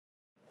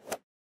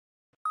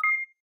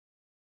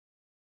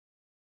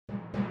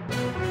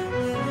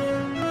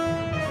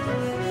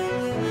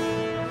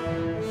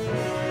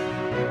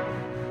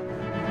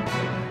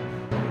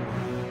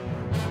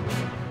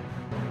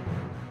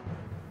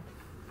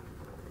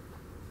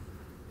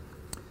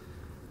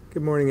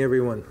Good morning,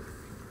 everyone.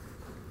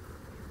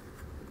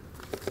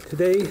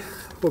 Today,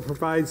 we'll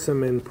provide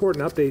some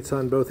important updates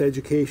on both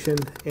education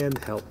and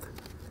health.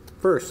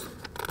 First,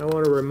 I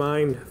want to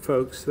remind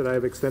folks that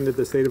I've extended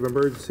the state of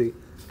emergency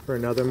for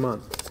another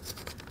month.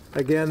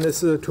 Again,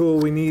 this is a tool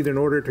we need in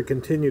order to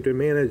continue to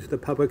manage the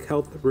public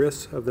health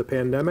risks of the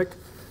pandemic,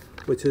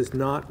 which has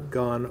not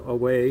gone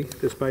away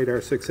despite our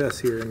success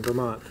here in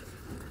Vermont.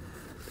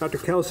 Dr.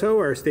 Kelso,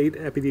 our state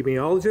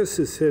epidemiologist,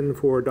 is in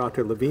for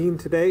Dr. Levine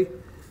today,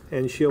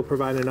 and she'll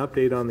provide an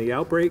update on the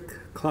outbreak,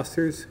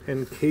 clusters,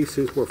 and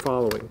cases we're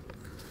following.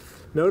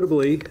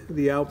 Notably,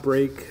 the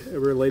outbreak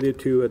related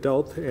to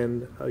adult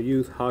and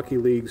youth hockey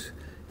leagues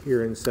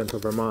here in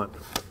central Vermont.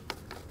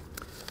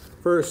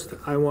 First,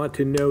 I want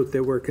to note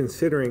that we're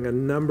considering a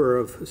number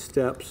of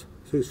steps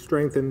to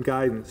strengthen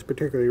guidance,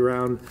 particularly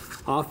around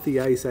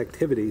off-the-ice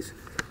activities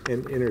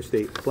and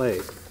interstate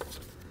play.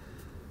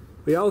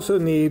 We also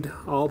need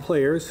all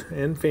players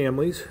and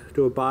families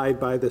to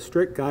abide by the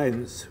strict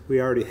guidance we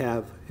already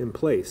have in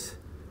place.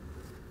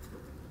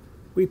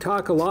 We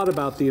talk a lot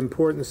about the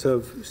importance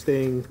of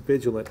staying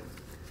vigilant,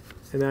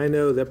 and I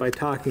know that by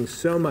talking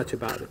so much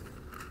about it,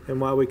 and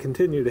while we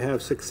continue to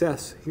have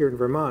success here in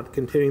Vermont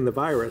containing the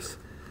virus,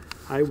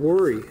 I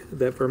worry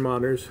that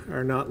Vermonters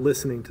are not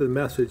listening to the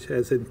message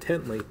as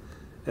intently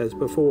as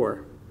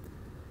before.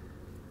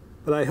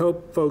 But I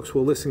hope folks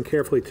will listen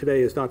carefully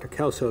today as Dr.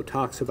 Kelso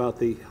talks about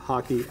the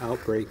hockey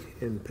outbreak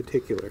in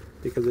particular,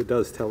 because it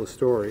does tell a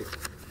story.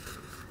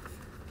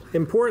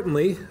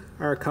 Importantly,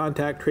 our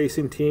contact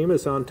tracing team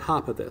is on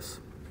top of this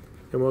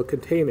and will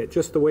contain it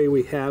just the way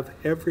we have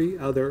every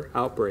other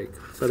outbreak.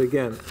 But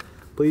again,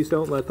 please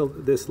don't let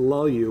this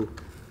lull you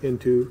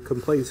into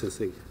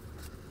complacency.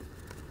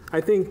 I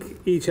think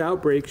each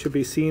outbreak should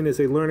be seen as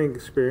a learning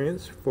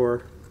experience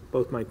for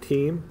both my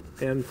team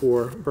and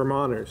for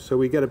Vermonters, so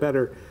we get a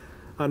better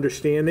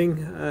understanding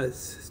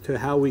as to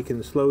how we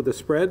can slow the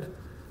spread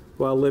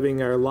while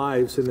living our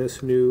lives in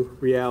this new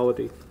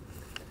reality.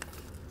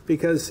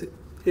 Because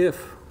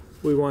if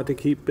we want to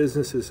keep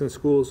businesses and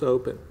schools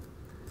open,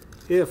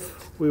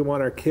 if we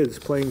want our kids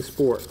playing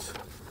sports,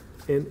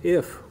 and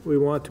if we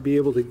want to be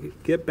able to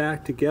get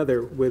back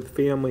together with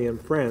family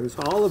and friends,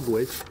 all of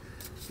which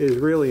is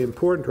really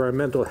important to our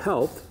mental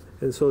health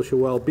and social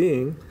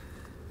well-being,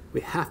 we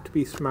have to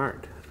be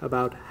smart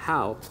about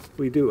how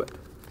we do it.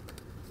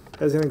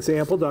 As an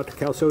example, Dr.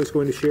 Kelso is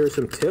going to share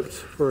some tips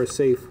for a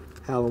safe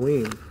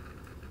Halloween.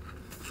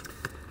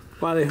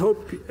 What I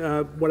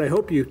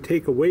hope you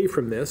take away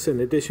from this, in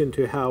addition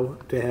to how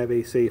to have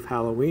a safe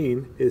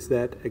Halloween, is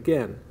that,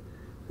 again,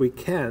 we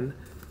can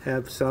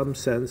have some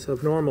sense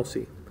of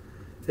normalcy,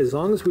 as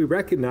long as we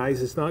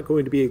recognize it's not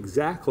going to be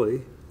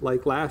exactly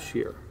like last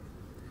year,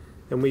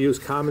 and we use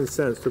common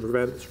sense to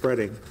prevent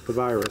spreading the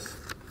virus.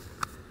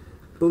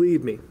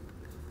 Believe me,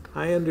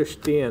 I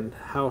understand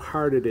how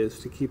hard it is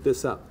to keep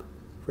this up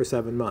for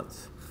 7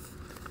 months.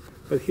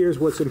 But here's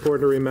what's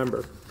important to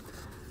remember.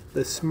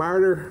 The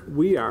smarter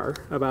we are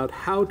about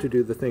how to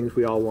do the things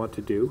we all want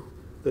to do,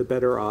 the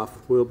better off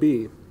we'll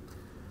be.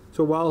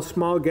 So while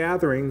small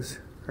gatherings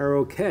are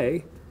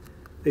okay,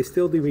 they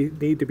still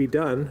need to be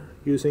done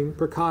using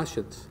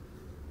precautions,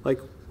 like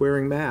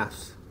wearing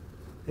masks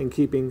and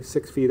keeping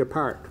 6 feet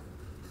apart.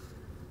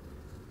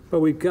 But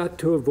we've got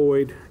to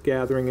avoid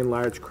gathering in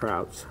large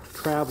crowds,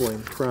 traveling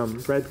from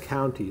red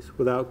counties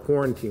without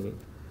quarantining.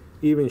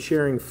 Even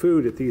sharing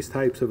food at these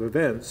types of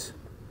events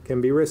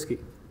can be risky.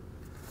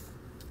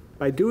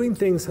 By doing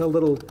things a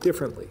little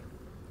differently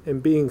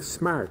and being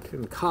smart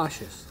and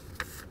cautious,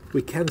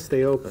 we can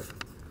stay open,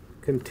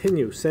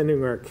 continue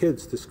sending our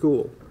kids to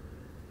school,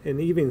 and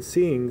even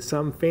seeing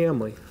some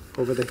family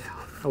over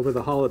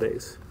the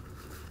holidays.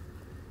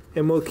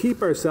 And we'll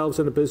keep ourselves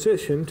in a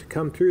position to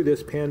come through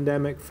this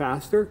pandemic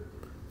faster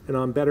and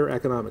on better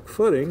economic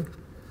footing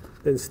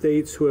than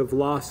states who have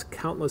lost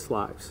countless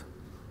lives,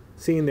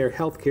 seeing their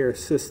healthcare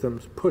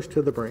systems pushed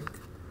to the brink,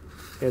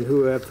 and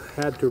who have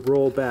had to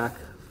roll back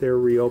their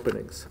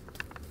reopenings.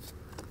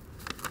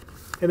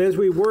 And as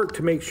we work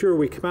to make sure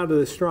we come out of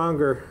this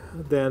stronger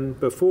than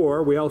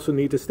before, we also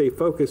need to stay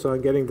focused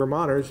on getting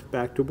Vermonters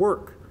back to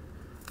work,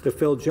 to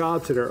fill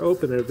jobs that are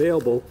open and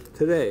available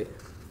today.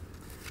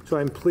 So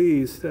I'm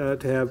pleased to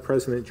have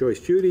President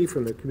Joyce Judy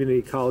from the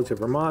Community College of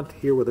Vermont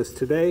here with us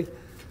today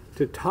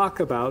to talk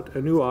about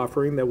a new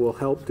offering that will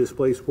help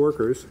displaced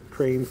workers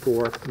train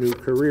for new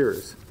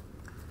careers.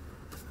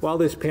 While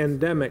this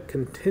pandemic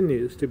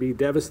continues to be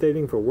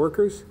devastating for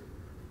workers,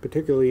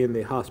 particularly in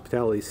the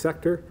hospitality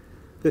sector,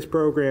 this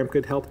program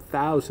could help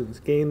thousands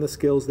gain the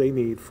skills they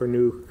need for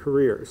new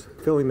careers,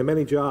 filling the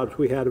many jobs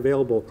we had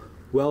available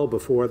well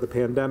before the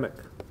pandemic.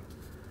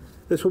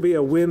 This will be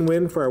a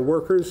win-win for our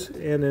workers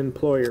and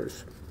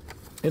employers,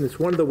 and it's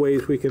one of the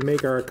ways we can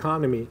make our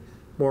economy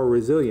more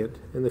resilient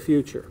in the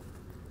future.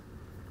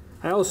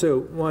 I also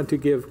want to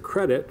give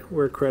credit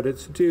where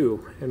credit's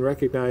due and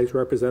recognize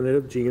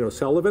Representative Gene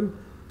O'Sullivan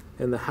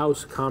and the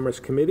House Commerce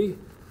Committee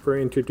for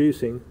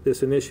introducing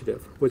this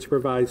initiative, which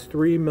provides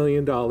 $3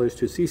 million to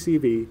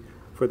CCV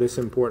for this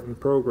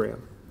important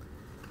program.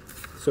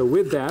 So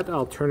with that,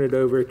 I'll turn it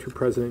over to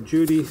President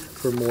Judy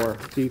for more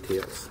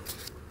details.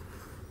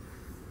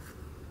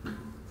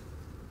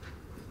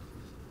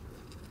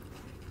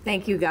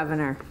 Thank you,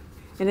 Governor.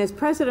 And as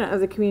president of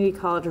the Community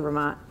College of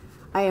Vermont,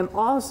 I am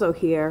also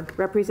here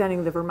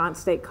representing the Vermont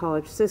State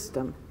College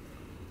system.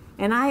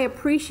 And I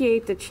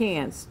appreciate the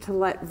chance to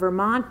let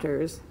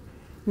Vermonters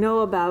know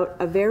about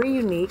a very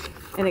unique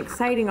and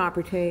exciting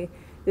opportunity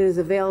that is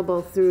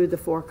available through the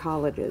 4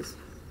 colleges.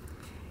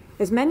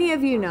 As many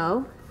of you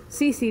know,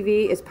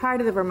 CCV is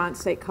part of the Vermont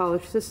State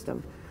College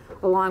system,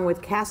 along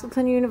with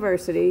Castleton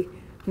University,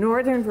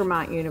 Northern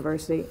Vermont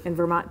University, and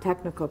Vermont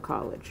Technical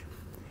College.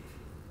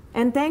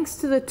 And thanks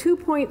to the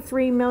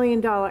 $2.3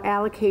 million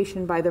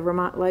allocation by the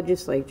Vermont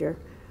legislature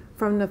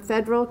from the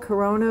federal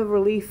Corona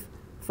Relief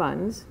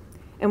Funds,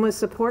 and with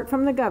support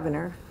from the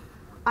governor,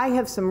 I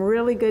have some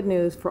really good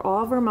news for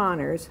all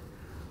Vermonters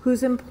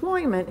whose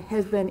employment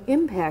has been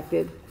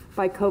impacted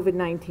by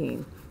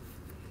COVID-19.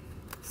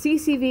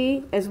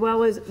 CCV, as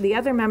well as the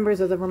other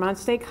members of the Vermont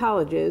State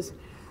Colleges,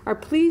 are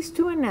pleased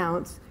to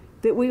announce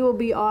that we will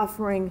be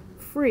offering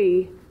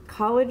free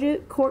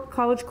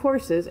college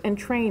courses and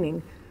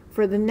training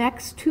for the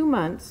next 2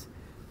 months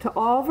to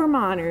all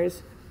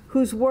Vermonters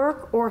whose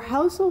work or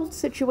household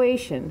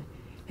situation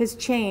has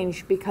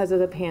changed because of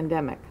the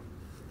pandemic.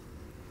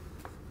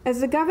 As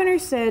the governor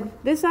said,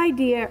 this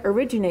idea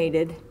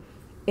originated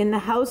in the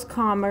House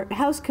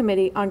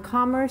Committee on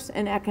Commerce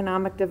and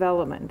Economic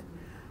Development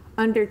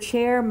under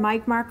Chair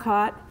Mike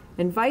Marcotte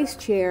and Vice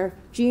Chair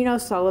Gene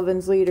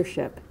O'Sullivan's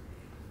leadership,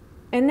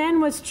 and then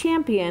was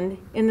championed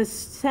in the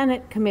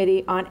Senate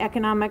Committee on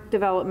Economic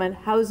Development,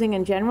 Housing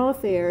and General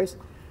Affairs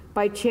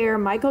by Chair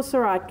Michael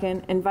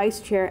Sorotkin and Vice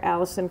Chair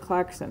Allison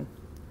Clarkson.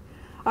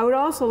 I would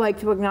also like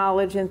to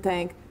acknowledge and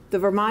thank the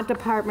Vermont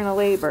Department of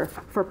Labor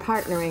for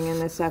partnering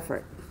in this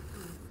effort.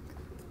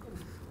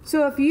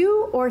 So if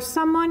you or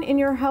someone in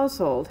your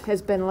household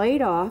has been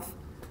laid off,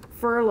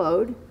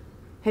 furloughed,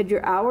 had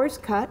your hours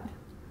cut,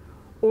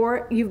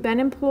 or you've been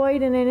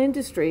employed in an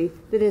industry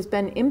that has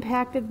been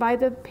impacted by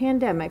the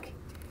pandemic,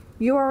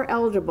 you are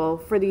eligible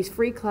for these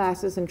free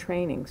classes and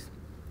trainings.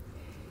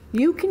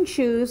 You can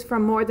choose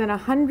from more than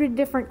 100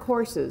 different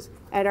courses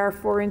at our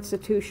 4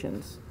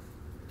 institutions.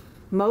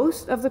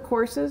 Most of the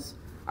courses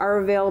are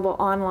available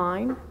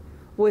online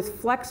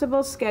with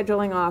flexible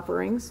scheduling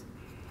offerings,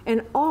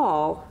 and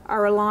all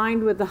are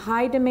aligned with the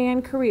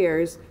high-demand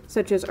careers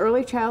such as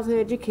early childhood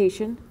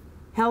education,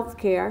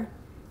 healthcare,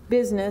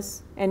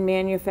 business, and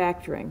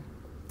manufacturing.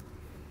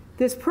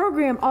 This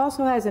program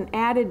also has an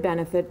added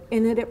benefit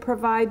in that it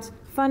provides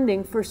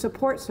funding for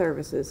support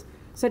services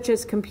such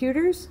as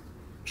computers,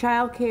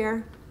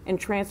 childcare, and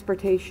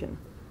transportation.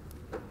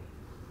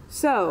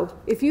 So,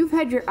 if you've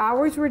had your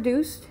hours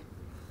reduced,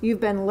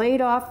 you've been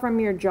laid off from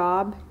your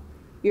job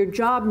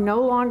no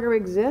longer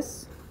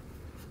exists,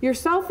 you're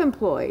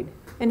self-employed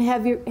and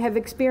have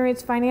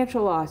experienced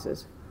financial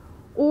losses,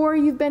 or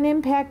you've been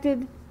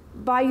impacted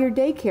by your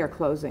daycare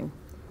closing,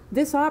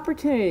 this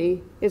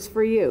opportunity is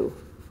for you.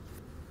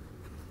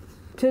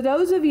 To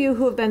those of you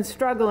who have been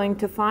struggling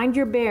to find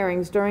your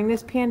bearings during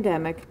this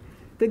pandemic,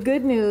 the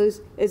good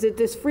news is that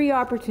this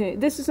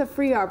is a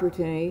free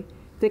opportunity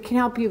that can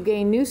help you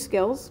gain new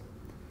skills,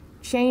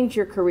 change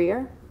your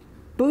career,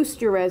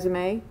 boost your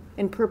resume,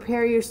 and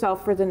prepare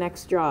yourself for the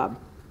next job.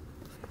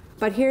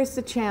 But here's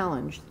the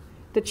challenge.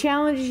 The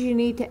challenge is you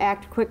need to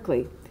act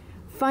quickly.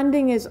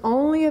 Funding is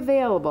only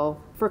available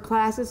for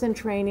classes and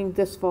training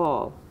this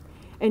fall,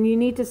 and you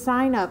need to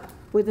sign up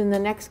within the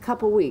next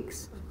couple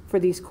weeks for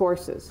these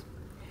courses.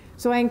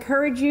 So I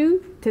encourage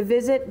you to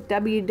visit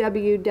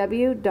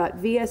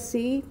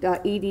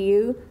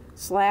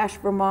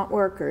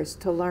www.vsc.edu/VermontWorkers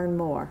to learn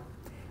more.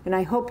 And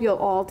I hope you'll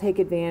all take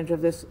advantage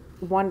of this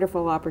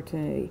wonderful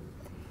opportunity.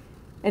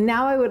 And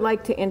now I would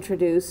like to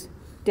introduce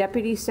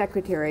Deputy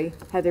Secretary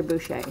Heather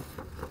Boucher.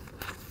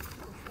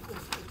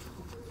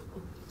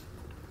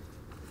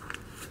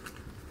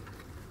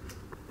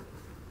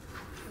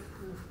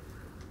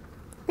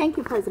 Thank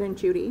you, President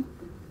Judy.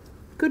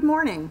 Good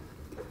morning.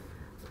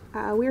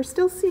 We are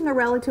still seeing a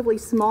relatively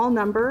small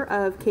number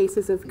of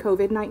cases of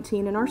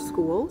COVID-19 in our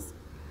schools.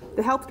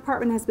 The health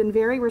department has been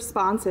very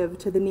responsive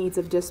to the needs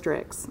of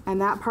districts,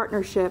 and that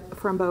partnership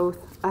from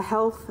both a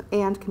health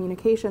and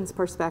communications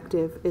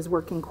perspective is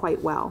working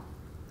quite well.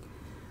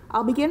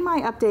 I'll begin my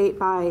update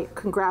by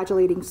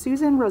congratulating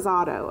Susan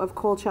Rosado of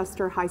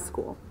Colchester High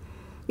School.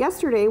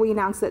 Yesterday, we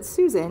announced that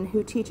Susan,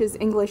 who teaches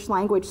English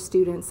language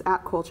students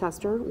at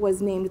Colchester,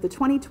 was named the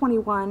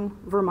 2021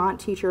 Vermont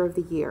Teacher of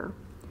the Year.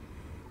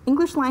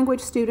 English language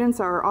students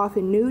are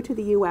often new to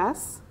the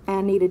U.S.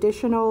 and need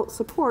additional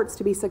supports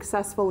to be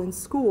successful in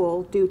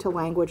school due to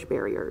language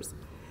barriers.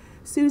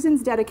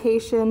 Susan's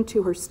dedication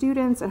to her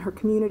students and her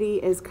community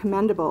is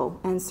commendable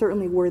and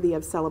certainly worthy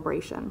of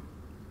celebration.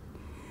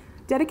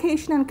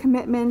 Dedication and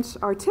commitment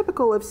are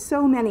typical of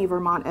so many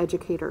Vermont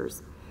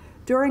educators.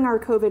 During our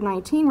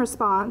COVID-19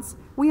 response,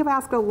 we have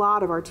asked a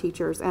lot of our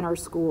teachers and our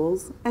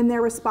schools, and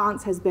their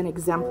response has been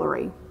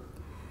exemplary.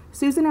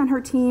 Susan and her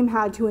team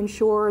had to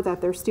ensure that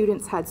their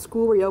students had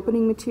school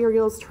reopening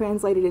materials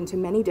translated into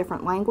many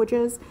different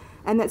languages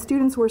and that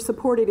students were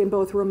supported in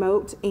both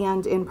remote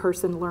and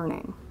in-person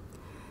learning.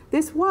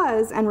 This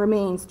was and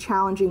remains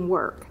challenging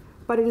work,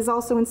 but it is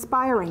also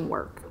inspiring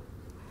work.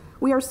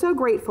 We are so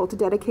grateful to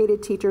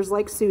dedicated teachers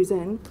like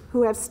Susan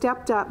who have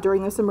stepped up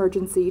during this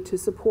emergency to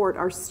support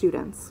our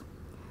students.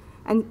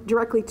 And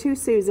directly to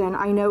Susan,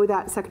 I know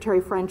that Secretary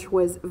French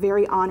was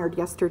very honored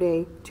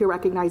yesterday to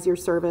recognize your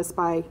service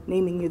by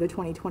naming you the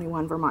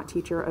 2021 Vermont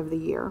Teacher of the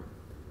Year.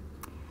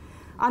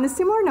 On a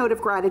similar note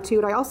of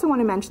gratitude, I also want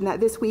to mention that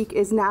this week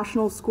is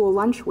National School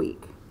Lunch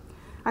Week.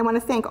 I want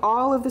to thank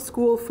all of the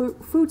school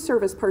food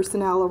service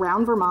personnel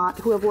around Vermont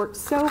who have worked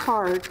so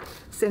hard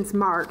since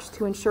March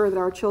to ensure that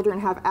our children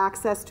have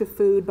access to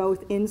food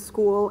both in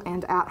school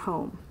and at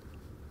home.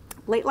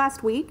 Late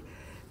last week,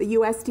 the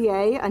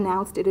USDA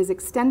announced it is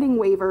extending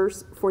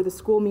waivers for the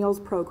school meals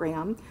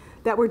program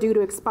that were due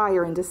to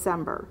expire in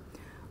December.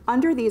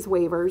 Under these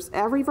waivers,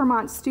 every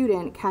Vermont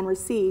student can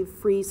receive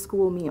free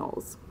school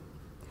meals.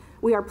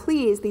 We are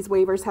pleased these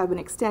waivers have been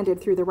extended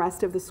through the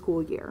rest of the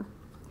school year.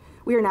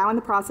 We are now in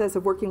the process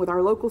of working with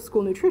our local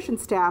school nutrition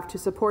staff to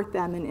support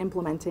them in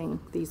implementing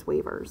these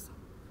waivers.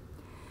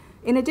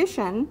 In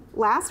addition,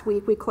 last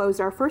week we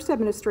closed our first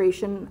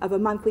administration of a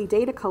monthly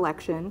data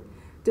collection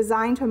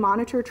designed to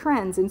monitor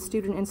trends in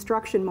student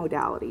instruction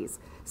modalities,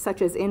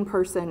 such as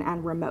in-person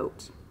and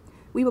remote.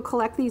 We will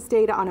collect these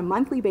data on a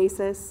monthly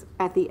basis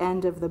at the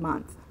end of the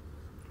month.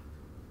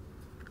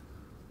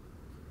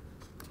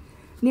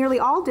 Nearly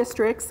all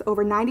districts,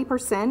 over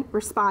 90%,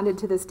 responded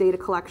to this data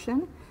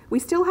collection. We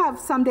still have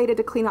some data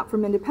to clean up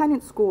from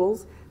independent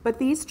schools, but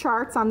these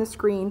charts on the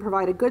screen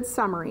provide a good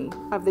summary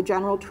of the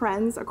general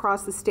trends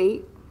across the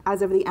state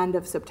as of the end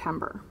of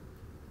September.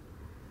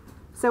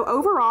 So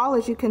overall,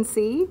 as you can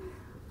see,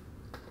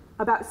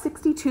 about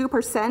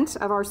 62%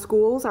 of our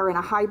schools are in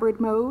a hybrid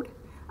mode.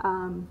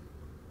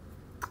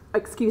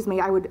 Excuse me,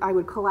 I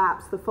would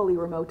collapse the fully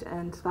remote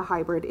and the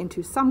hybrid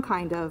into some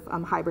kind of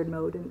hybrid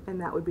mode, and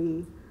that would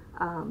be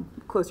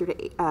closer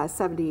to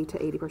 70 to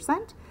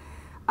 80%.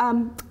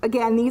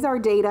 Again, these are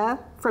data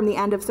from the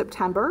end of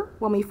September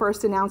when we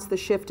first announced the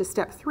shift to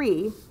step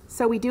 3.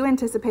 So we do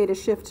anticipate a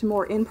shift to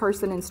more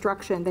in-person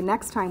instruction the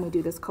next time we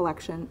do this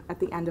collection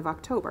at the end of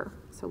October,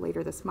 so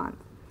later this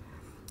month.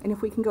 And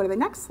if we can go to the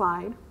next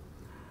slide.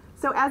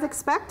 So as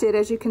expected,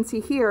 as you can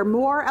see here,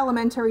 more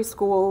elementary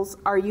schools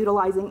are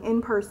utilizing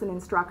in-person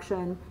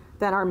instruction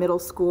than our middle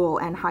school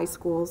and high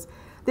schools.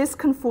 This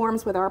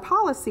conforms with our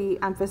policy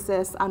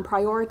emphasis on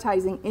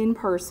prioritizing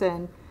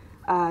in-person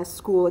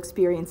school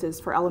experiences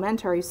for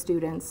elementary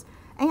students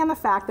and the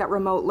fact that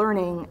remote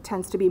learning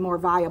tends to be more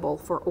viable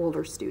for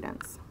older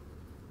students.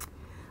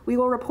 We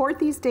will report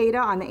these data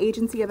on the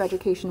Agency of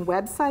Education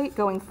website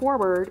going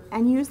forward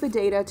and use the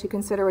data to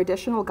consider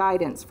additional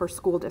guidance for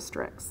school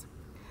districts.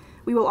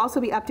 We will also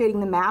be updating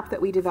the map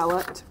that we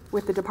developed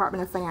with the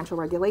Department of Financial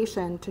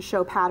Regulation to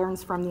show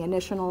patterns from the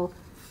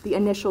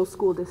initial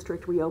school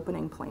district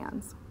reopening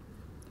plans.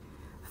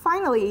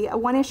 Finally,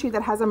 one issue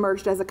that has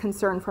emerged as a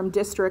concern from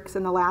districts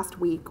in the last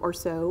week or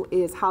so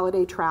is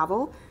holiday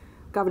travel.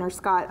 Governor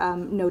Scott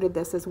noted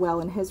this as well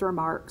in his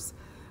remarks.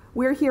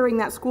 We're hearing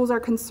that schools are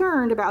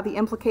concerned about the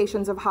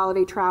implications of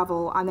holiday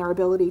travel on their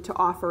ability to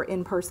offer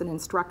in-person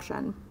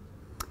instruction.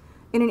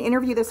 In an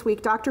interview this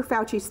week, Dr.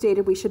 Fauci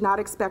stated we should not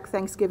expect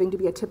Thanksgiving to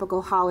be a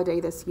typical holiday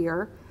this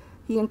year.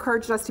 He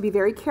encouraged us to be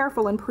very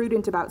careful and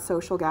prudent about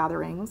social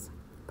gatherings,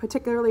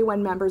 particularly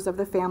when members of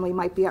the family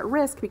might be at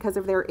risk because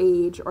of their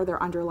age or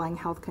their underlying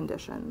health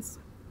conditions.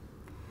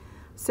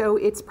 So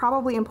it's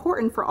probably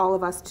important for all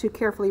of us to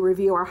carefully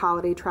review our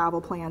holiday travel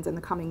plans in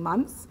the coming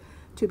months.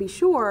 To be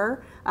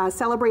sure,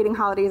 celebrating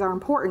holidays are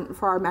important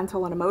for our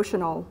mental and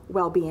emotional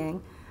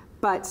well-being,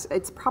 but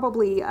it's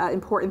probably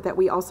important that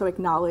we also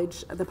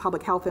acknowledge the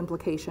public health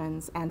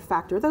implications and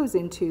factor those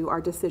into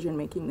our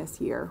decision-making this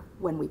year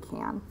when we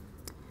can.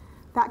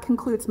 That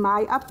concludes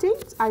my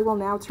update. I will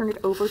now turn it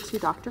over to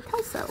Dr.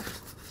 Kelso.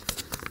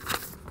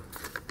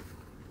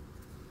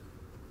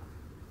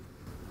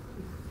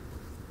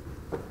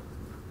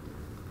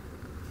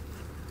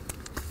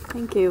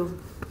 Thank you.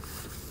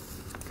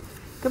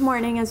 Good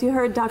morning. As you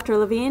heard, Dr.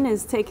 Levine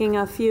is taking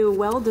a few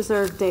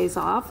well-deserved days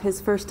off,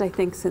 his first, I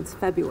think, since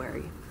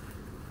February.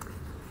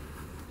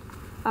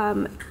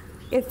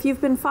 If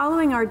you've been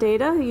following our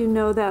data, you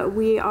know that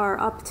we are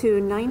up to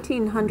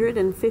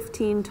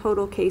 1,915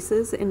 total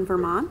cases in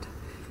Vermont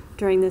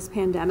during this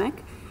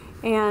pandemic.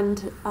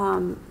 And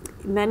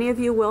many of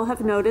you will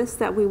have noticed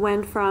that we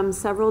went from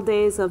several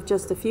days of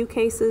just a few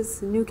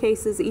cases, new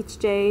cases each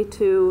day,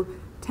 to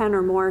 10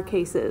 or more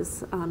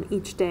cases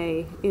each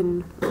day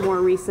in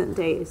more recent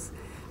days.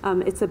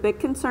 It's a bit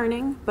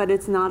concerning, but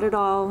it's not at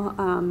all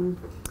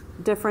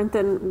different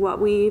than what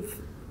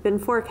we've been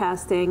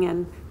forecasting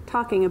and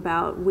talking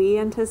about. We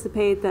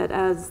anticipate that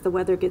as the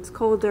weather gets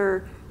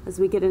colder, as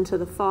we get into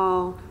the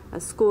fall,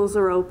 as schools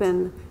are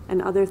open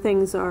and other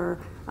things are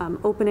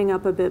opening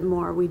up a bit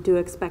more, we do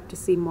expect to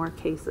see more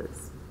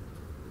cases.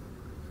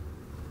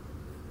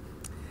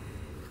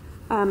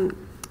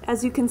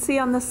 As you can see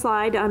on the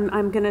slide,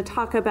 I'm going to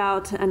talk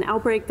about an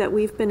outbreak that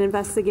we've been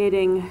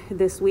investigating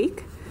this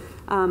week,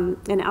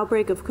 an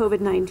outbreak of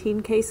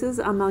COVID-19 cases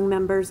among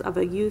members of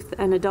a youth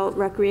and adult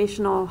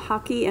recreational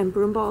hockey and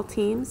broomball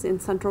teams in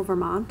central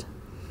Vermont.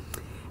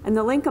 And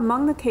the link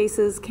among the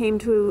cases came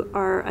to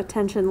our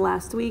attention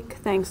last week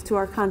thanks to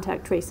our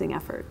contact tracing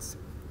efforts.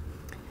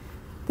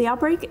 The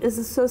outbreak is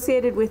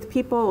associated with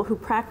people who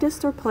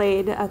practiced or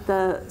played at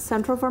the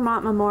Central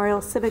Vermont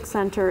Memorial Civic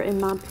Center in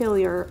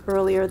Montpelier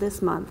earlier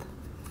this month.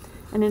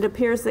 And it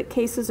appears that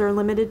cases are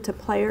limited to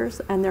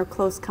players and their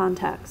close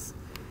contacts.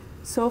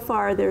 So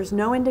far, there's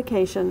no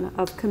indication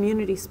of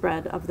community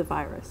spread of the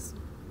virus.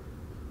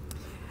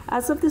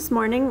 As of this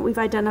morning, we've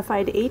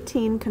identified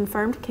 18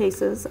 confirmed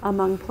cases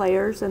among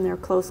players and their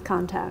close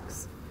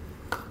contacts.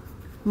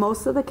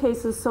 Most of the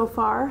cases so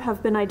far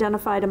have been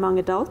identified among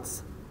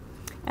adults,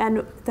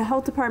 and the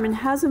health department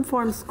has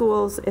informed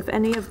schools if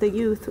any of the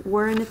youth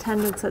were in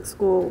attendance at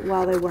school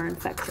while they were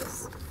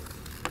infectious.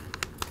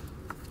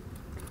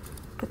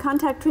 The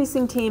contact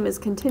tracing team is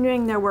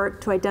continuing their work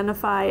to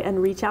identify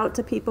and reach out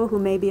to people who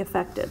may be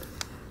affected.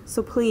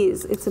 So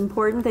please, it's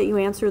important that you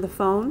answer the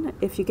phone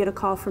if you get a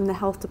call from the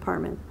health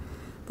department.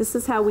 This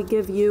is how we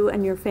give you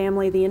and your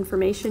family the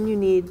information you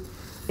need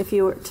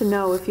to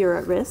know if you're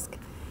at risk,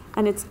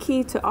 and it's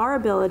key to our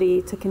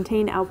ability to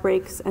contain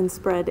outbreaks and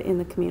spread in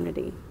the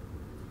community.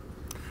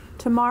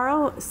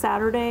 Tomorrow,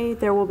 Saturday,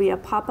 there will be a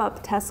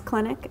pop-up test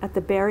clinic at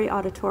the Barry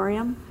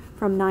Auditorium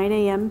from 9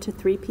 a.m. to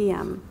 3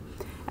 p.m.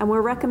 And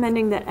we're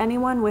recommending that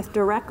anyone with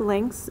direct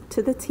links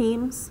to the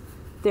teams,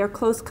 their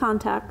close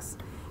contacts,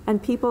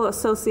 and people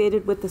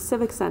associated with the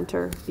Civic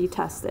Center be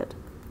tested.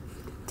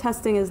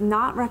 Testing is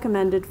not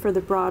recommended for the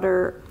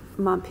broader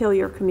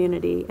Montpelier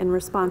community in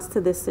response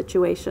to this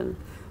situation,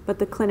 but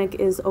the clinic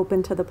is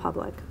open to the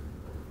public.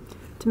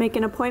 To make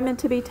an appointment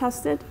to be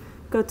tested,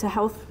 go to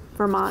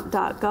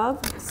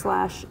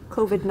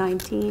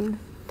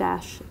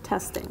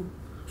healthvermont.gov/COVID-19-testing.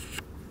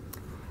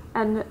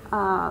 And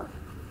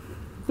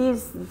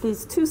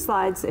these two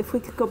slides, if we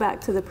could go back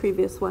to the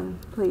previous one,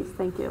 please,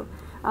 thank you,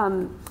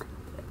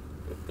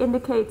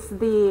 indicates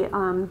the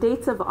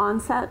dates of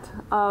onset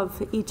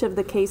of each of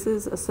the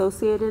cases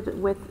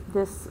associated with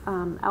this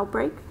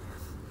outbreak.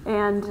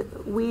 And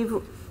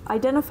we've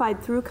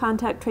identified through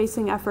contact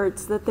tracing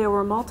efforts that there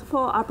were multiple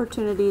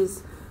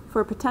opportunities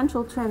for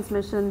potential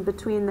transmission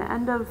between the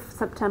end of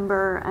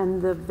September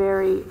and the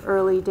very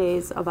early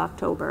days of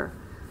October,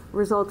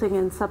 resulting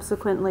in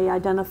subsequently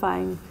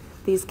identifying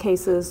these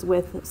cases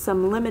with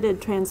some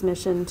limited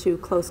transmission to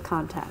close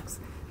contacts.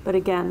 But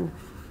again,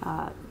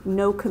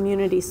 no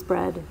community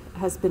spread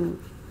has been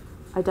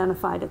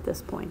identified at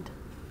this point.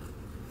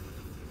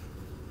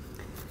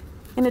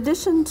 In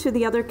addition to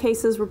the other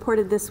cases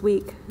reported this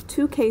week,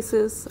 2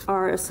 cases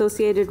are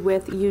associated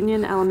with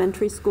Union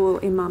Elementary School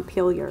in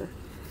Montpelier.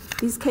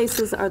 These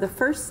cases are the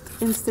first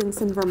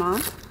instance in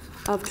Vermont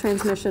of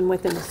transmission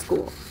within a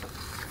school.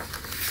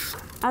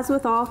 As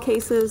with all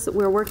cases,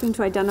 we're working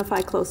to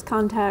identify close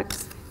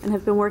contacts and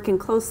have been working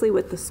closely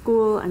with the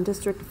school and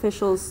district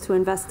officials to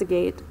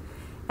investigate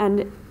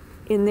and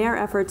in their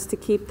efforts to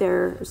keep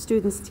their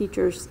students,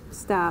 teachers,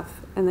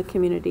 staff, and the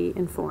community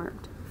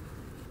informed.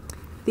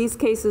 These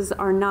cases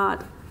are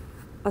not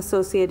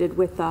associated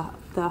with the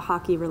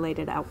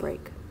hockey-related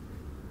outbreak.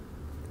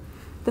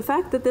 The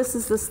fact that this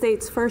is the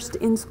state's first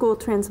in-school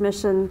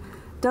transmission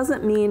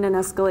doesn't mean an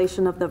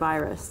escalation of the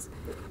virus.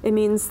 It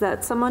means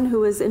that someone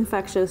who is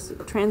infectious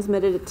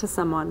transmitted it to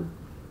someone,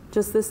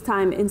 just this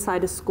time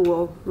inside a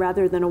school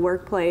rather than a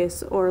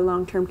workplace or a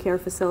long-term care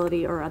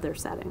facility or other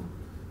setting.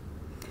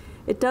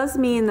 It does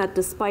mean that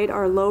despite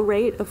our low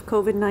rate of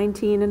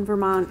COVID-19 in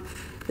Vermont,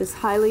 this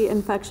highly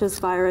infectious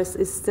virus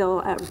is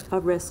still at a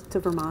risk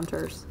to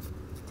Vermonters.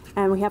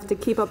 And we have to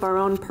keep up our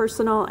own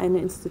personal and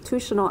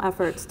institutional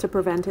efforts to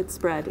prevent its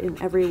spread in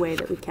every way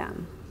that we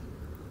can.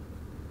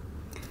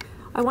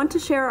 I want to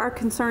share our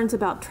concerns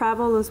about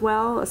travel as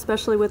well,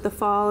 especially with the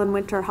fall and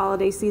winter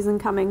holiday season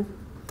coming.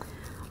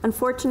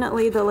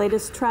 Unfortunately, the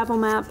latest travel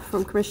map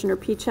from Commissioner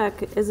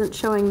Pichek isn't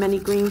showing many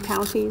green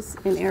counties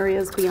in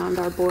areas beyond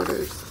our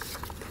borders.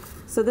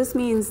 So this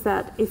means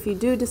that if you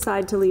do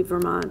decide to leave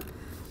Vermont,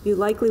 you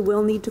likely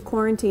will need to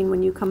quarantine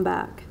when you come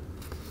back.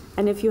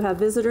 And if you have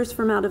visitors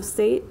from out of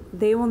state,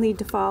 they will need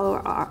to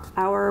follow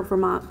our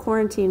Vermont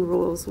quarantine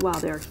rules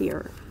while they're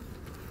here.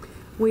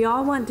 We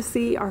all want to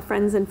see our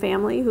friends and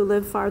family who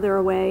live farther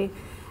away,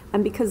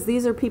 and because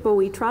these are people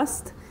we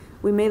trust,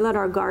 we may let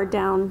our guard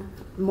down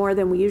more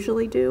than we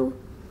usually do,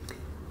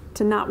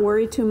 to not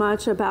worry too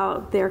much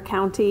about their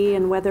county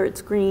and whether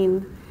it's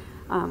green.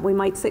 We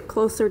might sit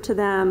closer to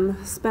them,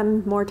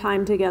 spend more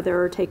time together,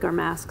 or take our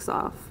masks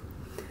off.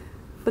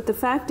 But the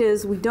fact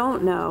is, we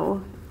don't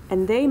know,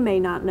 and they may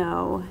not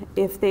know,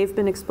 if they've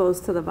been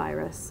exposed to the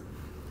virus,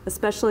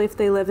 especially if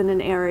they live in an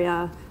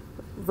area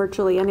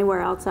virtually anywhere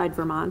outside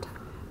Vermont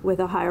with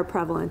a higher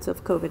prevalence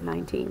of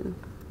COVID-19.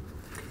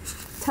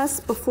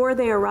 Tests before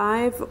they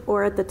arrive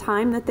or at the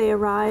time that they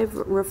arrive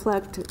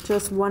reflect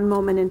just one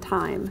moment in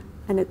time,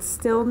 and it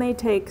still may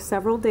take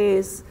several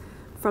days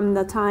from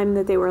the time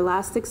that they were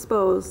last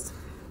exposed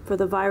for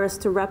the virus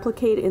to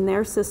replicate in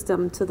their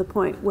system to the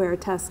point where a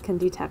test can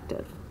detect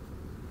it.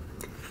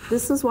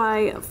 This is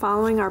why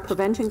following our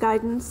prevention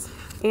guidance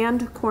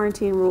and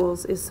quarantine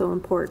rules is so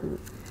important.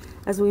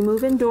 As we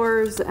move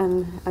indoors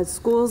and as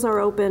schools are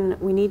open,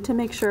 we need to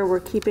make sure we're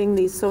keeping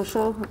these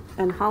social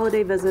and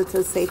holiday visits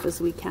as safe as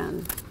we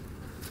can.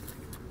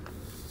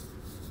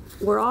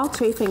 We're all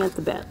chafing at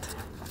the bit.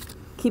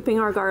 Keeping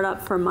our guard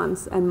up for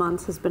months and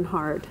months has been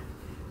hard.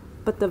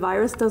 But the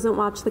virus doesn't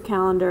watch the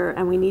calendar,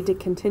 and we need to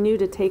continue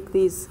to take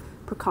these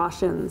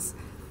precautions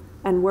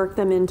and work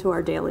them into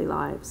our daily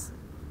lives.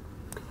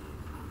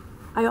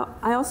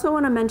 I also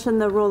want to mention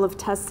the role of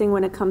testing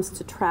when it comes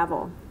to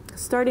travel.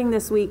 Starting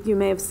this week, you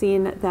may have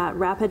seen that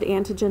rapid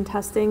antigen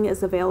testing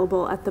is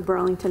available at the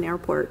Burlington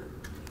Airport.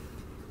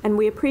 And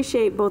we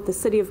appreciate both the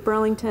City of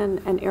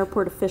Burlington and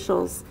airport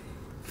officials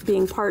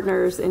being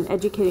partners in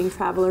educating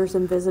travelers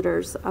and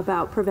visitors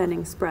about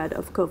preventing spread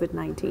of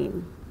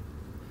COVID-19.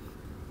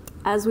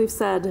 As we've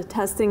said,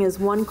 testing is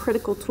one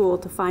critical tool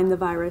to find the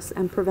virus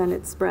and prevent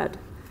its spread.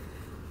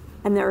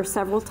 And there are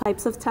several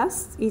types of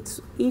tests,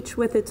 each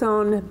with its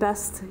own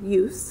best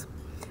use.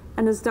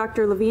 And as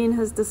Dr. Levine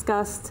has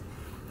discussed,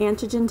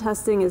 antigen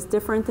testing is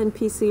different than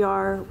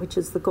PCR, which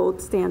is the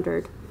gold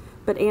standard,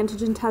 but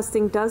antigen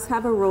testing does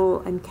have a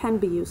role and can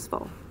be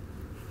useful.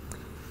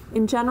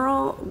 In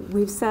general,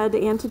 we've said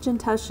antigen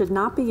tests should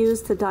not be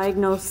used to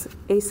diagnose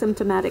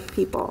asymptomatic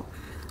people,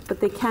 but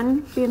they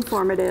can be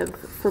informative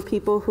for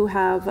people who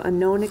have a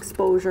known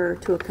exposure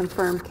to a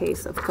confirmed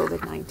case of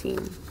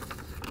COVID-19.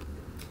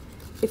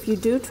 If you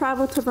do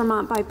travel to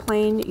Vermont by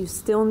plane, you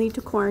still need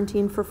to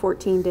quarantine for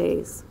 14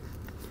 days.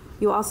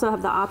 You also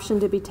have the option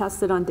to be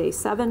tested on day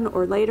 7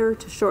 or later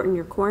to shorten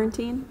your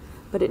quarantine,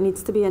 but it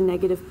needs to be a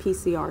negative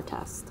PCR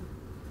test.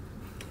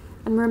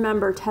 And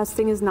remember,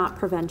 testing is not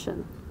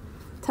prevention.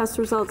 Test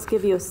results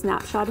give you a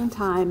snapshot in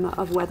time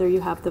of whether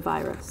you have the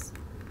virus.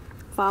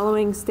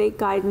 Following state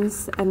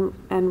guidance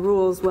and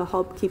rules will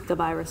help keep the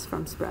virus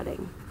from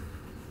spreading.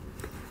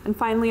 And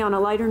finally, on a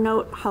lighter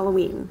note,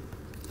 Halloween.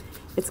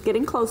 It's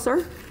getting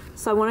closer,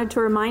 so I wanted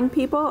to remind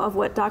people of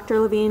what Dr.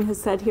 Levine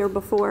has said here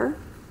before.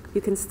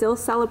 You can still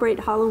celebrate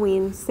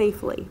Halloween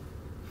safely.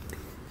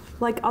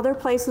 Like other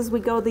places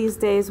we go these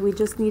days, we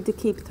just need to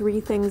keep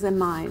 3 things in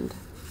mind.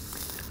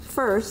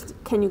 First,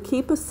 can you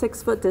keep a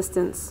 6-foot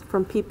distance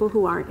from people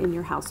who aren't in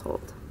your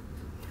household?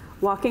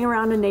 Walking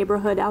around a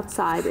neighborhood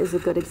outside is a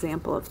good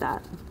example of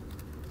that.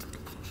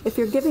 If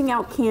you're giving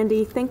out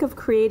candy, think of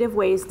creative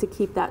ways to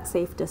keep that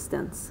safe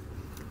distance,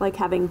 like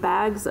having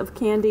bags of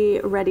candy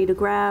ready to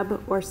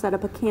grab or set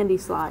up a candy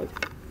slide.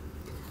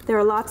 There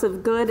are lots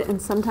of good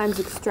and sometimes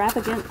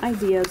extravagant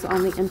ideas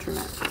on the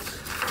internet.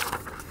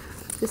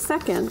 The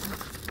second,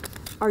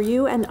 are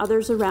you and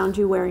others around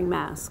you wearing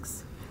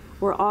masks?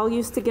 We're all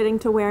used to getting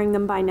to wearing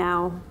them by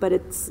now, but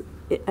it's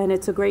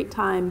a great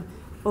time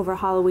over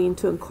Halloween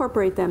to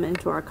incorporate them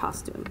into our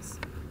costumes.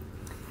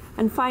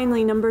 And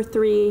finally, number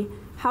 3,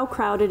 how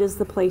crowded is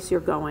the place you're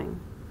going?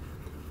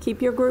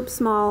 Keep your group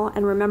small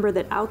and remember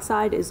that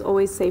outside is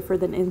always safer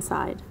than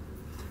inside.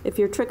 If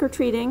you're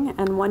trick-or-treating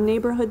and one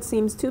neighborhood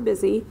seems too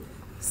busy,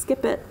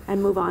 skip it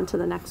and move on to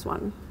the next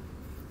one.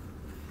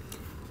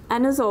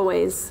 And as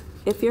always,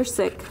 if you're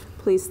sick,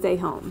 please stay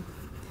home.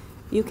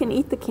 You can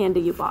eat the candy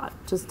you bought,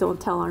 just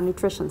don't tell our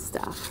nutrition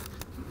staff.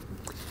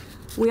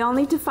 We all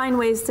need to find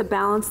ways to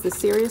balance the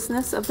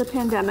seriousness of the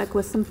pandemic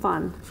with some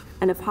fun,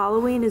 and if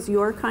Halloween is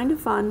your kind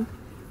of fun,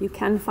 you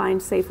can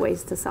find safe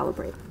ways to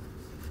celebrate.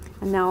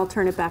 And now I'll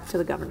turn it back to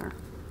the governor.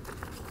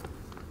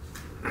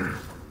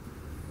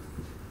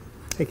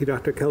 Thank you,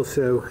 Dr.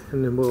 Kelso,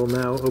 and then we'll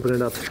now open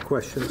it up to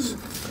questions.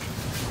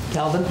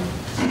 Calvin?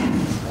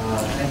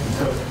 Thank you.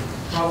 So,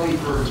 probably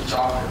for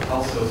Dr.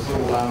 Kelso, so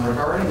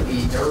regarding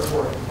the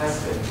airport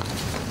testing,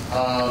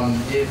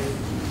 if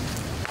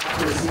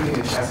after receiving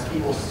the test,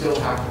 people still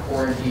have to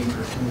quarantine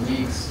for 2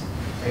 weeks,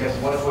 I guess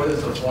what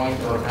is the point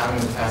of having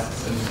the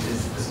tests, and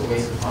is this a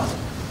waste of money?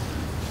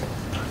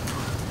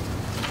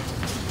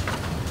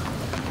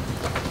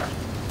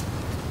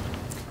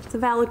 It's a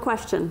valid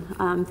question.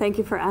 Thank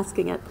you for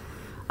asking it.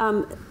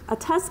 A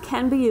test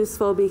can be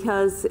useful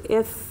because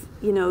if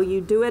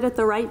you do it at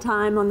the right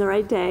time on the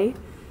right day,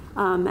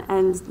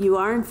 and you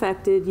are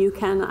infected, you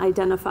can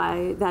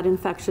identify that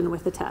infection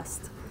with a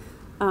test.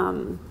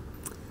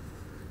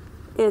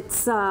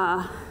 It's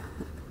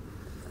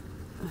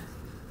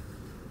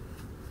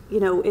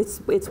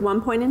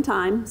one point in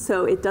time,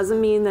 so it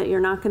doesn't mean that you're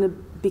not going to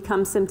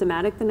become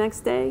symptomatic the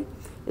next day.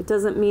 It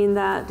doesn't mean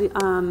that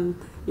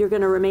you're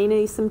going to remain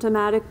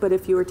asymptomatic, but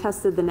if you were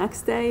tested the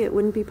next day, it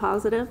wouldn't be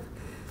positive.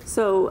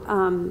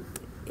 So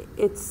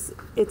it's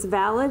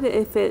valid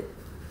if it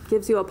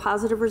gives you a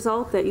positive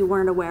result that you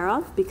weren't aware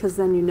of, because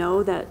then you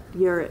know that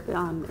you're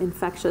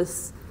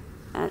infectious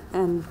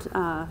and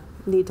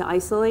need to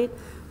isolate.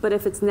 But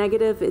if it's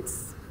negative,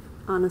 it's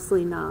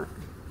honestly not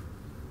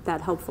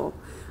that helpful.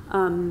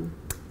 And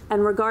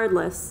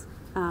regardless,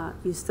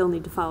 you still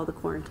need to follow the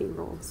quarantine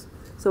rules.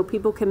 So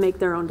people can make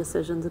their own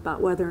decisions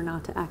about whether or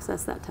not to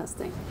access that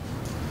testing.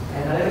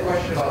 And I had a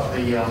question about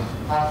the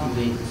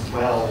hockey league as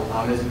well.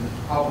 As you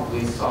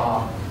probably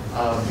saw,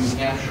 New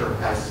Hampshire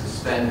has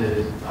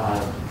suspended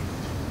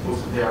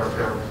most of their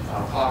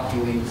hockey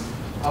leagues.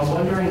 I'm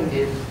wondering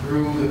if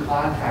through the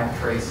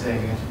contact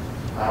tracing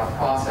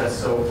process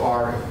so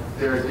far, if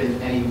there's been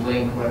any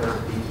link, whether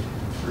it be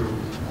through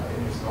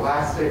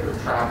Scholastic or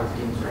travel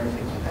teams or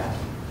anything like that.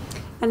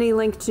 Any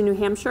link to New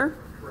Hampshire?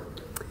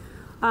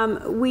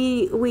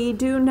 We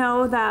do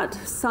know that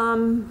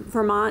some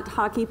Vermont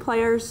hockey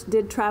players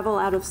did travel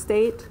out of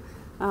state.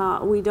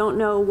 We don't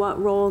know what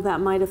role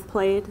that might have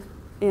played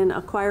in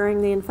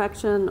acquiring the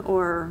infection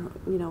or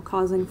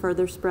causing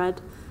further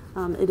spread.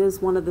 It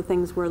is one of the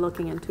things we're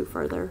looking into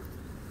further.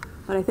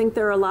 But I think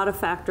there are a lot of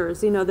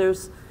factors.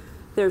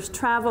 There's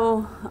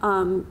travel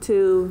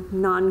to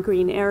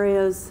non-green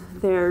areas.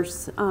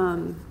 There's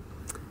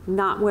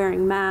not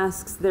wearing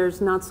masks, there's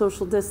not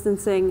social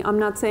distancing. I'm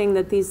not saying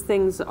that these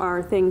things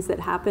are things that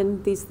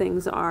happen. These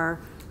things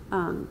are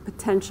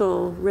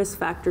potential risk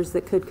factors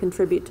that could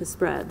contribute to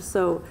spread.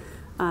 So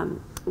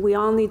we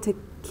all need to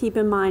keep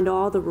in mind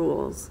all the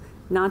rules,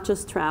 not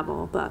just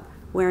travel, but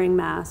wearing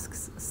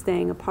masks,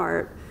 staying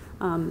apart,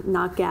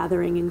 not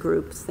gathering in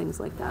groups, things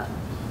like that.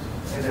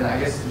 And then I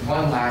guess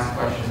one last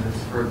question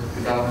is for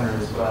the governor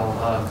as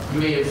well. You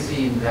may have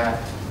seen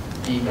that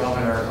the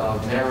governor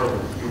of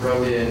Maryland, he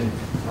wrote in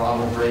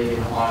Ronald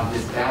Reagan on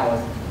his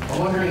ballot. I'm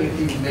wondering if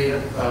you've made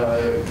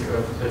a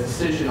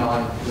decision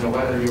on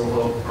whether you'll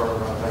vote for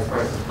Vice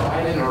President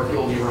Biden or if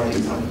you'll be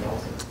running something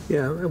else.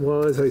 Yeah,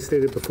 well, as I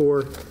stated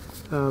before,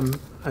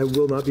 I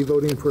will not be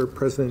voting for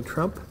President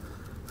Trump.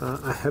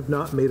 I have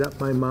not made up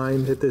my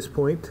mind at this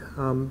point,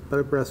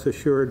 but rest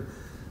assured,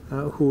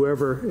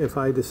 whoever, if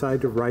I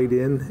decide to write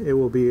in, it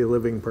will be a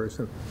living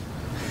person.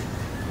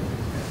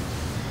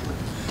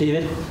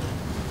 David?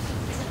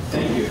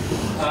 Thank you.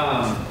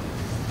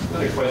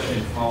 Another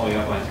question following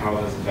up on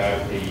Calvin's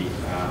about the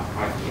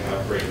hockey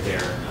outbreak there.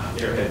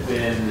 There had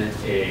been I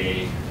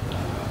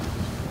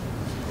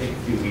think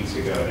a few weeks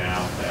ago now,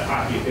 a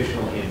hockey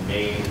official in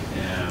Maine,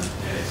 and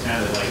it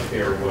sounded like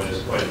there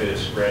was quite a bit of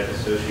spread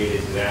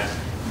associated to that.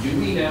 Do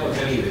we know if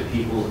any of the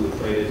people who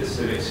played at the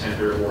Civic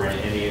Center or in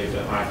any of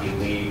the hockey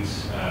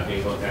leagues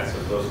being looked at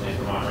so closely in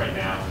Vermont right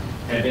now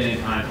had been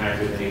in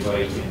contact with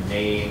anybody in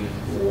Maine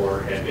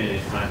or had been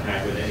in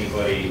contact with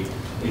anybody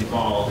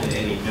involved in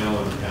any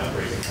known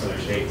outbreaks in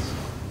other states?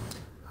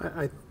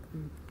 I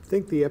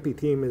think the EPI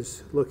team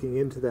is looking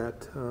into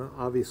that,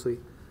 obviously.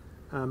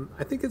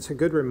 I think it's a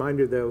good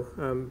reminder, though,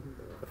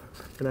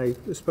 and I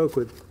spoke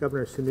with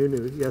Governor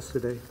Sununu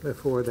yesterday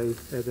before they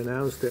had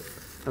announced it,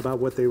 about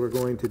what they were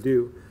going to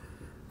do.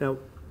 Now,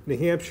 New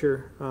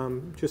Hampshire,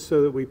 just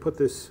so that we put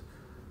this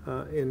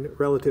in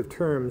relative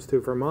terms to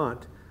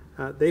Vermont,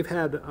 they've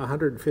had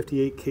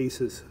 158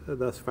 cases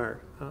thus far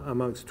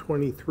amongst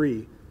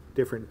 23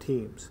 different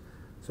teams.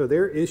 So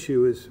their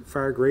issue is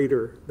far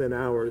greater than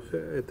ours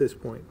at this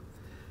point.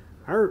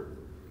 Our,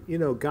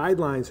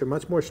 guidelines are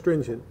much more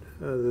stringent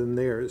than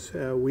theirs.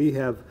 We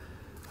have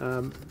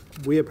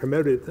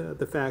promoted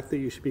the fact that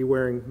you should be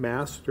wearing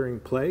masks during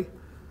play.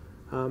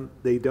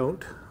 They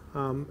don't,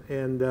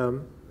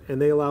 and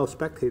they allow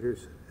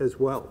spectators as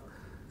well.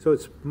 So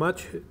it's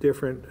much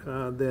different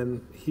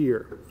than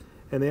here.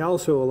 And they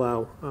also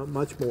allow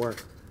much more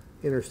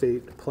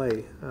interstate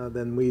play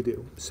than we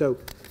do. So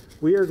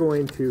we are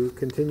going to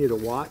continue to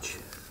watch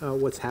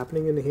what's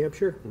happening in New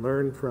Hampshire,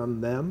 learn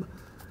from them,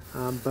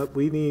 but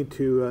we need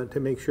to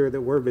make sure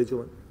that we're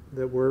vigilant,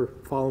 that we're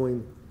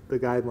following the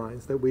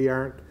guidelines, that we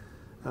aren't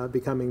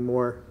becoming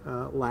more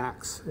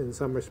lax in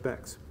some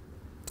respects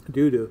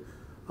due to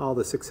all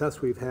the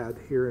success we've had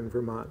here in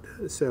Vermont.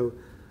 So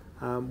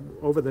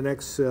over the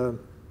next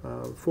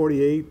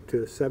 48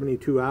 to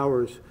 72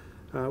 hours,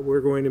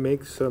 we're going to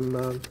make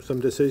some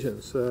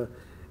decisions.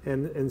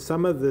 And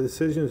some of the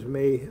decisions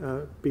may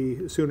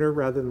be sooner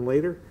rather than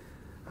later.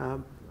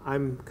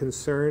 I'm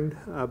concerned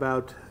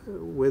about,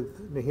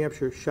 with New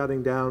Hampshire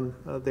shutting down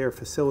their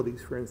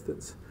facilities, for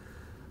instance,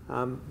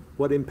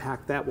 what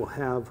impact that will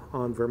have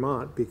on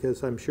Vermont,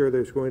 because I'm sure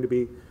there's going to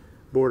be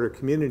border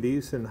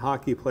communities and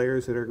hockey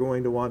players that are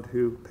going to want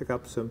to pick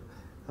up some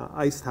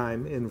ice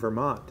time in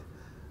Vermont,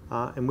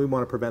 and we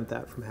want to prevent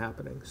that from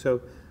happening.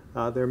 So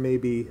there may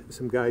be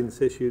some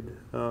guidance issued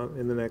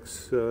in the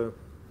next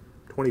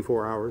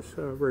 24 hours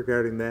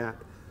regarding that,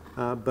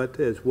 but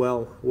as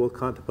well we'll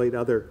contemplate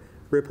other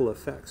ripple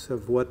effects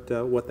of what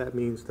that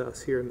means to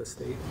us here in the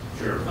state.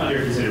 Sure.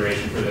 Under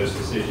consideration for those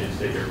decisions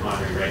that you're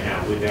pondering right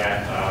now, would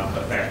that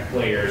affect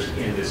players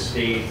in the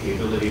state, the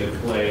ability to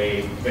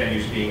play,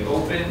 venues being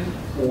open,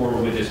 or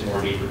would this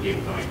more be for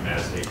people coming from out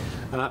of state?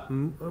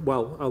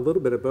 Well, a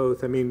little bit of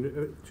both. I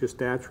mean, just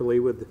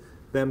naturally with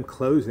them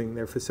closing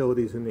their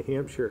facilities in New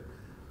Hampshire,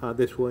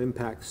 this will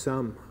impact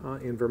some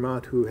in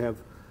Vermont who have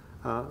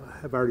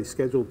already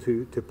scheduled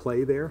to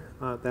play there.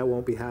 That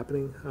won't be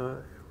happening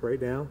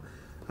right now.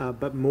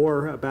 But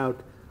more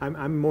about,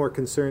 I'm more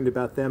concerned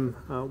about them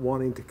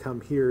wanting to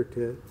come here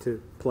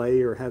to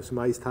play or have some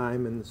ice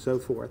time and so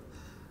forth,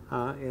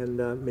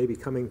 and maybe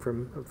coming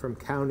from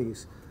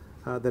counties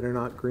that are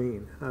not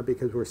green,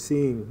 because we're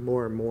seeing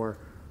more and more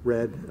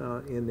red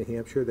in New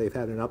Hampshire. They've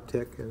had an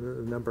uptick in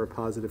the number of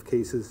positive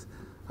cases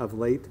of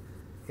late,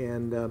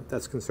 and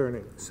that's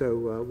concerning.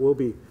 So we'll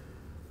be,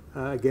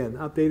 again,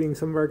 updating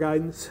some of our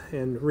guidance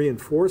and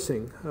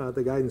reinforcing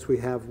the guidance we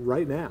have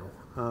right now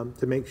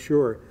to make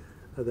sure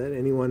that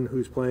anyone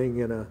who's playing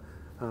in a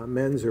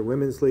men's or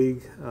women's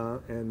league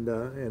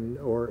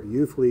or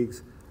youth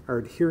leagues are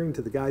adhering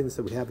to the guidance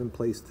that we have in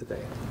place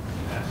today.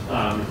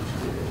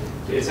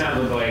 It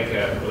sounded like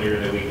earlier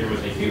in the week there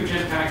was a huge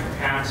impact,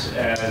 perhaps,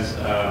 as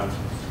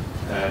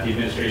the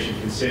administration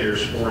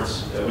considers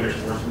sports, winter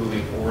sports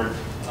moving forward.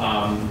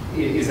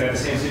 Is that the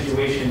same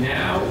situation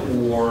now,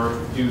 or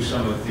do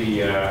some of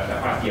the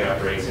hockey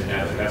outbreaks, and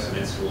now that that's an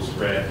in-school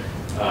spread,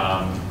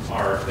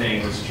 are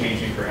things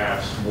changing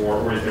perhaps more,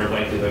 or is there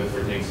likelihood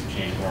for things to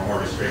change more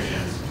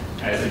restrictions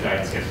as the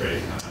guidance gets ready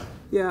to come out?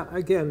 Yeah,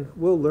 again,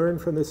 we'll learn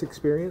from this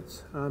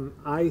experience.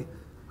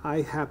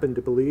 I happen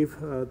to believe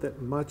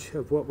that much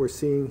of what we're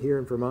seeing here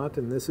in Vermont,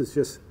 and this is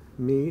just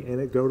me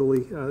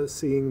anecdotally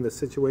seeing the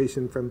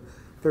situation from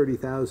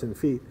 30,000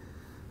 feet,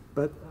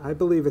 but I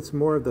believe it's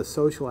more of the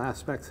social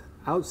aspects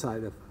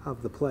outside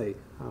of the play,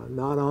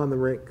 not on the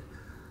rink.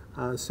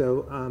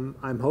 So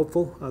I'm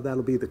hopeful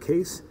that'll be the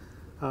case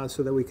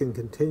so that we can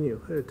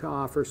continue to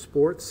offer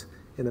sports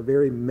in a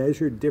very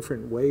measured,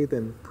 different way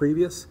than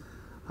previous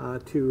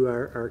to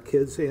our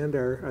kids and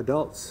our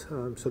adults,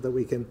 so that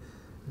we can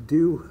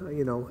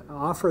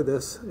offer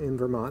this in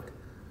Vermont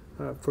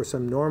for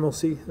some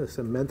normalcy,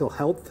 some mental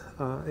health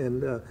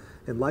and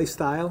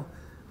lifestyle,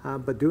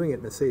 but doing it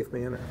in a safe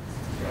manner.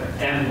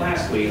 And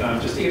lastly,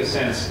 just to get a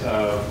sense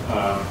of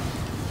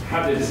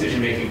how the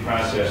decision-making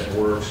process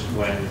works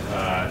when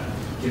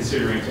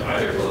considering to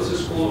either close the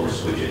school or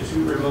switch it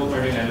to remote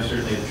learning. I know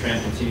certainly the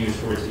trend continues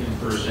towards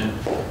in-person,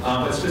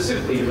 but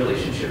specifically the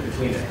relationship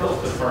between the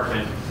health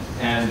department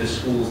and the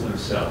schools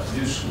themselves.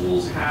 Do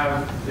schools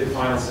have the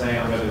final say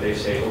on whether they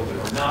stay open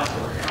or not,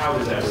 or how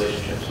does that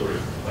relationship sort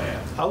of play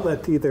out? I'll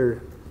let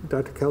either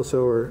Dr.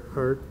 Kelso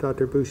or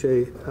Dr.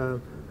 Boucher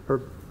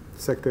or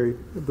Secretary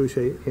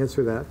Boucher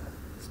answer that.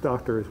 It's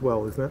doctor as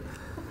well, isn't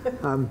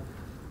it?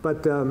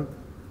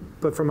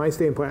 But from my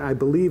standpoint, I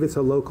believe it's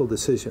a local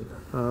decision,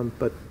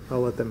 but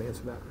I'll let them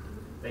answer that.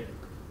 Thank you.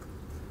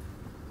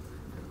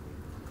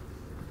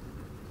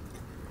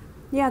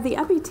 Yeah, the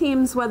EPI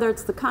teams, whether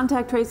it's the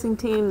contact tracing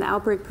team, the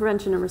outbreak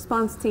prevention and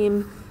response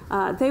team,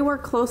 they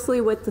work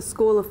closely with the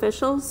school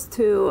officials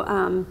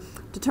to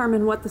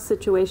determine what the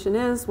situation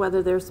is,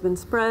 whether there's been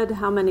spread,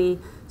 how many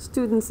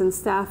students and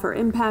staff are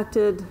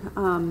impacted,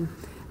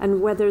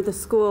 and whether the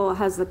school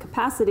has the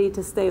capacity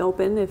to stay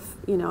open if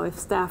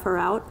staff are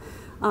out,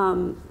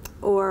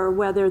 or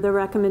whether the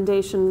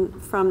recommendation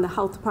from the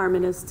health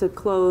department is to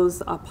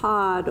close a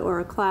pod or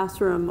a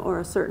classroom or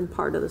a certain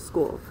part of the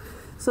school.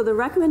 So the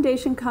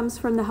recommendation comes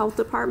from the health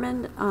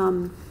department,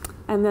 and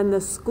then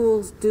the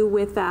schools do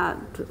with that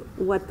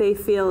what they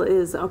feel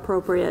is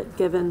appropriate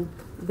given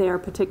their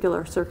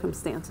particular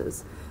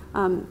circumstances.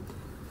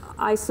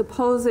 I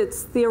suppose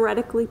it's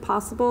theoretically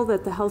possible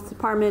that the health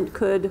department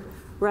could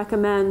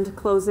recommend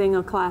closing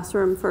a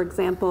classroom, for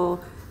example,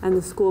 and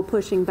the school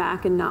pushing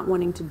back and not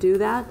wanting to do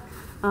that.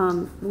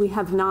 We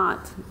have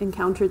not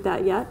encountered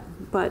that yet,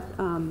 but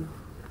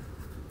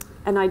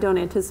and I don't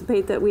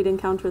anticipate that we'd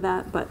encounter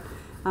that, but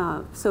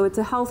so it's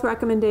a health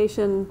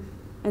recommendation,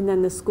 and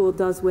then the school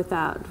does with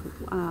that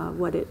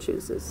what it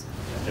chooses.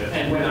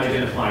 And when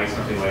identifying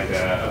something like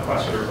a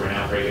cluster or an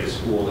outbreak at a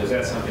school, is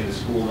that something the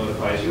school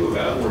notifies you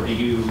about, or do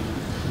you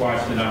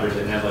watch the numbers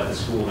and then let the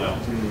school know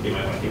you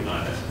might want to keep an eye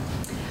on this?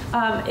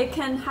 It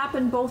can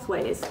happen both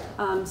ways.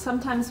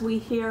 Sometimes we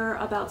hear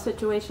about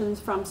situations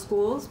from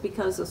schools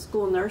because a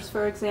school nurse,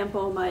 for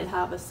example, might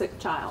have a sick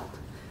child,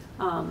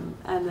 and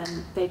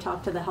then they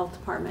talk to the health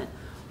department.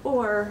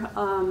 Or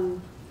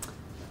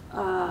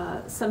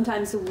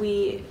sometimes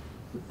we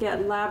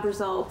get lab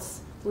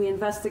results, we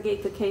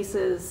investigate the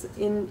cases.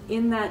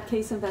 In that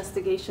case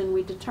investigation,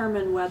 we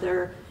determine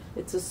whether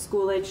it's a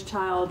school-age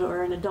child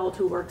or an adult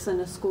who works in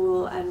a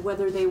school and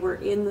whether they were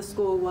in the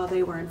school while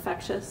they were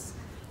infectious.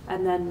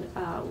 And then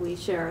we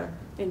share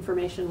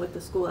information with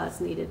the school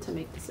as needed to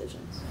make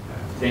decisions.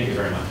 Thank you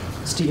very much.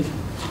 Steve?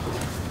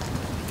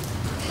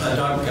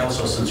 Dr.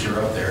 Kelso, since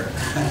you're up there,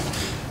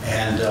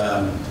 and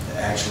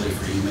actually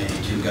for you maybe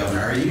too,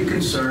 Governor, are you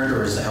concerned,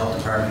 or is the health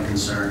department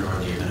concerned, or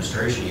the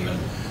administration even,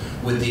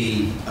 with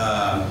the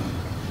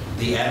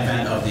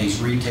advent of these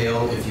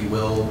retail, if you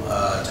will,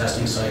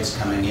 testing sites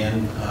coming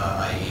in,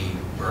 i.e.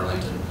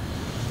 Burlington,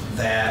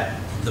 that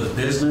the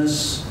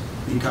business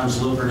becomes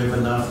lucrative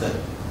enough that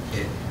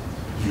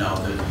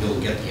that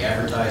you'll get the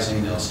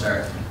advertising,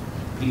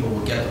 people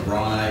will get the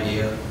wrong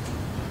idea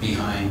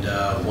behind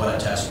what a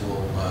test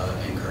will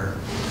incur,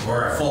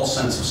 or a false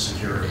sense of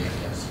security, I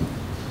guess.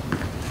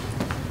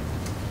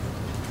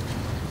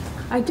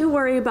 I do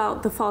worry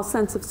about the false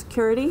sense of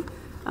security.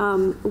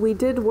 We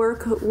did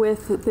work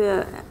with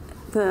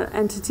the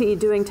entity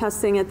doing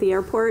testing at the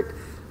airport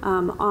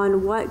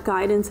on what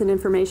guidance and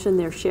information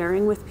they're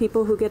sharing with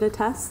people who get a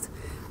test.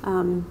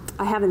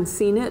 I haven't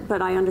seen it,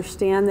 but I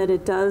understand that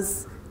it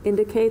does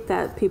indicate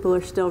that people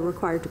are still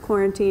required to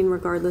quarantine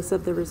regardless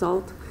of the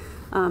result.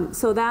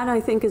 So that,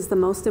 I think, is the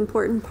most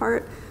important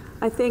part.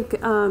 I think,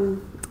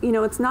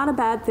 it's not a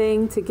bad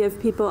thing to give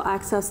people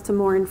access to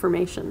more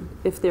information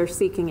if they're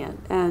seeking it.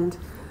 And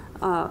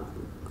a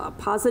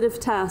positive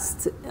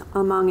test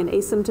among an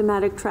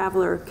asymptomatic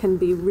traveler can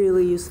be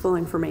really useful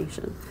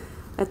information.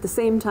 At the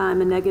same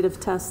time, a negative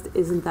test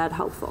isn't that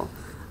helpful.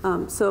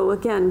 So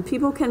again,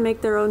 people can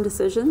make their own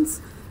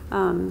decisions.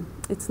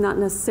 It's not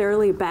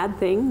necessarily a bad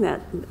thing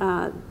that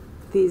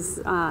these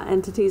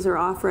entities are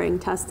offering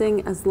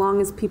testing, as long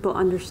as people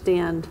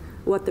understand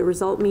what the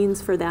result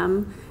means for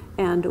them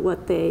and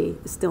what they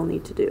still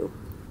need to do.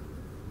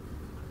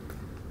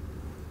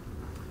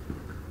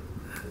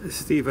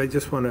 Steve, I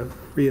just want to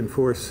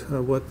reinforce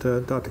what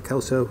Dr.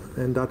 Kelso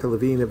and Dr.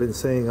 Levine have been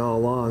saying all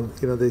along.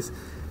 This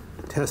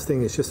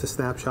testing is just a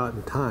snapshot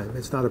in time.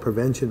 It's not a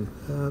prevention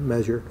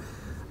measure,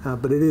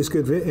 but it is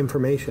good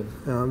information.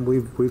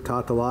 We've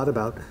talked a lot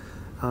about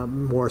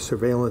more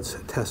surveillance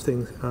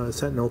testing,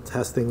 sentinel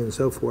testing, and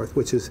so forth,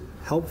 which is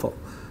helpful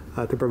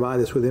to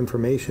provide us with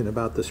information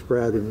about the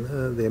spread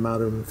and the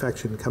amount of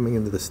infection coming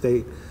into the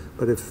state.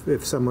 But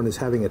if someone is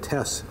having a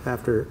test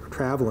after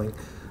traveling,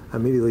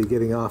 immediately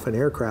getting off an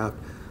aircraft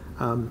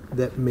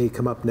that may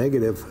come up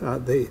negative,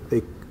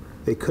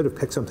 they could have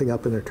picked something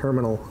up in a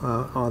terminal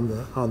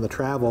on the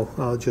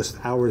travel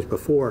just hours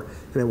before,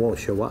 and it won't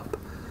show up.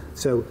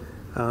 So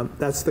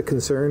that's the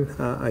concern.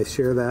 I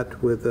share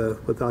that with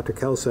Dr.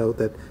 Kelso,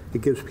 that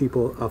it gives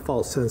people a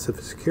false sense of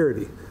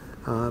security.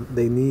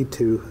 They need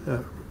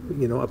to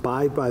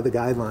abide by the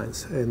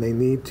guidelines, and they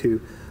need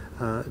to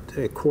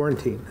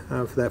quarantine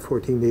for that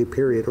 14-day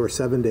period or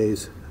 7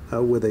 days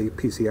with a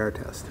PCR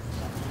test.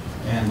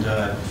 And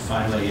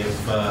finally,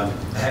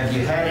 have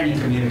you had any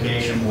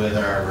communication with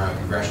our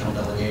congressional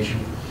delegation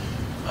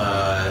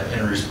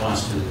in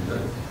response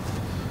to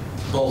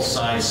both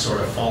sides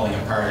sort of falling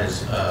apart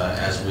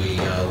as we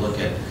look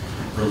at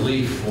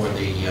relief for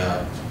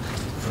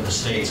the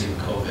states in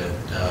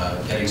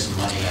COVID, getting some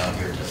money out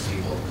here to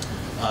people?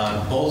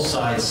 Both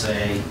sides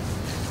say,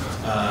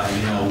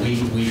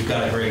 we've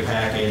got a great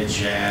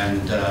package,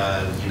 and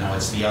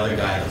it's the other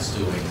guy that's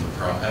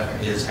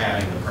is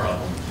having the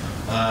problem.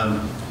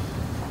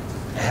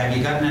 Have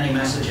you gotten any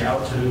message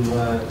out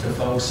to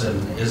folks,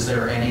 and is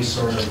there any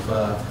sort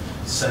of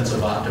sense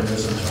of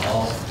optimism at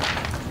all?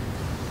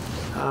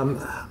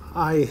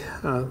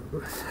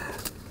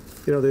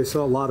 There's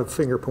a lot of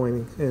finger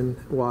pointing in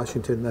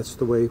Washington. That's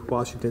the way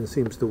Washington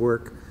seems to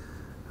work.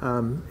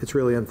 It's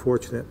really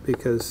unfortunate,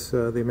 because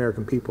the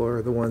American people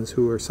are the ones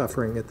who are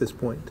suffering at this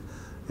point,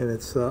 and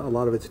it's a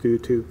lot of it's due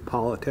to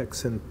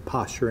politics and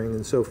posturing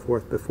and so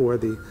forth before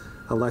the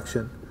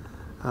election.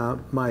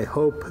 My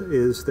hope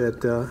is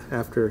that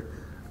after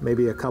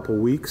maybe a couple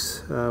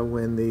weeks,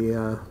 when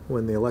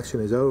the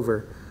election is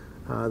over,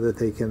 that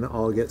they can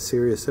all get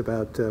serious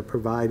about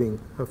providing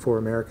for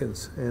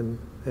Americans, and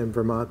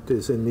Vermont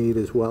is in need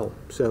as well.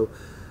 So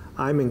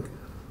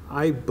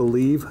I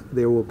believe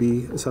there will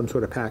be some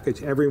sort of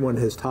package. Everyone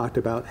has talked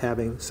about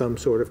having some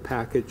sort of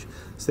package,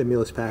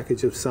 stimulus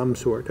package of some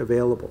sort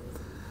available.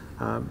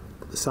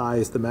 The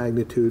size, the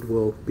magnitude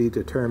will be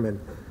determined.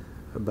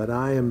 But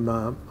I'm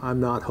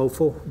not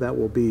hopeful that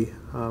will be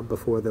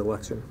before the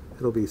election.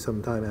 It'll be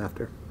sometime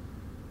after.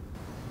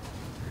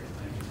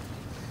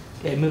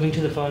 Okay, moving to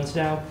the phones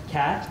now.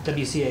 Kat,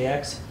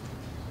 WCAX.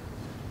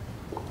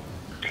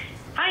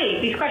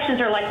 Hi, these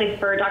questions are likely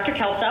for Dr.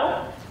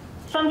 Kelso.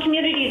 Some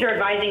communities are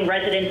advising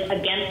residents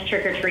against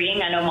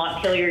trick-or-treating. I know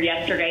Montpelier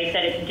yesterday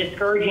said it's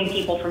discouraging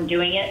people from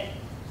doing it.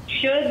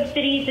 Should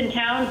cities and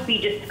towns be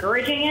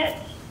discouraging it?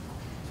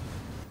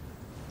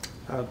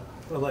 I'll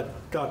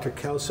let Dr.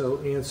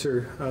 Kelso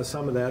answer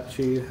some of that.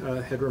 She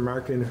had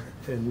remarked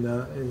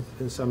in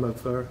some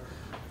of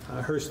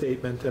her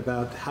statement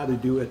about how to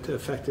do it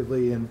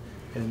effectively and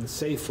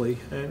safely,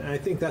 and I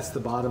think that's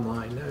the bottom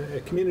line.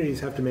 Communities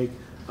have to make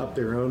up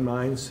their own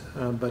minds,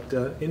 but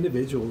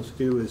individuals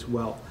do as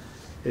well.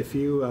 If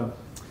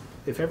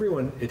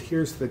everyone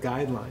adheres to the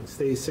guidelines,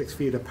 stays 6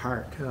 feet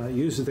apart,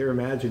 uses their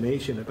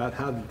imagination about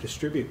how to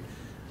distribute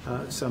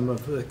some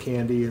of the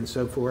candy and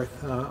so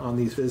forth on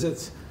these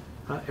visits,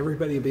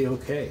 everybody will be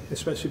okay,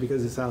 especially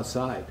because it's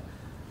outside.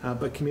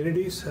 But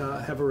communities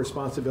have a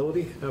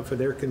responsibility for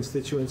their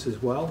constituents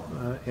as well,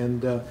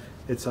 and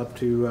it's up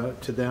to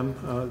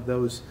them,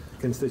 those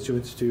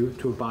constituents, to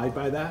abide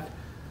by that.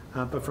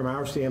 But from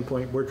our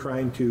standpoint, we're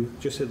trying to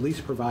just at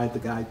least provide the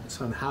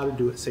guidance on how to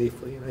do it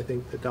safely, and I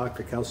think that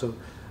Dr. Kelso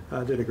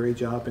did a great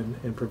job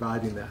in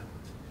providing that.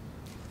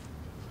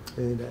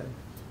 And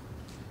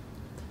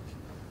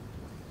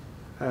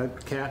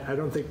Kat, I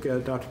don't think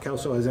Dr.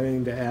 Kelso has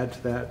anything to add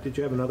to that. Did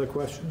you have another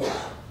question?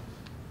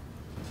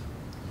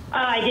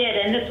 I did,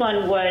 and this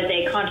one was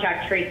a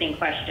contact tracing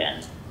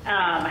question.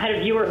 I had a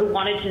viewer who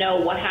wanted to know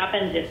what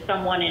happens if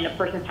someone in a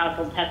person's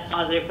household tests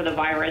positive for the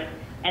virus,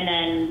 and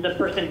then the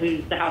person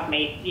who's the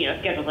housemate,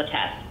 schedules a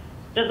test.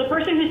 Does the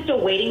person who's still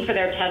waiting for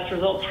their test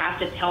results have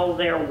to tell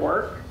their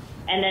work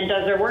And then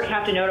does their work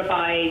have to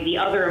notify the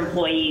other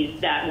employees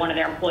that one of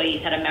their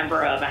employees had a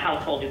member of a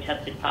household who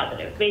tested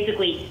positive?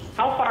 Basically,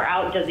 how far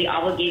out does the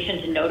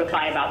obligation to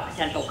notify about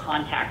potential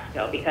contacts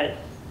go? Because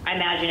I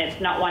imagine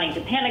it's not wanting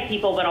to panic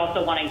people, but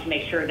also wanting to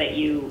make sure that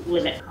you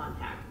limit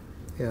contact.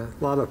 Yeah,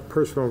 a lot of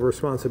personal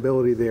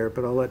responsibility there,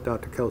 but I'll let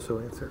Dr. Kelso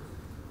answer.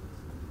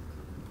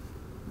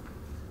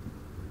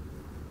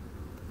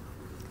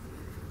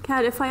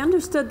 Kat, if I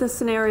understood the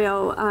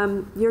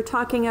scenario, you're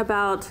talking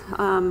about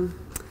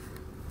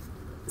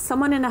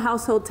someone in a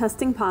household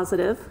testing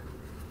positive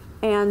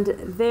and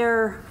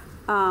their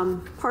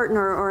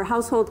partner or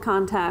household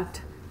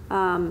contact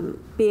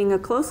being a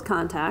close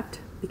contact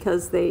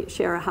because they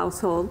share a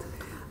household.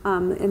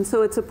 And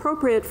so it's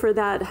appropriate for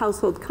that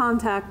household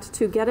contact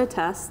to get a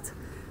test,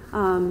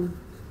 you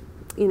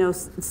know,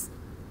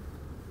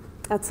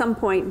 at some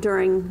point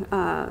during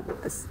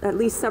at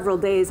least several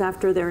days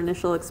after their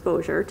initial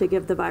exposure to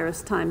give the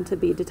virus time to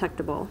be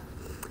detectable.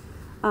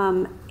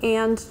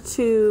 And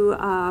to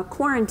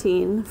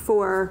quarantine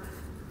for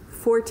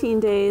 14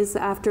 days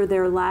after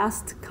their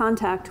last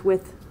contact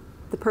with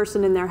the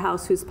person in their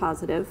house who's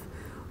positive,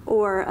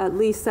 or at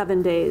least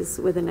 7 days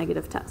with a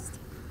negative test.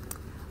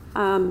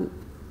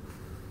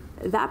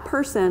 That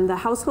person, the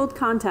household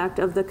contact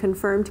of the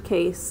confirmed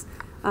case,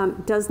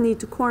 does need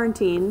to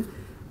quarantine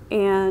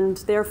and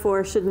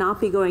therefore should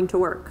not be going to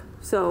work.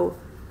 So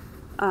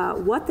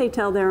what they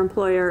tell their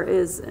employer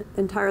is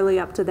entirely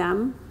up to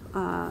them,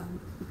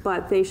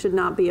 but they should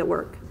not be at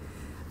work.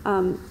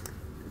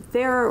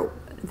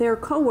 Their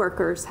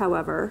coworkers,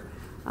 however,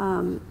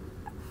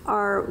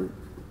 are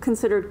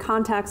considered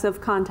contacts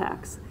of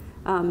contacts.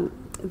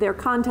 They're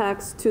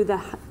contacts to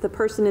the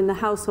person in the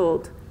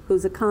household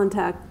who's a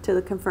contact to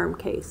the confirmed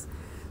case.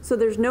 So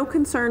there's no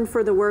concern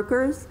for the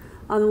workers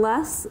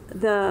unless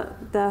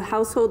the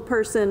household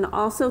person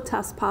also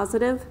tests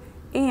positive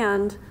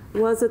and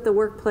was at the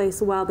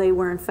workplace while they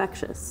were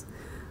infectious.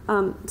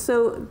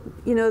 So,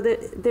 you know,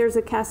 there's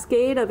a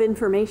cascade of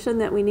information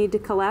that we need to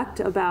collect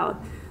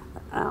about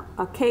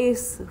a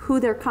case, who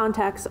their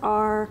contacts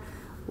are,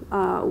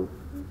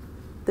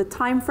 the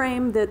time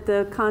frame that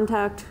the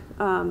contact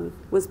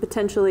was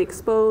potentially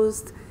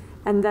exposed,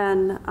 and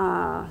then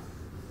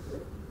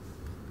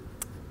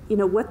you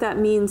know, what that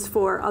means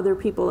for other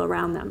people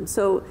around them.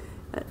 So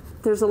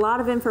there's a lot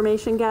of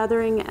information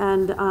gathering,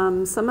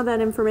 and some of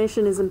that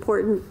information is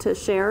important to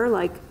share,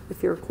 like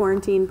if you're a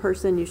quarantine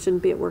person, you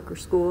shouldn't be at work or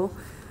school.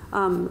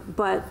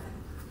 But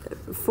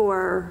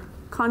for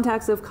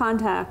contacts of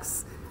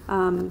contacts,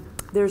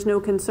 there's no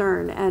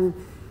concern. And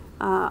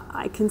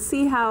I can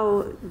see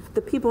how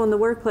the people in the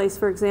workplace,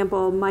 for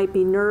example, might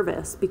be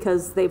nervous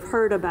because they've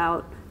heard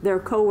about their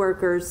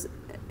coworkers'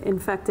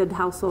 infected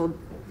household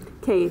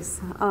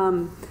case.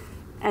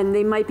 And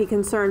they might be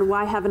concerned,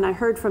 why haven't I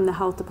heard from the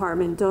health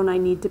department? Don't I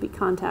need to be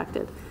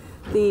contacted?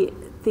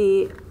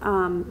 The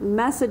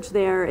message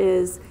there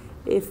is,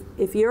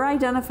 if you're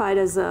identified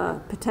as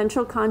a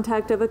potential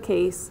contact of a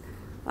case,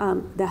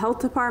 the health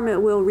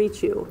department will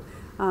reach you.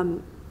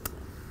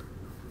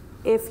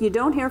 If you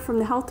don't hear from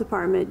the health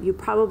department, you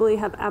probably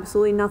have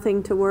absolutely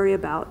nothing to worry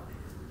about.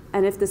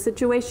 And if the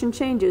situation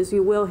changes,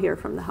 you will hear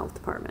from the health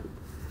department.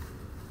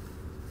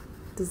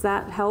 Does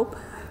that help?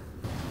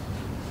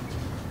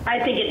 I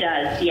think it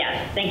does,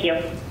 yes. Thank you.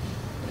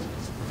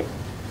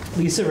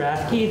 Lisa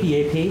Rathke,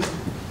 the AP.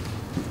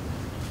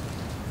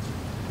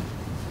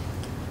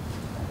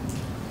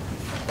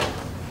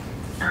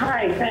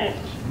 Hi, thanks.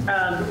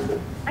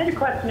 I had a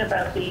question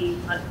about the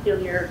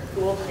Montpelier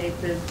school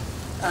cases.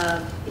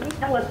 Can you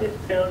tell us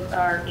if those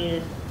are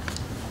in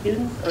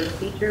students or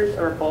teachers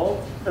or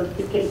both, those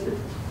two cases?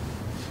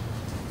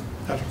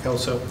 Dr.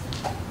 Kelso.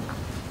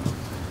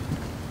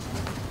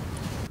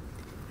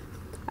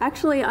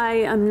 Actually, I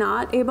am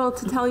not able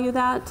to tell you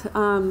that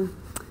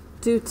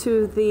due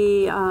to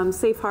the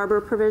safe harbor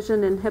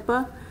provision in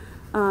HIPAA.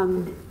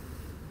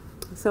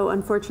 So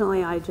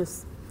unfortunately, I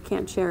just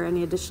can't share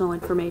any additional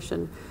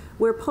information.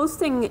 We're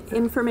posting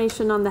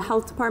information on the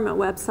health department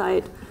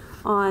website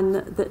on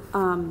the,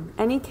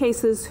 any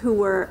cases who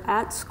were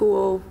at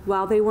school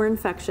while they were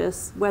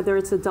infectious, whether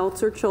it's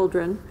adults or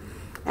children.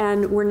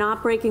 And we're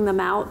not breaking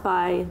them out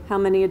by how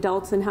many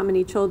adults and how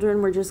many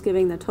children. We're just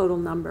giving the total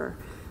number.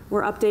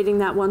 We're updating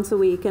that once a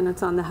week, and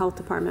it's on the health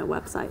department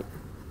website.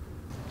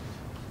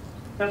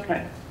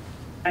 Okay,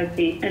 I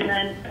see. And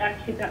then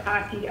back to the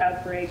hockey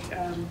outbreak.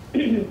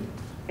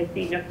 I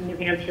see New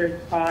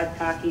Hampshire paused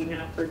hockey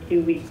now for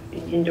 2 weeks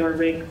in indoor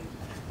rinks.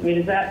 I mean,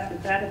 is that a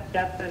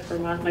step that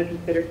Vermont might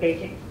consider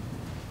taking?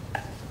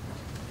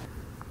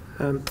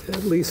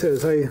 Lisa,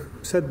 as I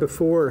said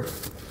before,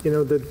 you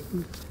know,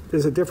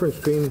 there's a difference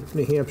between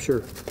New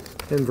Hampshire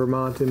and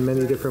Vermont in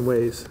many different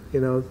ways.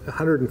 You know,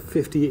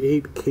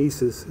 158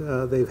 cases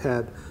they've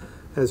had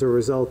as a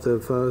result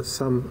of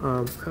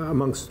some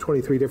amongst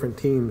 23 different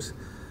teams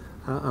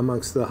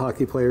amongst the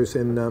hockey players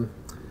in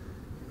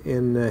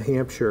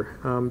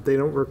Hampshire. They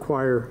don't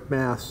require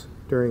masks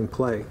during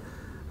play.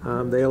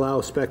 They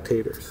allow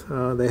spectators.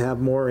 They have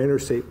more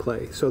interstate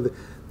play. So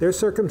Their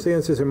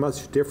circumstances are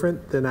much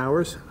different than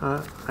ours.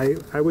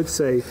 I would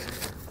say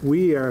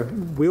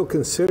we'll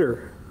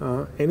consider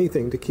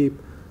anything to keep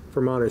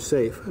Vermonters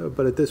safe,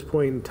 but at this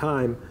point in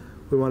time,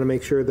 we want to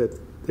make sure that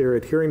they're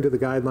adhering to the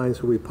guidelines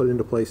that we put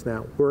into place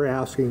now. We're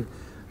asking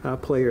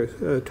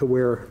players to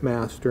wear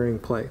masks during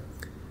play,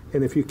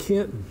 and if you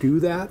can't do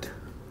that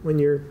when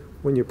you're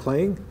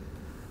playing,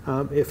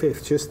 if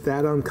it's just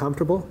that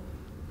uncomfortable,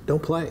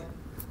 don't play.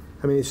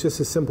 I mean, it's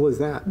just as simple as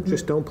that. Mm-hmm.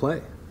 Just don't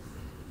play.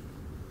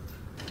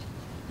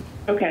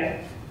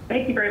 Okay.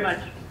 Thank you very much.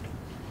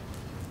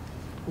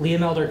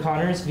 Liam Elder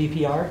Connors,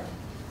 VPR.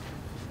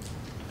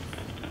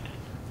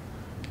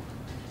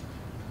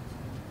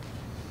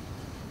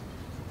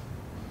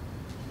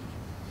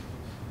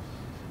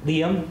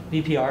 Liam,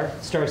 VPR,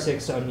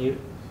 *6 to unmute.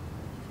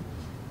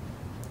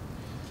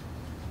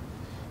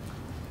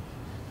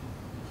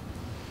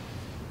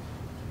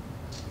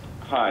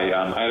 Hi,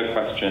 I had a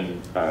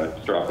question to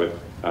start off with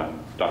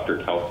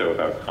Dr. Kelso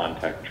about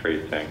contact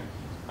tracing.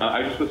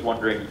 I just was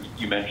wondering,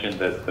 you mentioned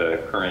that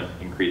the current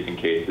increase in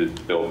cases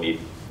still need,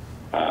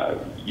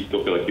 you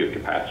still feel like you have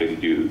capacity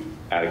to do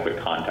adequate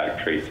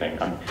contact tracing.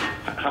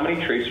 How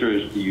many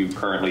tracers do you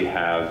currently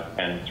have,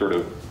 and sort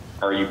of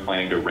are you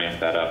planning to ramp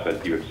that up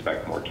as you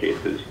expect more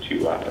cases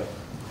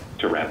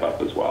to ramp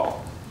up as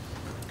well?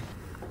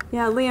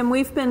 Yeah, Liam,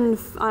 we've been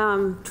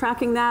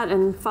tracking that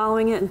and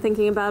following it and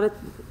thinking about it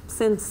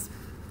since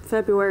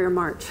February or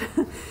March.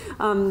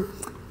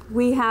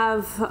 We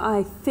have,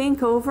 I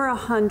think, over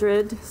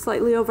 100,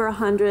 slightly over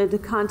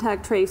 100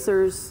 contact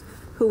tracers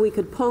who we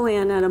could pull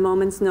in at a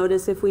moment's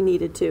notice if we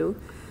needed to.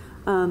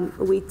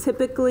 We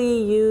typically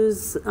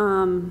use,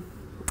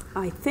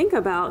 I think,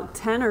 about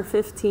 10 or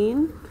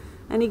 15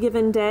 any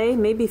given day,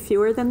 maybe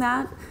fewer than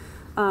that.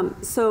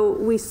 So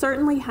we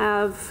certainly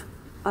have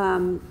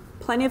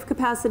plenty of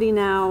capacity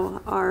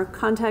now. Our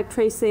contact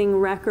tracing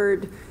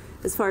record,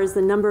 as far as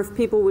the number of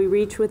people we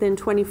reach within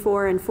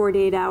 24 and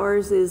 48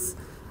 hours, is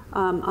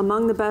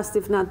among the best,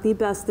 if not the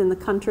best in the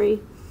country.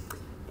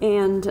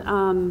 And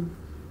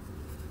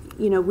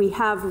you know, we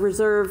have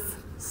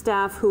reserve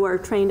staff who are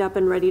trained up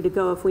and ready to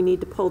go if we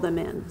need to pull them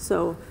in.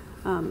 So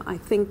I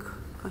think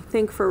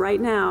for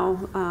right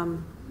now,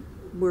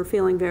 we're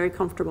feeling very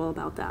comfortable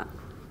about that.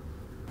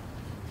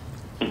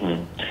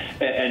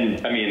 Mm-hmm.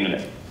 And I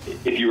mean,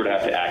 if you were to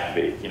have to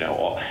activate, you know,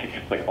 all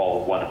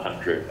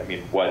 100, I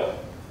mean,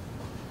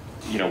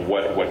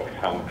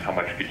 how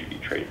much could you be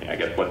tracing? I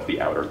guess what's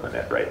the outer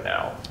limit right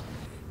now?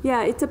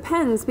 Yeah, it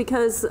depends,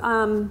 because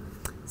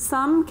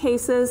some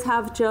cases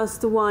have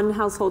just one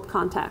household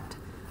contact.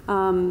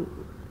 And,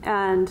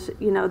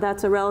 you know,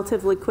 that's a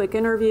relatively quick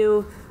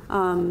interview.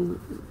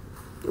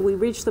 We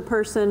reach the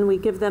person, we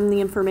give them the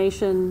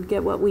information,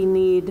 get what we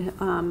need,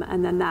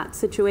 and then that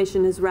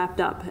situation is wrapped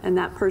up, and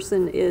that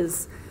person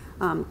is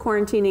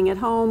quarantining at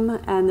home,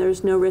 and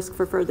there's no risk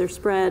for further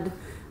spread,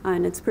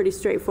 and it's pretty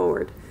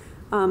straightforward.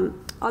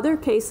 Other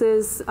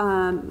cases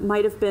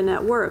might have been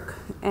at work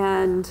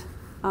and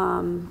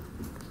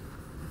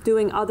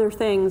doing other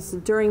things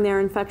during their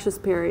infectious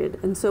period,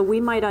 and so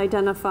we might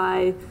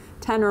identify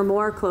 10 or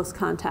more close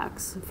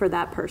contacts for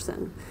that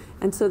person.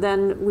 And so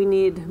then we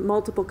need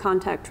multiple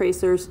contact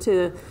tracers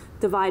to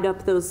divide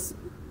up those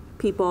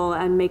people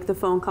and make the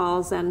phone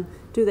calls and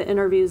do the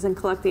interviews and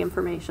collect the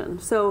information.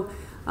 So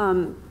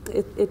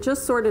it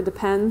just sort of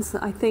depends.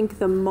 I think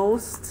the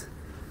most,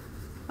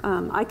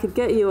 I could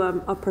get you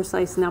a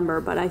precise number,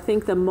 but I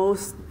think the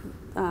most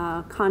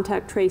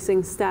contact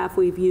tracing staff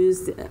we've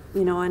used,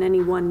 you know, on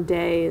any one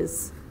day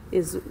is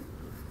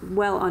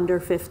well under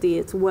 50.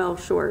 It's well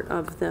short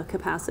of the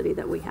capacity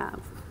that we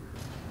have.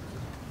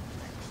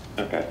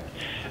 Okay.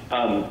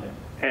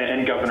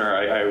 And Governor,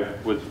 I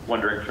was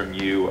wondering from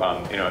you,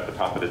 you know, at the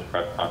top of this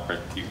press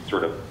conference, you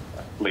sort of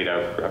laid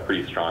out a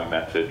pretty strong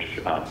message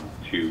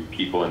to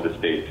people in the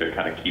state to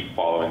kind of keep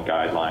following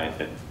guidelines,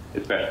 and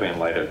especially in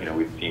light of, you know,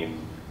 we've seen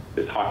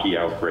this hockey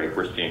outbreak,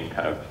 we're seeing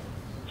kind of,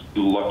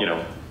 you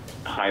know,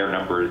 higher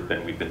numbers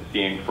than we've been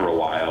seeing for a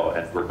while,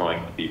 and we're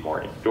going to be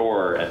more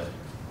indoor, and,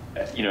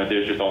 you know,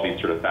 there's just all these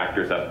sort of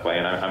factors at play,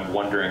 and I'm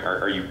wondering,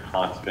 are you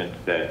confident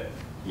that,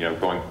 you know,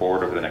 going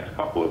forward over the next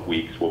couple of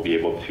weeks, we'll be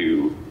able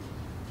to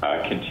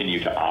continue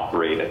to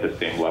operate at the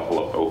same level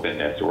of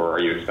openness, or are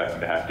you expecting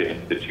to have to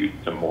institute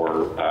some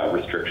more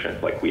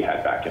restrictions like we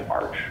had back in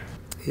March?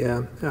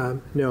 Yeah,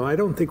 no, I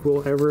don't think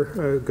we'll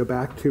ever go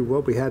back to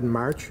what we had in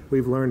March.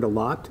 We've learned a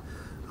lot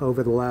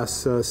over the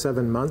last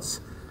 7 months.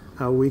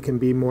 We can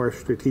be more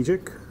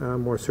strategic,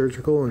 more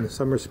surgical in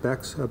some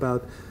respects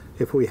about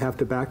if we have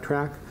to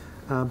backtrack.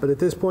 But at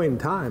this point in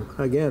time,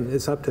 again,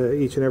 it's up to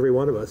each and every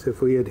one of us.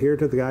 If we adhere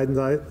to the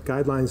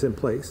guidelines in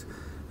place,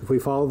 if we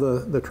follow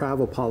the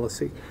travel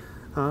policy,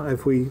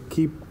 if we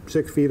keep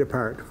 6 feet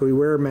apart, if we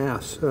wear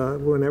masks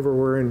whenever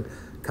we're in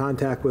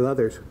contact with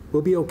others,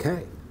 we'll be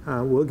okay.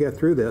 We'll get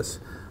through this.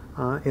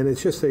 And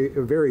it's just a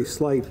very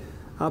slight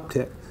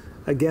uptick.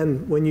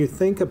 Again, when you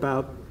think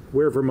about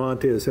where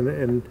Vermont is,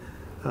 and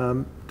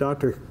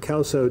Dr.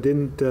 Kelso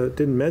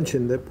didn't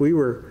mention that we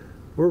were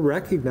we're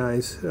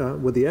recognized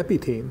with the EPI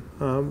team,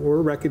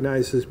 we're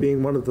recognized as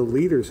being one of the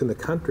leaders in the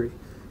country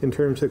in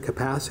terms of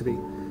capacity.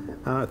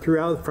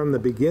 Throughout, from the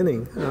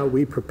beginning,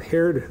 we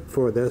prepared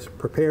for this,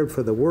 prepared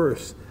for the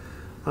worst,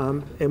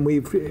 and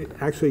we've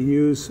actually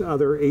used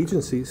other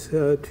agencies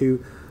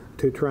to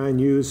try and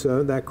use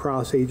that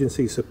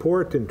cross-agency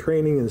support and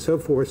training and so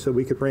forth so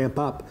we could ramp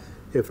up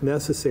if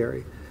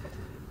necessary.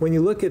 When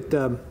you look at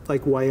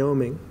like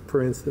Wyoming,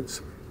 for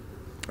instance,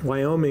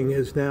 Wyoming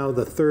is now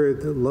the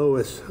third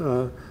lowest,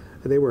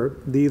 they were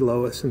the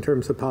lowest in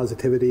terms of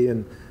positivity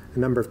and the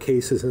number of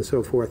cases and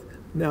so forth.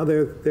 Now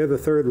they're the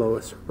third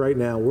lowest. Right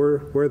now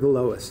we're the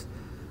lowest.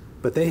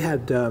 But they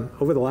had,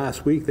 over the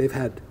last week, they've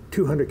had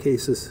 200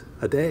 cases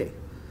a day.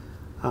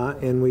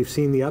 And we've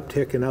seen the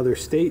uptick in other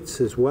states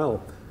as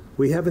well.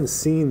 We haven't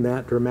seen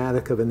that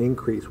dramatic of an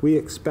increase. We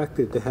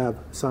expected to have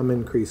some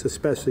increase,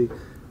 especially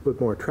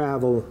with more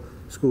travel,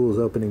 schools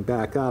opening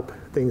back up,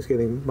 things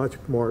getting much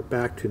more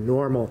back to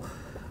normal.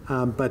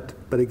 But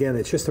again,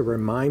 it's just a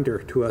reminder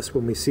to us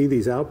when we see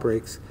these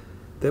outbreaks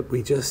that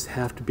we just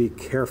have to be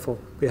careful.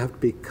 We have to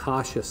be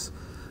cautious.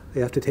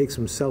 We have to take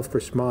some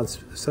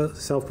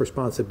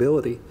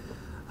self-responsibility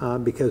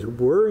because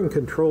we're in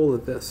control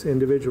of this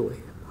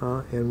individually,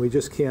 and we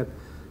just can't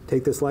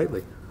take this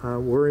lightly.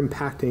 We're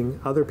impacting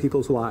other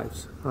people's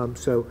lives.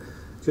 So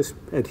just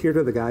adhere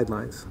to the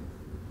guidelines,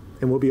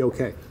 and we'll be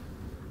okay.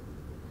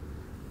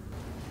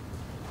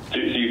 Do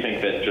you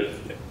think that just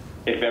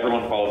if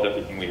everyone follows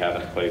everything we have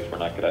in place, we're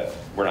not going to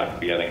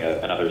be getting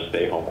another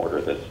stay-home order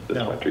this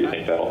winter? You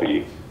think that'll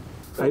be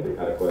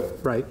adequate?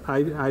 Right.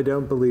 I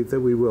don't believe that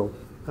we will.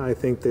 I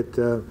think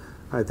that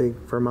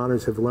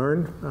Vermonters have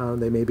learned.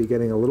 They may be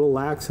getting a little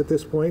lax at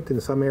this point in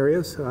some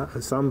areas.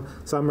 Some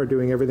are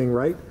doing everything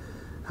right,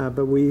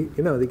 but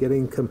they're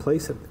getting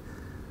complacent,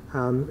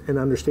 and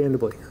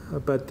understandably.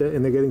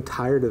 And they're getting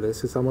tired of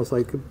this. It's almost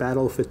like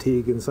battle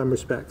fatigue in some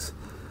respects.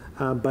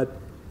 But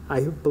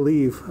I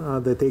believe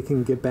that they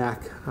can get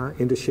back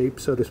into shape,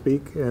 so to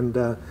speak, and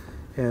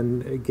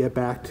get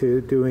back to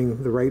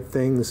doing the right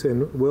things,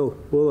 and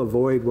we'll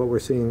avoid what we're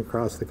seeing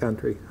across the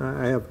country.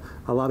 I have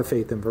a lot of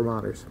faith in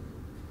Vermonters.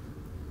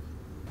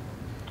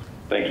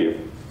 Thank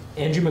you.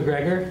 Andrew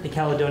McGregor, the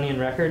Caledonian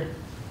Record.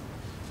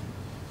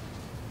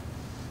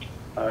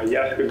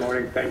 Yes, good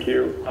morning. Thank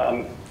you.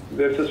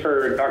 This is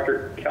for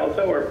Dr.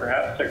 Kelso or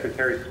perhaps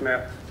Secretary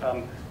Smith.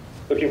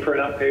 Looking for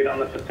an update on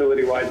the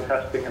facility-wide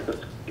testing at the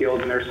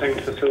skilled nursing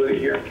facility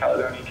here in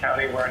Caledonia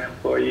County where an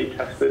employee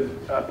tested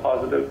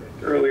positive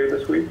earlier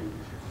this week.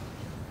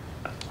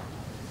 I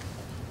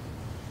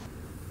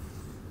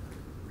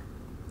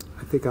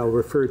think I'll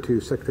refer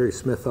to Secretary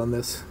Smith on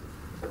this.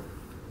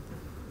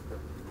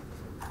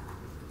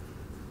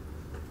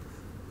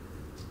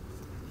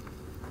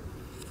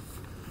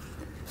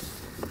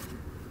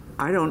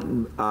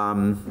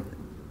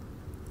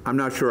 I'm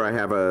not sure I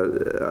have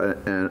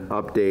an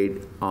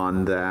update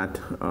on that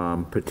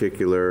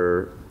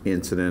particular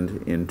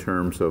incident in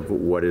terms of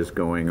what is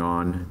going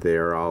on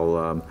there.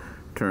 I'll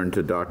turn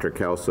to Dr.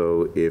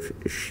 Kelso if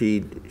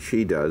she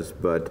does.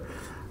 But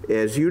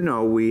as you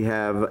know, we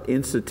have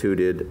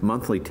instituted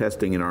monthly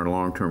testing in our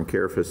long-term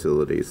care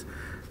facilities.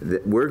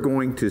 We're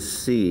going to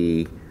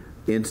see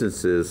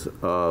instances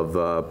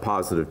of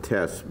positive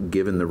tests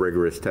given the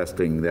rigorous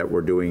testing that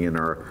we're doing in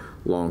our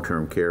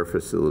long-term care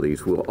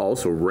facilities. We'll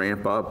also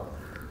ramp up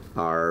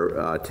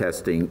our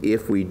testing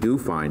if we do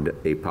find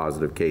a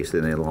positive case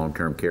in a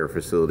long-term care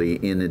facility,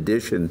 in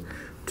addition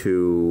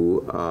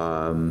to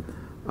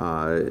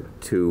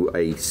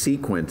a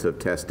sequence of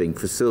testing,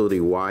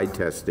 facility-wide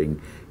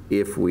testing,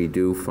 if we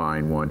do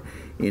find one.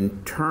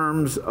 In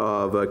terms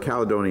of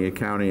Caledonia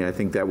County, I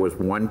think that was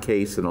one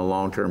case in a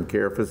long-term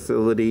care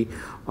facility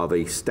of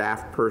a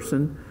staff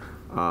person.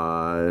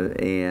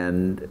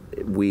 And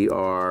we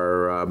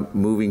are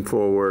moving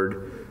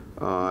forward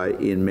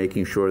in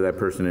making sure that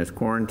person is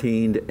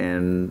quarantined,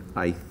 and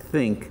I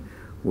think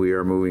we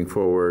are moving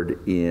forward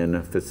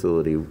in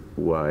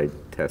facility-wide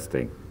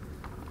testing.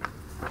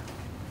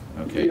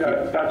 Okay.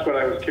 Yeah, that's what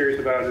I was curious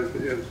about.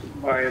 Is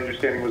my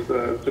understanding was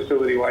the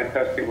facility-wide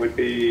testing would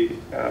be,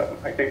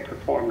 I think,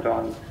 performed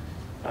on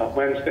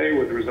Wednesday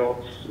with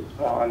results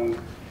on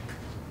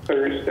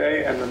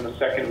Thursday, and then the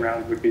second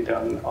round would be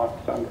done on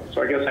Sunday.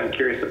 So I guess I'm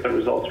curious if the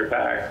results are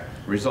back.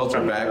 Results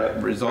are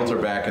back. Results are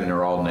back, and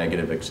they're all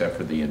negative except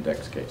for the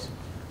index case.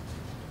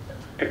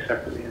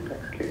 Except for the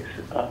index case.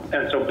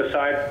 And so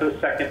besides the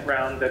second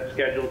round that's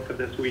scheduled for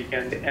this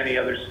weekend, any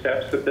other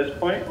steps at this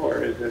point,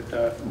 or is it?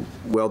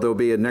 Well, there'll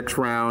be a next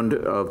round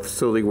of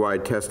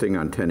facility-wide testing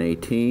on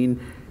 10/18.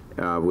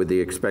 With the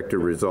expected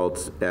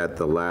results at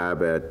the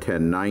lab at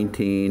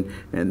 10/19,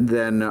 and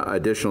then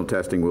additional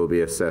testing will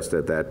be assessed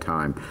at that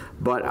time.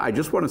 But I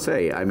just want to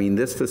say, I mean,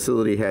 this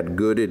facility had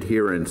good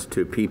adherence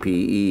to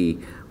PPE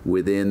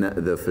within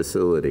the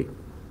facility.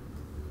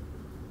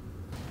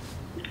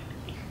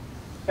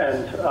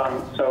 And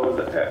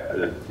so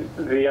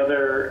the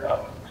other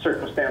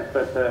circumstance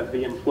that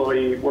the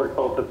employee worked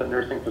both at the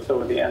nursing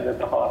facility and at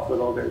the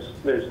hospital,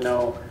 there's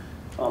no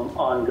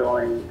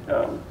ongoing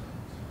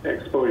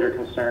exposure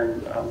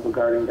concern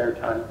regarding their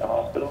time at the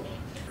hospital?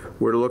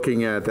 We're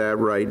looking at that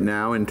right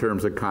now in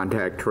terms of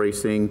contact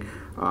tracing.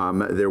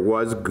 There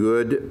was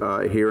good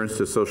adherence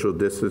to social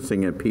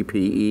distancing and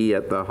PPE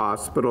at the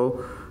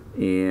hospital,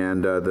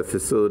 and the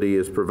facility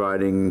is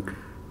providing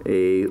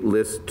a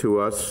list to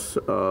us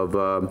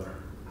of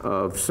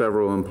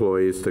several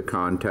employees to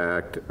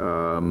contact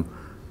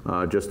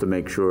just to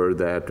make sure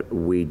that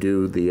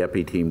the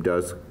EPI team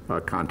does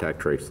contact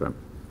trace them.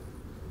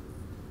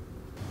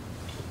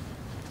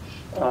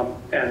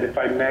 And if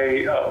I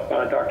may,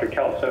 Dr.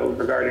 Kelso,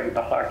 regarding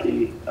the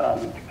hockey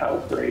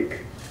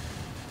outbreak,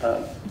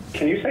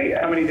 can you say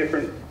how many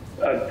different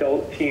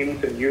adult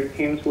teams and youth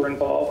teams were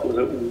involved? Was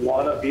it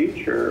one of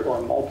each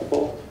or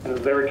multiple? And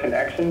is there a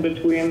connection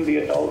between the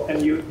adult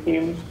and youth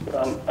teams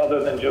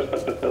other than just the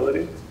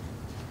facility?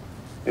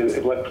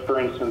 If, like, for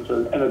instance,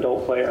 an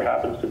adult player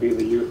happens to be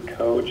the youth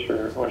coach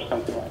or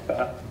something like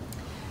that?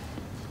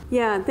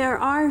 Yeah, there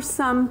are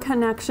some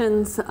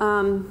connections.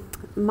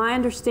 My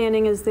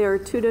understanding is there are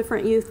 2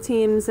 different youth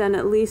teams and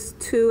at least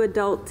 2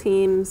 adult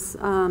teams.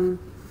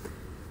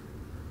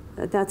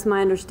 That's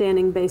my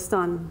understanding based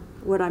on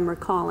what I'm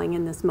recalling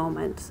in this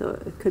moment, so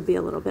it could be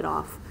a little bit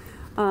off.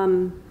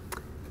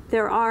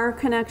 There are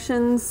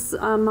connections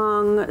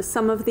among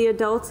some of the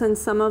adults and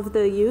some of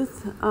the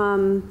youth,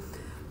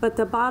 but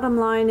the bottom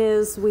line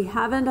is we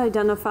haven't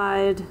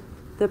identified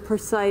the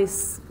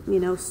precise,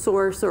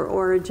 source or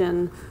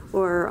origin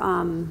or,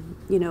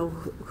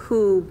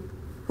 who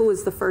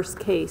was the first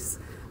case.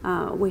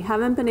 We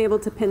haven't been able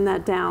to pin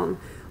that down.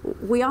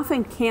 We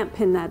often can't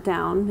pin that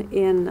down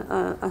in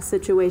a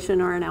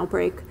situation or an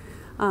outbreak.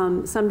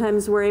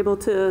 Sometimes we're able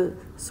to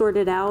sort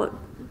it out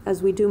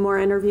as we do more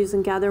interviews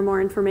and gather more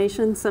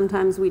information.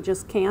 Sometimes we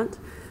just can't.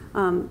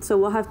 So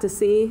we'll have to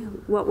see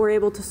what we're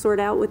able to sort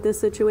out with this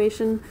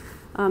situation.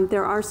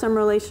 There are some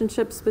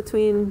relationships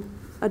between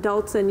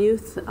adults and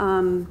youth,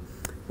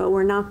 but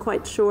we're not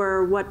quite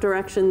sure what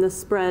direction the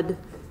spread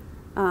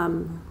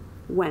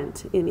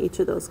went in each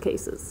of those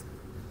cases.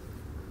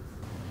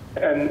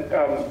 And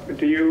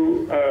do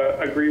you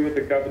agree with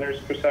the governor's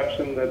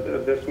perception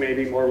that this may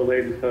be more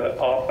related to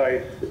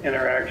off-ice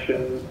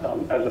interaction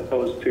as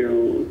opposed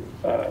to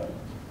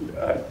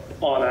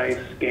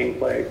on-ice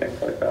gameplay,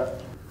 things like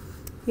that?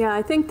 Yeah,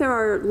 I think there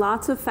are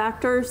lots of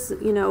factors.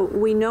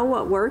 We know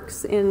what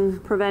works in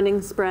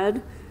preventing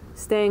spread,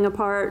 staying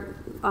apart,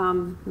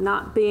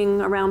 not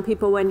being around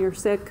people when you're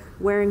sick,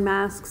 wearing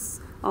masks,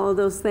 all of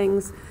those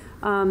things.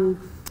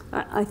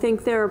 I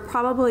think there are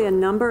probably a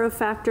number of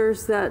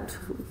factors that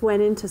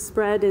went into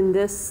spread in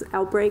this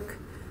outbreak,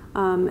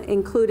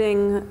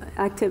 including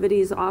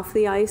activities off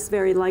the ice,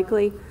 very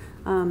likely.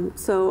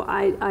 So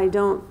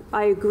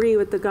I agree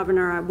with the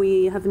governor.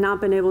 We have not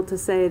been able to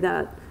say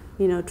that,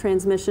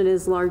 transmission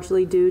is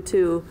largely due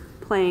to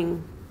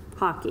playing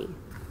hockey.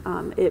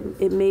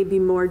 It may be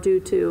more due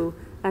to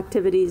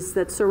activities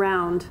that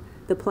surround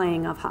the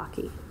playing of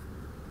hockey.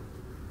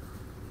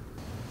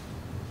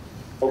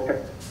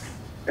 Okay.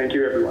 Thank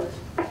you, everyone.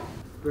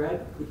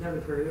 Brad, you have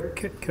it further?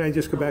 Can I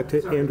just go back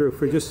to Andrew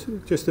for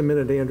just a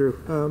minute,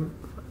 Andrew?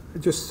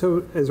 Just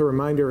so as a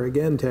reminder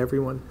again to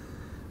everyone,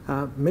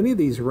 many of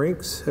these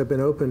rinks have been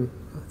open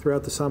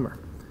throughout the summer.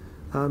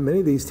 Many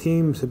of these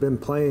teams have been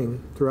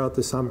playing throughout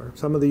the summer.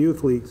 Some of the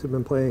youth leagues have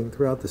been playing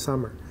throughout the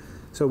summer.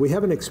 So we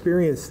haven't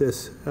experienced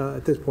this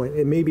at this point.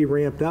 It may be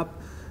ramped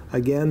up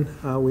again.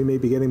 We may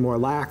be getting more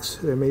lax.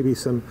 There may be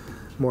some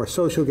more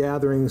social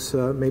gatherings,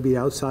 maybe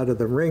outside of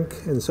the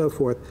rink and so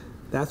forth.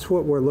 That's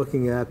what we're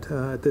looking at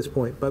this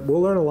point. But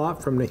we'll learn a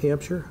lot from New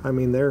Hampshire. I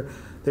mean, they're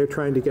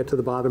trying to get to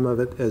the bottom of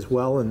it as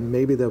well, and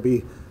maybe there'll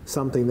be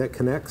something that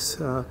connects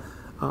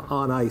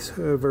on ice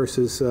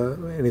versus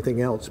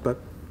anything else. But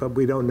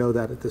we don't know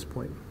that at this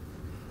point.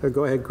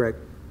 Go ahead, Greg.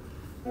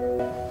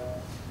 Good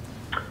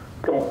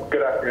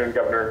afternoon,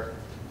 Governor.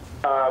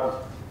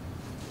 I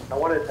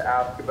wanted to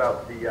ask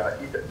about the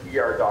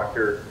ER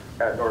doctor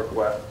at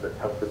Northwest that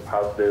tested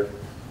positive.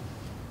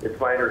 It's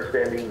my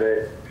understanding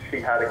that she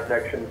had a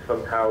connection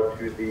somehow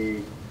to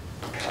the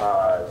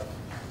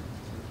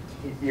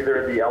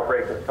either the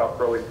outbreak of South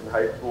Burlington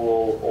High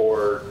School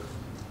or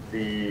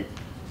the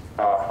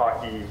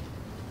hockey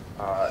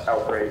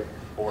outbreak,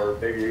 or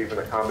maybe even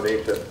a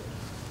combination.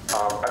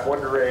 I'm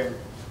wondering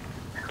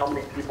how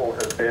many people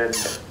have been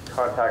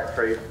contact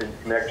traced in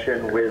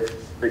connection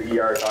with the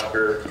ER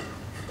doctor,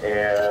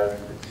 and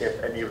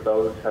if any of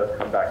those have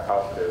come back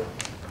positive.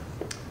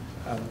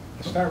 I'll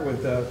start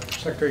with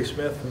Secretary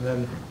Smith and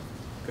then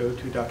go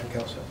to Dr.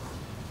 Kelso.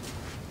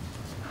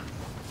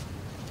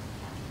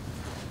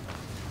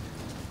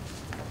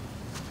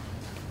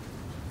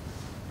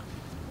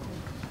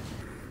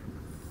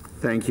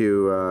 Thank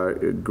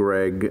you,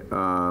 Greg.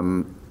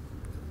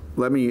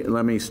 Let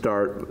me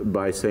start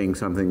by saying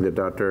something that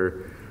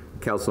Dr.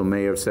 Kelso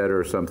may have said,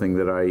 or something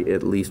that I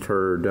at least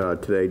heard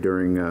today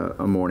during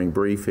a morning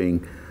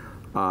briefing.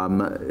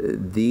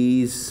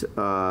 This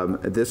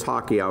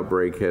hockey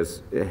outbreak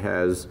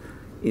has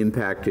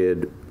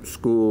impacted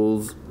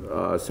schools,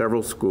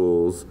 several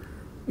schools,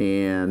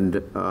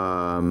 and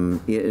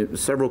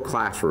several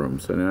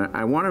classrooms. And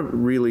I want to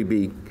really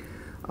be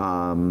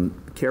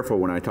careful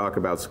when I talk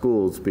about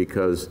schools,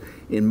 because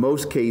in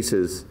most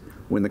cases,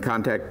 when the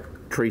contact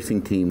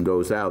tracing team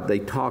goes out, they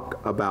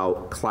talk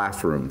about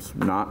classrooms,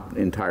 not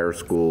entire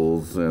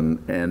schools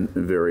and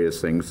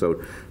various things.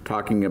 So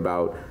talking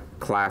about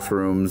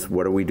classrooms,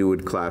 what do we do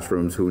with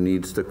classrooms, who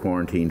needs to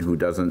quarantine, who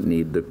doesn't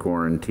need the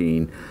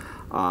quarantine.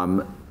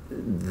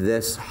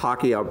 This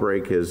hockey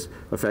outbreak has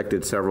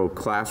affected several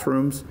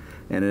classrooms,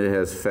 and it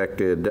has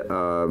affected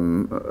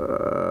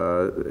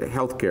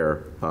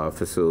healthcare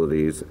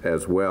facilities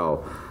as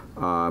well.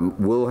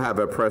 We'll have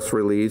a press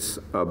release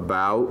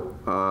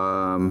about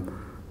the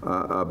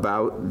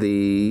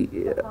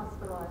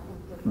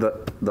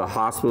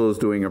hospital is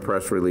doing a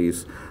press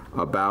release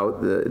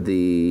about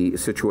the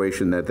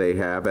situation that they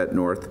have at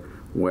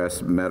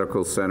Northwest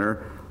Medical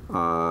Center.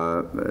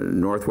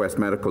 Northwest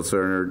Medical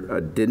Center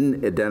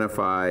didn't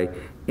identify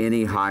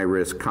any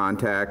high-risk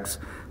contacts.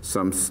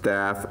 Some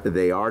staff,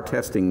 they are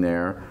testing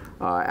there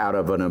out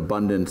of an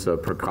abundance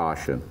of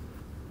precaution.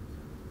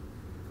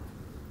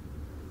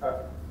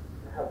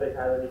 Have they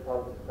had any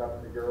positive stuff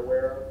that you're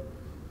aware of?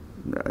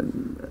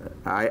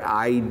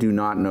 I do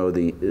not know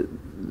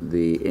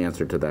the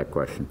answer to that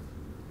question.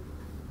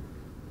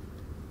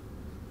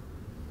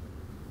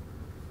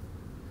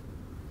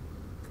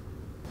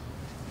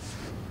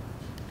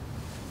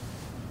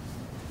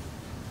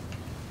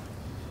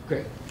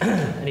 Great.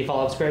 Any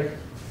follow-ups, Greg?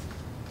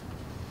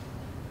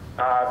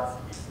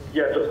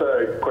 Yeah, just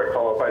a quick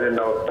follow-up. I didn't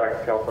know if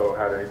Dr. Kelso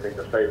had anything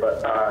to say,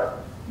 but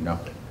no.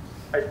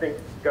 I think,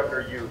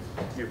 Governor,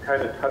 you've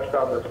kind of touched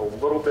on this a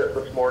little bit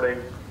this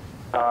morning.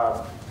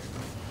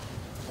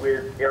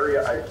 With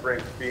area ice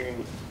rinks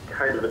being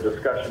kind of a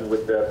discussion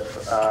with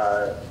this,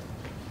 a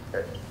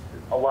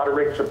lot of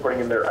rinks are putting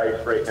in their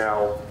ice right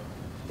now.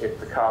 It's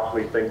a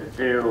costly thing to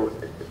do,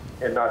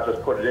 and not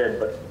just put it in,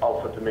 but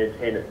also to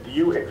maintain it. Do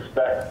you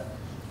expect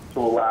to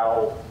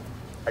allow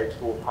high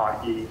school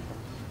hockey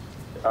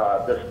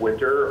this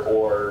winter,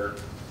 or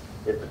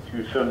is it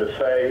too soon to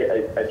say?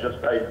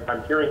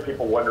 I'm hearing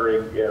people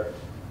wondering if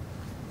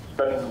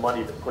spending the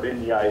money to put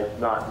in the ice,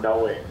 not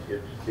knowing,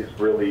 is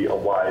really a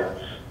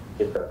wise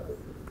investment.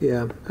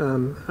 Yeah,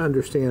 I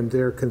understand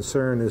their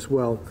concern as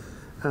well.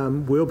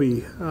 We'll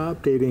be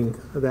updating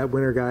that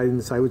winter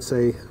guidance, I would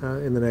say,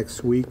 in the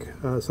next week,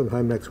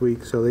 sometime next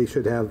week, so they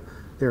should have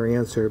their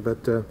answer.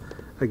 But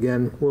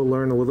again, we'll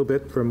learn a little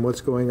bit from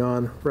what's going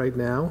on right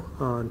now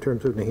in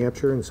terms of New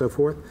Hampshire and so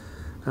forth.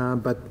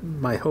 But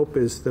my hope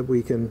is that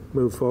we can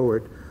move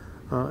forward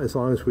as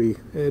long as we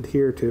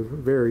adhere to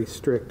very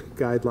strict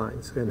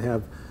guidelines and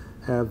have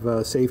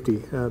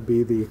safety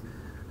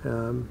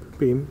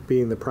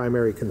being the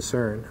primary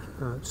concern.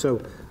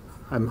 So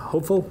I'm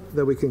hopeful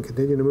that we can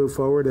continue to move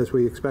forward as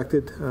we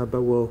expected,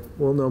 but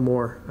we'll know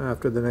more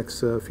after the next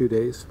few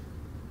days.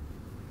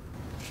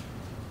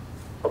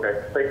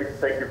 Okay,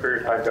 thank you for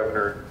your time,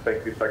 Governor.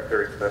 Thank you,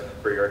 Secretary Smith,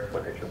 for your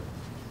explanation.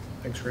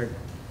 Thanks, Greg.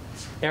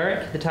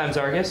 Eric, the Times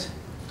Argus.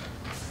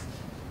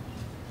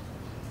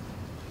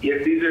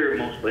 Yes, these are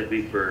most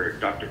likely for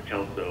Dr.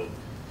 Kelso.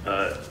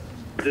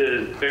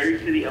 The Berry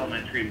City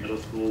Elementary and Middle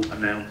School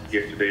announced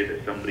yesterday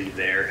that somebody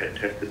there had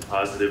tested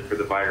positive for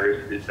the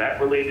virus. Is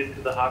that related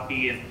to the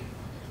hockey and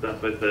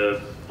stuff at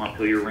the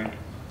Montpelier rink?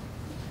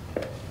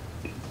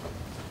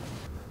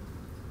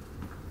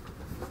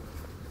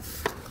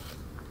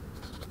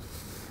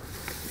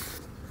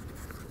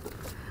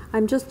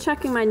 I'm just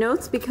checking my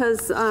notes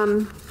because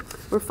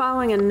we're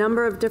following a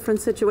number of different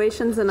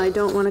situations and I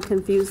don't want to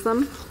confuse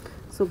them.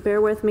 So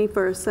bear with me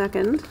for a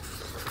second.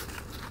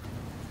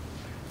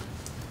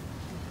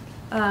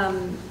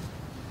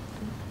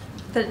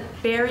 The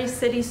Berry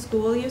City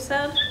School, you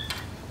said?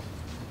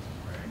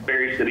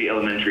 Berry City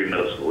Elementary and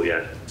Middle School,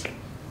 yes.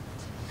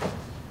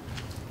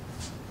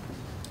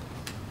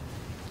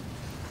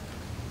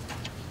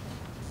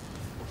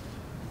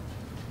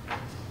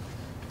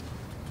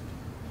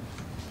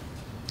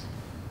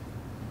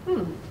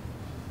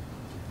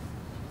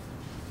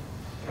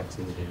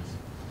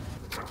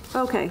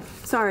 Okay,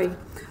 sorry.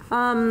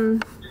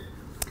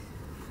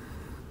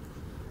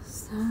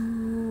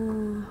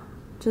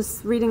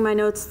 Just reading my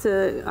notes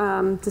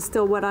to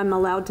distill what I'm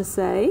allowed to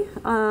say.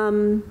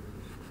 And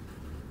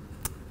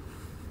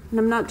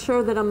I'm not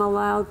sure that I'm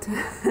allowed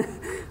to,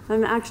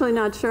 I'm actually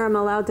not sure I'm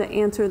allowed to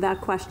answer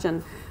that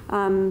question.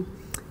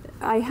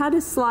 I had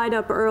a slide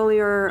up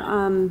earlier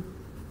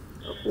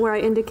where I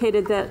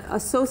indicated that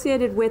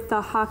associated with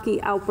the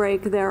hockey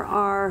outbreak, there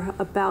are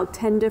about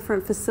 10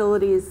 different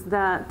facilities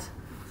that,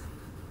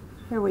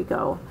 here we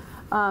go,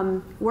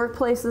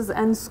 workplaces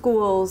and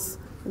schools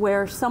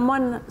where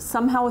someone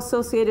somehow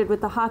associated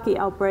with the hockey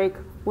outbreak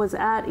was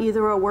at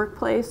either a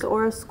workplace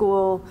or a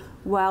school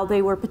while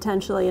they were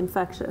potentially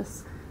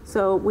infectious.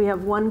 So we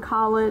have one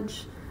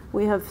college,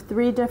 we have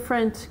 3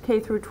 different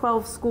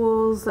K-12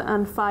 schools,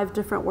 and 5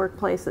 different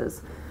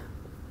workplaces.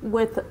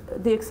 With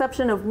the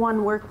exception of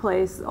one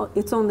workplace,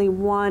 it's only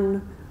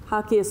one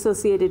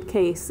hockey-associated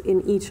case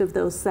in each of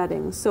those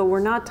settings. So we're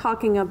not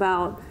talking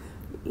about,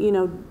 you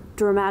know,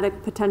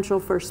 dramatic potential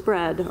for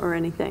spread or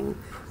anything.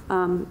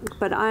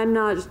 But I'm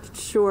not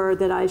sure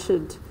that I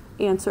should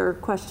answer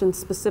questions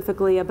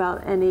specifically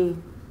about any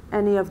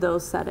of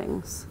those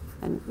settings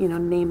and, you know,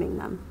 naming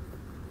them.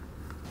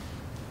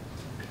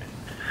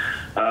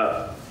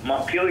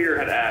 Montpelier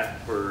had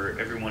asked for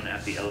everyone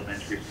at the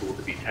elementary school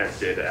to be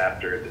tested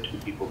after the 2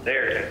 people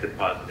there tested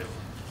positive,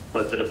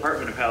 but the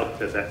Department of Health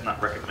said that's not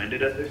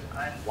recommended at this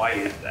time. Why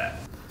is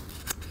that?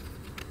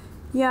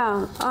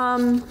 Yeah.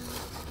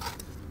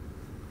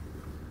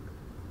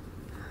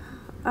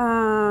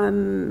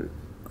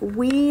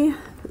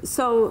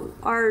 So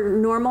our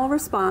normal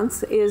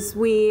response is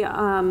we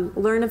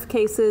learn of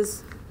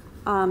cases,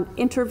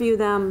 interview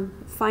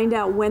them, find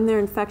out when their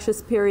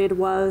infectious period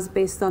was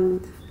based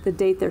on the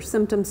date their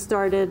symptoms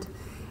started,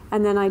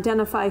 and then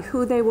identify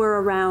who they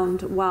were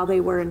around while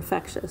they were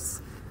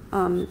infectious.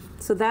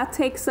 So that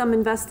takes some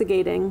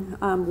investigating.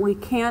 We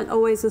can't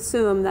always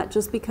assume that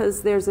just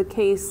because there's a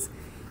case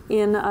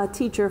in a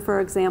teacher, for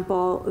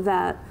example,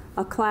 that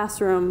a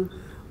classroom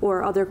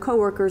or other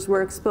coworkers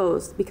were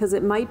exposed, because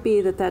it might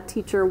be that that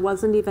teacher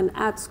wasn't even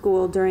at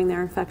school during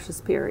their infectious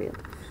period.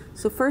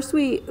 So first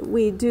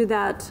we do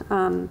that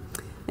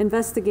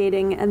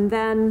investigating, and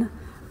then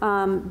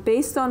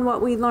based on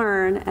what we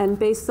learn and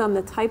based on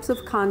the types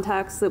of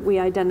contacts that we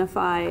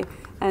identify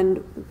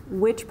and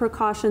which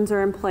precautions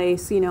are in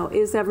place, you know,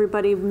 is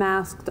everybody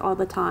masked all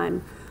the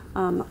time?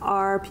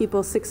 Are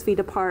people 6 feet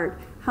apart?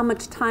 How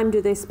much time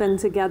do they spend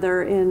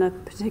together in a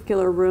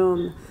particular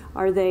room?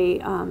 Are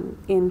they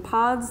in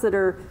pods that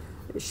are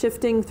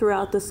shifting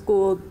throughout the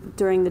school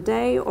during the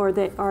day, or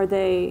are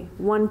they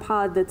one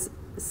pod that's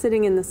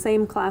sitting in the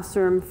same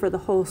classroom for the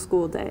whole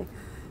school day?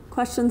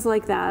 Questions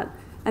like that.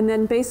 And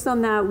then based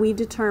on that, we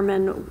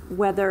determine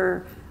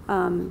whether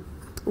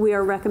we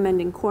are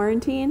recommending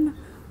quarantine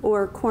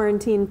or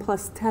quarantine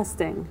plus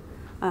testing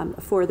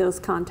for those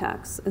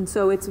contacts. And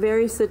so it's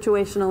very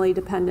situationally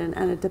dependent,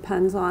 and it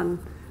depends on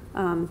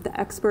the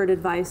expert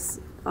advice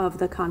of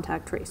the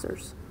contact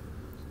tracers.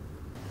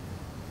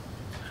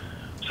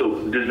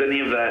 So does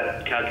any of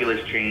that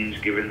calculus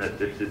change given that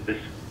this is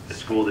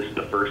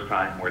the first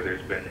time where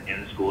there's been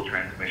in-school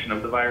transmission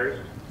of the virus?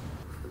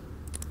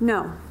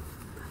 No.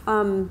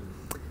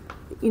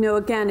 You know,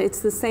 again, it's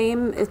the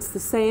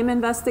same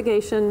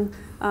investigation.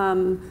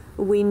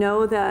 We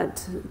know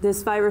that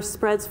this virus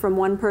spreads from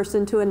one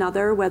person to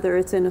another, whether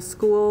it's in a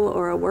school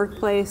or a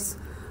workplace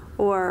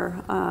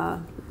or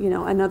you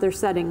know, another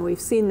setting. We've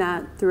seen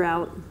that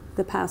throughout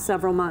the past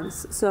several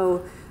months.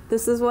 So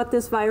this is what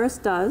this virus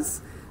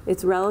does.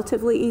 It's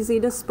relatively easy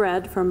to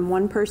spread from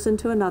one person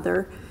to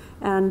another.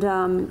 And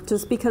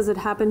just because it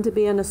happened to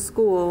be in a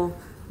school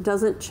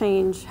doesn't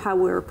change how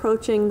we're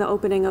approaching the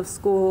opening of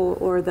school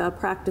or the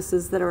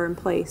practices that are in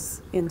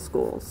place in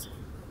schools.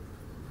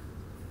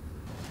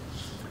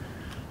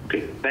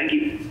 Okay, thank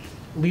you.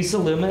 Lisa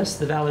Loomis,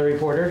 the Valley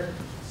Reporter.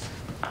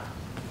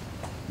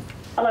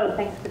 Hello,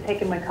 thanks for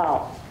taking my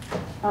call.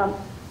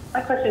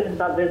 My question is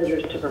about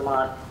visitors to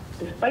Vermont.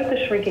 Despite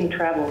the shrinking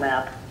travel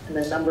map and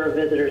the number of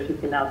visitors who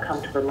can now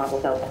come to Vermont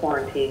without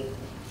quarantine,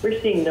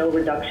 we're seeing no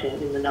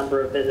reduction in the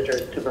number of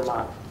visitors to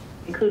Vermont,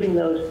 including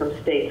those from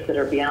states that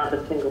are beyond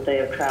a single day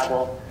of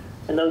travel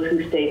and those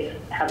whose states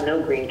have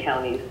no green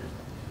counties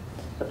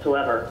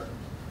whatsoever.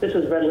 This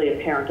was readily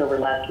apparent over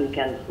last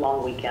weekend's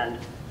long weekend.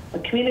 A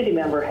community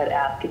member had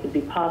asked if it would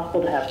be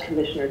possible to have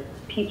Commissioner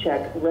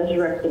Pichek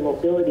resurrect the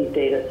mobility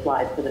data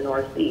slide for the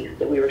Northeast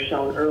that we were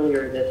shown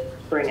earlier this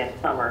spring and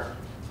summer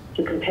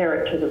to compare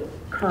it to the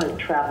current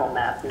travel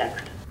map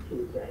next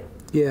Tuesday.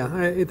 Yeah,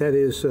 that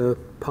is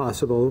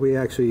possible. We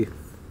actually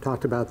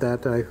talked about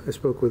that. I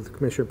spoke with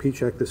Commissioner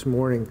Pichek this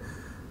morning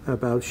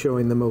about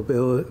showing the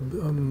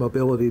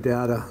mobility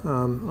data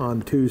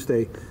on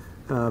Tuesday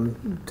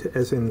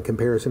as in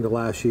comparison to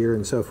last year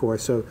and so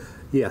forth. So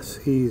yes,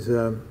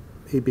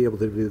 he'd be able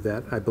to do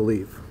that, I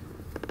believe.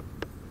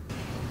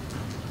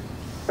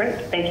 Great,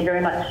 thank you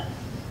very much.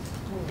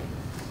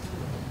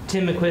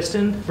 Tim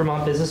McQuiston,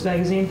 Vermont Business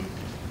Magazine.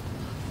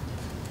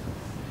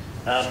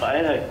 I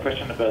had a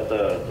question about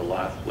the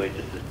lost wage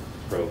assistance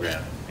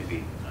program.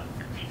 Maybe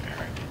Commissioner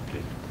Harrington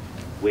could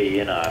weigh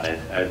in on it.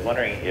 I was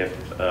wondering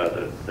if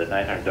the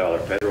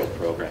 $900 federal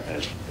program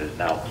has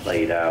now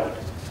played out,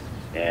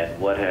 and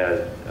what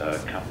has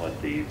come with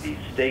the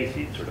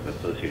sort of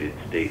associated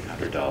state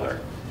 $100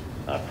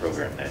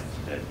 program that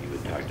you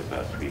had talked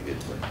about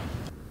previously.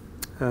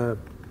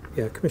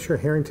 Yeah, Commissioner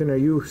Harrington, are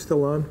you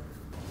still on?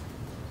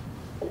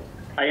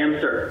 I am,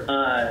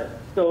 sir.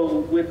 So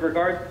with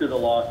regards to the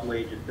lost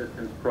wage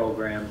assistance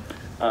program,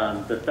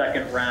 the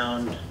second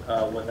round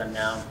was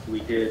announced. We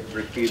did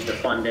receive the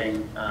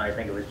funding. I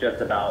think it was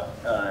just about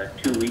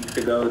 2 weeks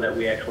ago that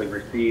we actually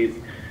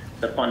received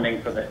the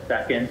funding for the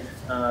second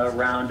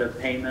round of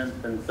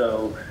payments. And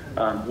so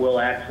we'll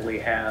actually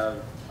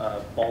have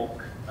a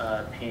bulk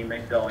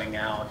payment going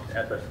out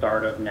at the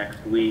start of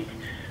next week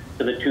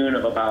to the tune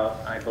of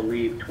about, I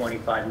believe,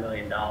 $25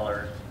 million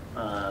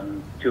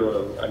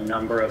to a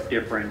number of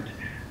different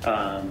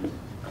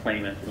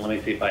claimants. And let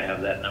me see if I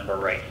have that number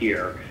right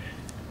here.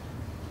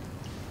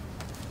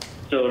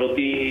 So it'll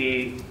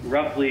be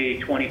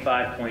roughly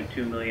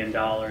 $25.2 million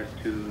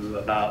to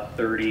about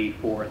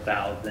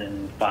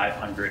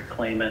 34,500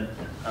 claimants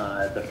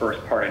the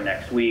first part of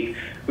next week.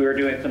 We were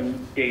doing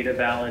some data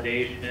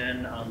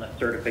validation on the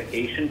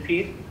certification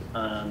piece,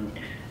 and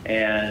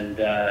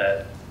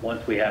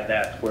once we have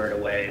that squared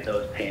away,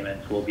 those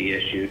payments will be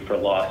issued for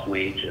lost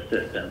wage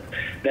assistance.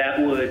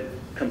 That would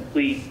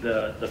complete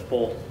the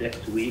full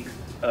 6 weeks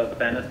of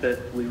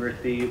benefits we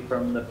receive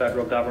from the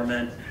federal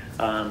government.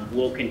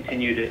 We'll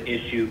continue to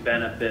issue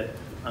benefits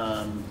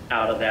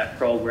out of that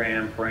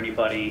program for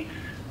anybody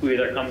who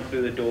either comes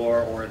through the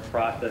door or is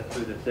processed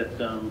through the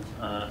system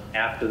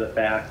after the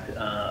fact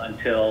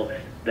until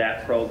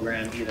that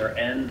program either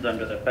ends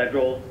under the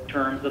federal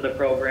terms of the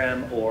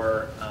program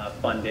or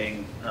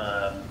funding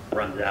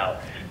runs out.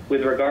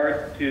 With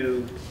regards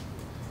to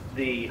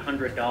the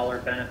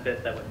 $100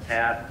 benefit that was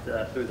passed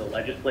through the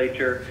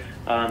legislature,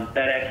 that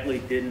actually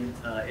didn't,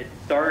 it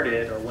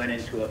started or went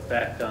into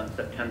effect on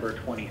September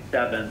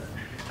 27th.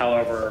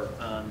 However,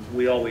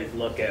 we always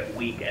look at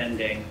week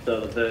ending.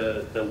 So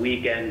the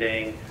week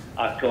ending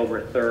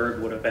October 3rd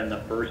would have been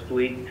the first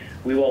week.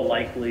 We will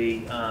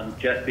likely,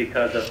 just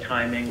because of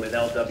timing with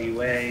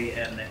LWA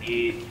and the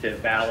need to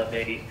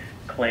validate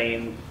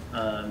claims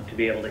to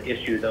be able to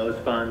issue those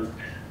funds,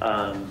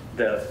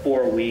 the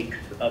 4 weeks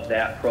of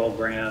that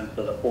program,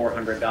 so the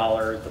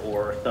 $400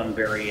 or some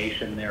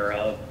variation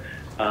thereof,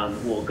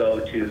 will go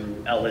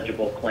to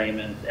eligible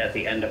claimants at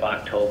the end of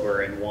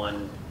October in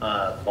one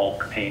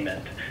bulk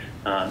payment.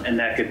 And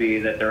that could be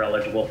that they're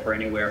eligible for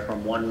anywhere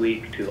from 1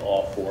 week to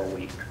all 4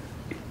 weeks.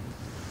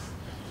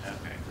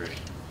 Okay, great.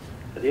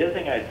 The other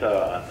thing I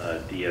saw on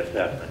the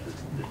DSF, this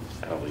is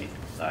probably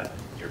not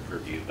your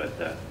purview, but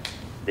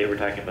they were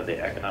talking about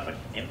the economic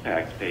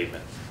impact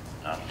payments.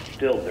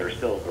 There are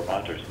still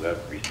Vermonters who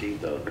haven't received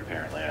those,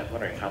 apparently. I was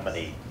wondering how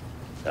many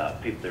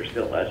people, they're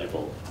still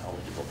eligible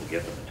to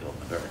get them until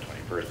November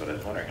 21st, but I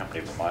was wondering how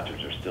many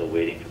Vermonters are still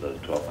waiting for those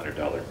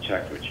 $1,200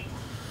 checks, which,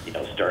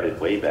 started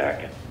way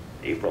back in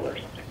April or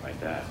something like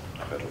that from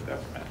the federal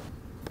government.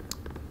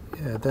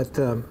 Yeah, that,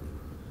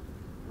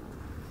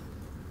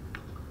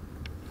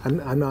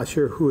 I'm not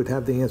sure who would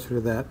have the answer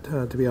to that,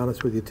 to be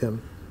honest with you,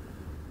 Tim.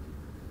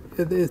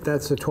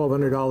 That's the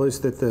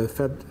 $1,200 that the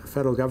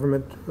federal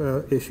government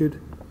issued?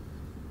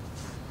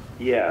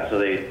 Yeah,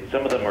 so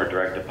some of them were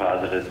direct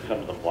deposited, some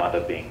of them wound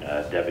up being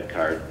debit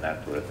cards and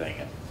that sort of thing,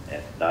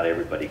 and not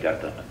everybody got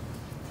them. And,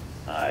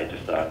 I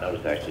just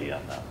noticed actually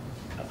on the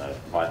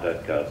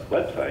Vermont.gov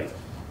website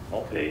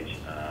homepage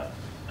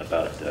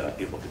about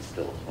people can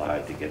still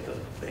apply to get those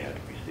if they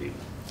haven't received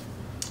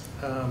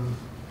them.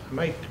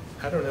 I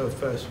don't know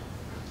if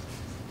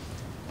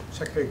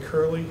Secretary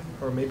Curley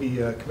or maybe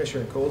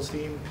Commissioner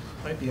Goldstein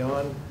might be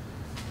on.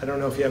 I don't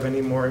know if you have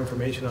any more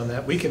information on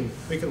that. We can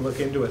look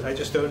into it. I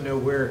just don't know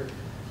where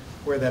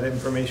that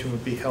information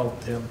would be held,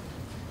 Tim.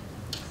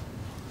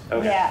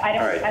 Okay. Yeah, I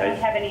don't Right.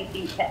 have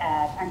anything to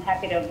add. I'm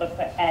happy to look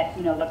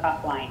look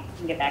offline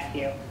and get back to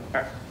you. All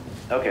right.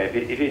 Okay,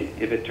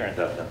 if it turns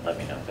up, then let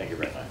me know. Thank you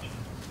very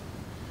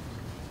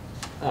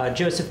much.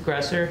 Joseph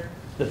Gresser,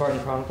 the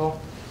Barton Chronicle.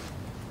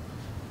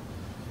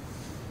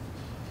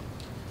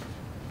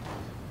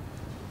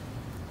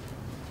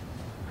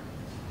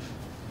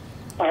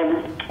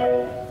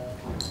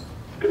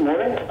 Good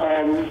morning.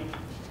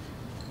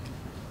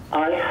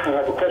 I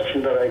have a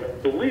question that I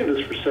believe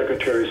is for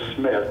Secretary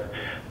Smith.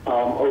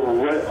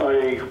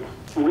 A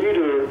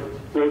reader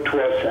wrote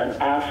to us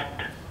and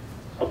asked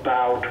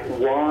about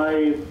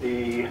why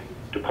the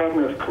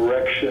Department of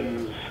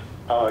Corrections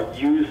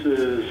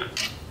uses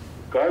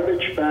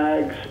garbage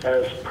bags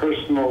as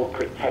personal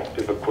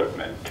protective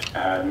equipment.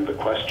 And the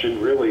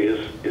question really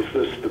is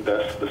this the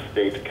best the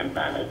state can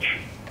manage?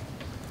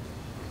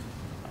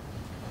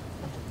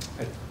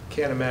 I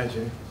can't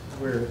imagine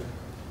where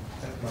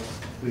that might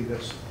lead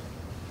us.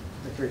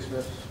 Secretary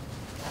Smith?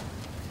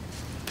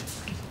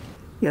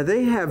 Yeah,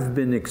 they have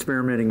been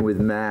experimenting with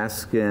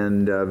masks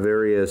and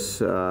various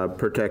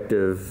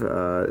protective,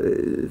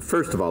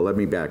 first of all, let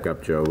me back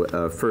up,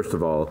 Joe. First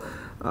of all,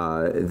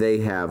 they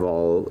have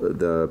all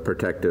the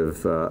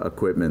protective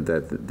equipment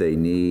that they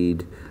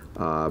need.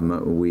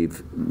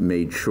 We've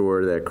made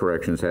sure that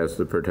Corrections has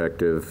the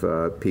protective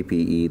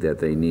PPE that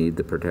they need,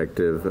 the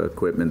protective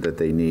equipment that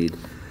they need.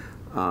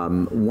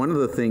 One of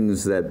the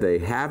things that they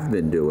have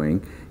been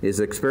doing is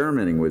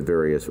experimenting with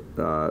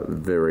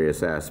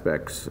various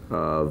aspects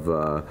of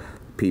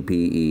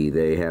PPE.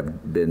 They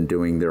have been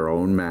doing their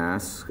own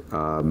masks.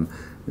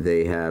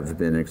 They have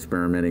been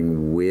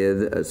experimenting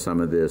with some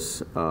of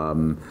this,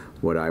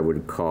 what I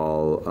would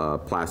call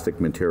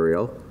plastic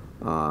material,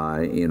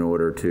 in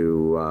order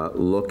to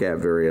look at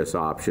various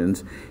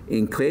options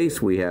in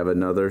case we have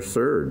another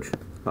surge.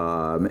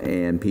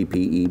 And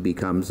PPE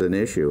becomes an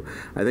issue.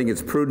 I think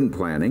it's prudent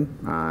planning.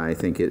 I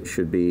think it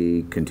should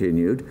be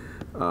continued.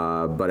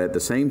 But at the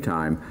same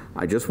time,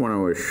 I just want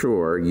to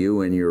assure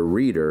you and your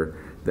reader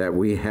that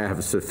we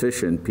have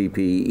sufficient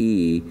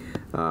PPE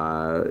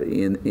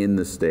in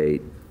the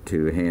state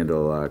to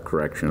handle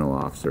correctional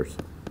officers.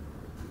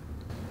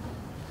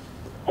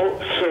 Oh,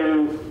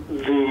 so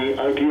the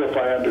idea, if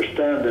I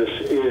understand this,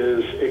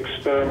 is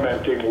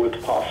experimenting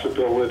with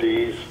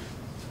possibilities.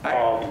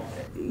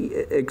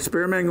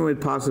 Experimenting with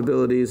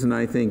possibilities, and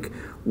I think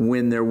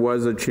when there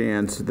was a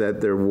chance that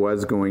there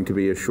was going to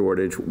be a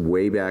shortage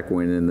way back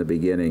when in the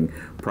beginning,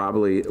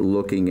 probably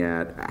looking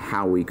at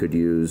how we could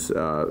use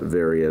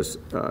various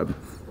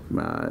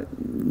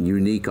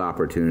unique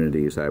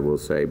opportunities, I will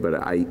say. But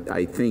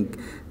I think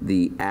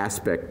the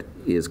aspect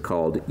is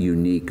called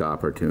unique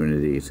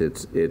opportunities.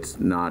 It's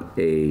not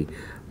a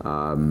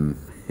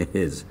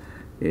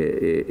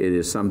it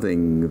is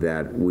something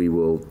that we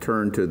will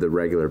turn to the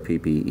regular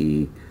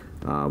PPE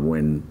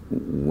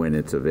when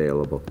it's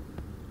available.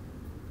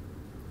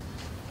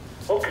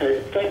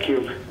 Okay, thank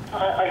you.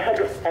 I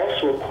had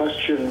also a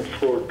question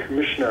for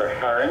Commissioner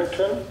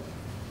Harrington.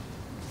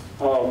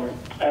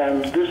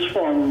 And this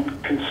one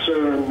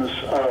concerns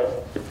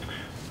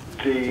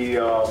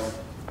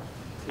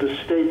the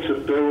state's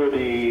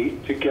ability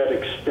to get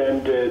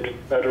extended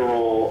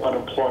federal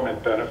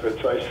unemployment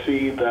benefits. I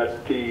see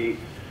that the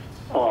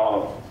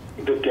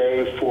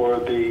day for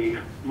the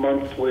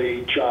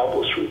monthly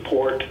jobless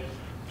report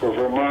for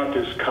Vermont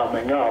is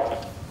coming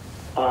up.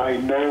 I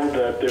know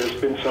that there's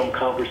been some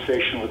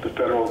conversation with the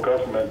federal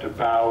government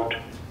about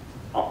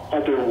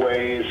other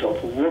ways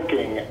of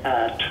looking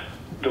at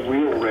the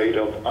real rate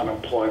of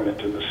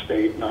unemployment in the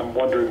state, and I'm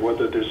wondering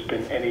whether there's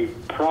been any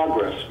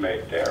progress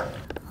made there.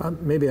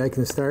 Maybe I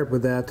can start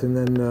with that and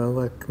then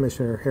let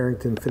Commissioner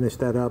Harrington finish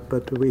that up.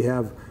 But we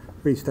have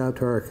reached out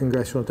to our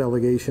congressional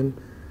delegation.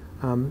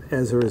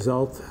 As a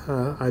result,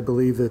 I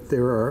believe that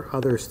there are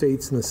other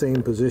states in the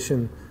same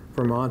position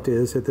Vermont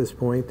is at this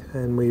point,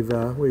 and we've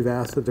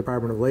asked the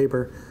Department of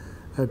Labor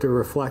to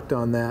reflect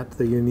on that,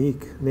 the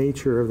unique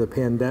nature of the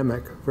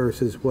pandemic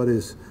versus what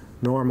is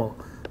normal,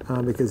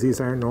 because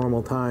these aren't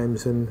normal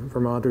times and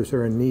Vermonters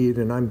are in need,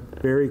 and I'm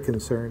very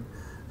concerned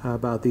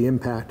about the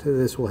impact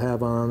this will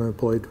have on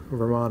unemployed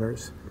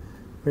Vermonters.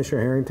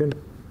 Commissioner Harrington?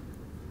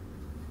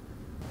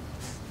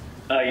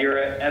 You're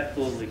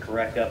absolutely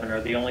correct, Governor.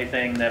 The only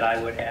thing that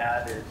I would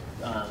add is,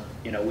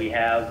 we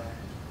have,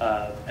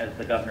 as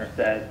the Governor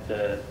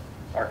said,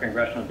 our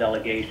congressional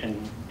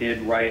delegation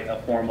did write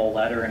a formal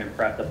letter and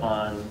impress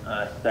upon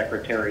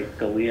Secretary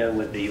Scalia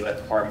with the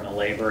U.S. Department of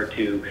Labor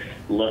to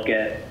look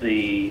at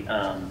the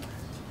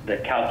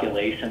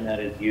calculation that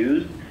is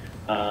used.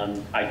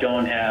 I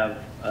don't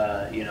have,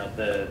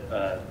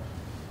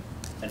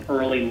 an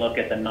early look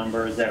at the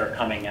numbers that are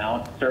coming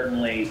out.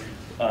 Certainly,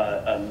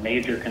 a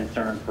major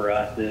concern for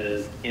us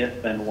is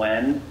if and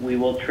when we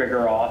will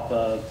trigger off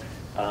of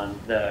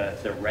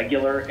the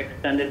regular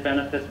extended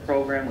benefits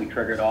program. We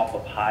triggered off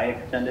of high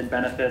extended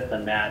benefits,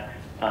 and that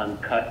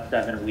cut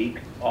 7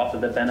 weeks off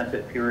of the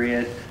benefit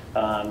period.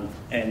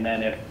 And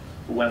then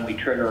when we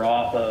trigger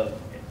off of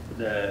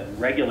the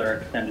regular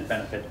extended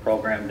benefits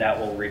program, that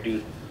will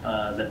reduce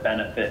the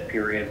benefit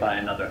period by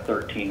another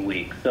 13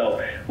 weeks.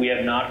 So we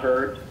have not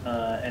heard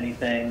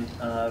anything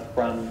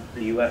from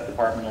the U.S.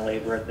 Department of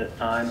Labor at this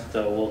time,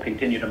 so we'll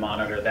continue to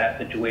monitor that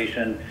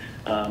situation.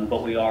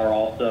 But we are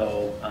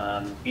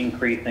also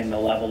increasing the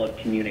level of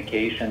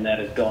communication that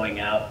is going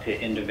out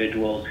to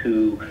individuals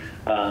who,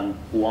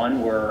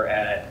 one, were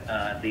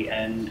at the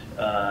end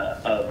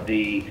of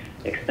the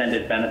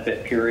extended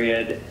benefit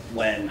period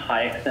when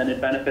high extended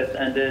benefits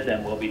ended,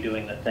 and we'll be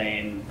doing the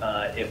same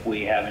if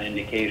we have an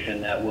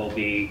indication that we'll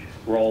be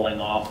rolling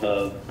off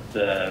of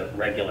the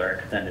regular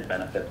extended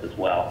benefits as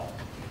well.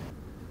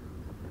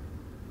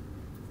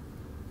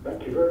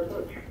 Thank you very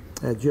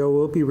much. Joe,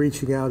 we'll be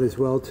reaching out as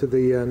well to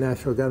the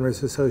National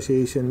Governors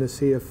Association to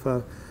see if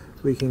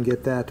we can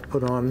get that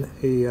put on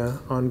a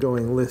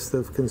ongoing list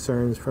of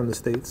concerns from the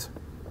states.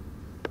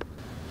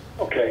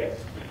 Okay,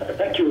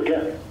 thank you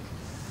again.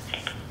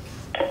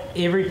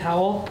 Avery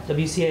Powell,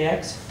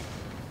 WCAX.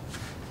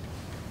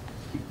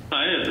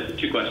 I have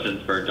two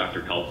questions for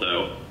Dr.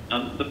 Kelso.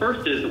 The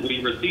first is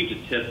we received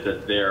a tip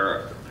that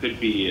there could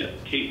be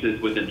cases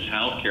within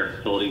child care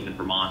facilities in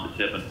Vermont.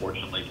 The tip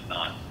unfortunately does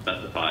not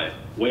specify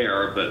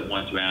where, but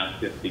wanted to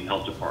ask if the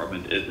health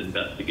department is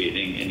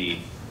investigating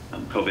any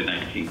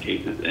COVID-19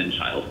 cases in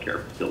child care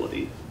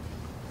facilities.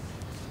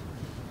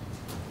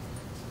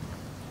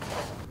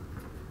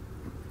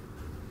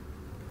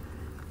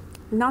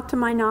 Not to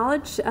my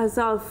knowledge as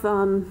of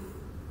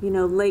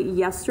late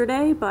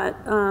yesterday, but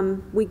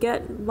we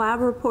get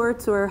lab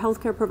reports or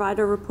healthcare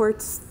provider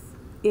reports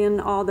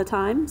in all the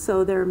time,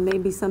 so there may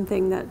be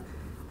something that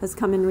has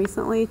come in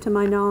recently. To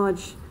my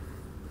knowledge,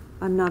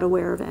 I'm not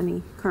aware of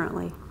any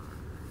currently.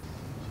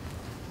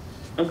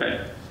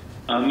 Okay.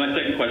 My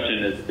second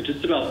question is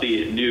just about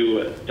the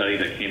new study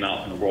that came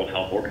out from the World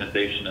Health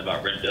Organization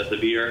about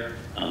remdesivir,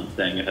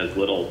 saying it has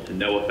little to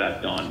no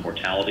effect on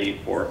mortality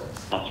for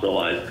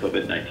hospitalized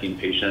COVID-19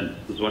 patients.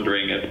 I was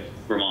wondering if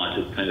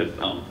Vermont has kind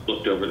of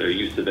looked over their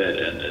use of it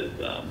and is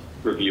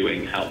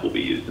reviewing how it will be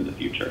used in the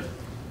future.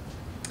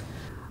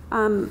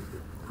 I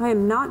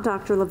am not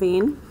Dr.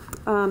 Levine.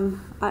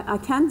 I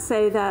can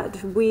say that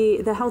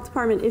the health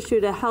department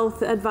issued a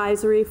health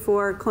advisory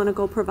for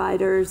clinical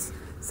providers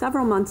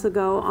several months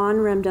ago on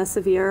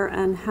remdesivir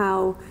and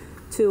how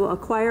to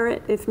acquire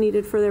it if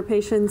needed for their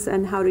patients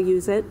and how to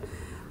use it.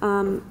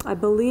 I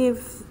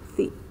believe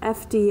the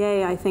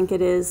FDA, I think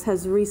it is,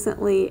 has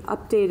recently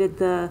updated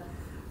the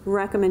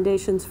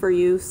recommendations for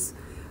use.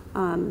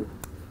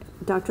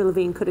 Dr.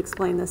 Levine could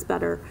explain this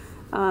better.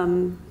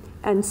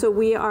 And so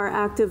we are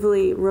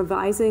actively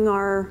revising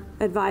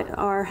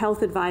our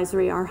health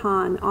advisory, our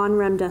HAN, on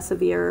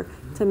remdesivir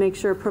to make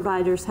sure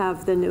providers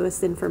have the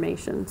newest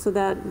information. So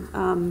that,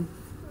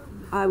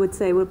 I would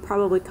say, would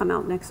probably come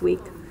out next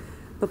week.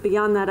 But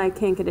beyond that, I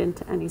can't get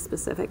into any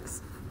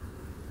specifics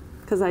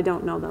because I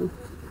don't know them.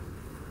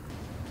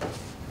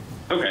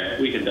 Okay,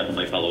 we can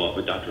definitely follow up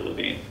with Dr.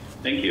 Levine.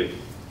 Thank you.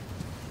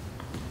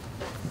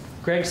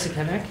 Greg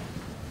Sikemek.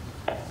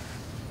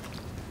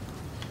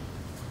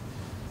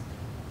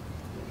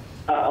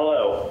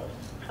 Hello.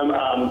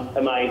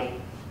 Am I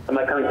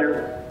coming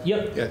through?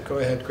 Yep. Yeah, go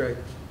ahead, Greg.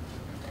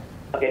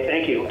 Okay,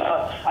 thank you.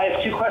 I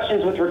have two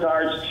questions with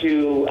regards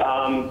to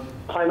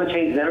climate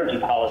change and energy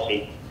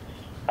policy.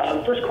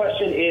 The first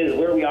question is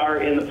where we are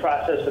in the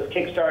process of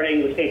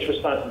kickstarting the state's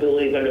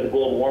responsibilities under the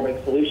Global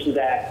Warming Solutions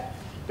Act.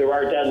 There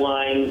are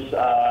deadlines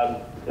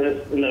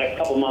in the next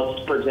couple of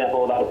months, for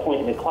example, about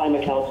appointing a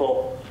climate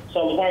council. So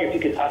I was wondering if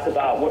you could talk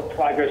about what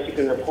progress you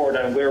can report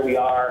on where we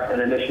are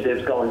and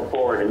initiatives going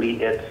forward to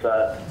meet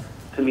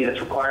its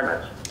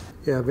requirements.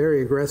 Yeah,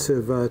 very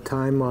aggressive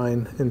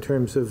timeline in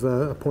terms of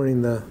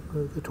appointing the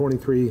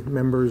 23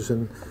 members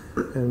and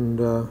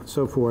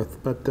so forth.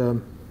 But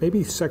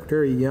maybe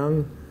Secretary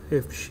Young,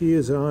 if she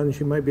is on,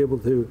 she might be able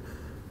to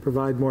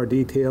provide more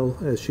detail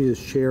as she is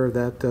chair of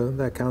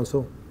that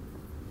council.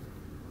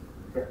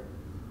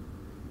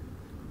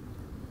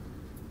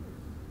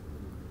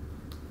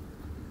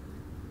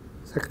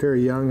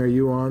 Secretary Young, are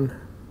you on?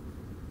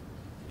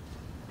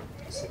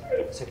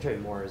 Secretary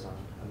Moore is on.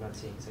 I'm not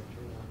seeing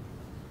Secretary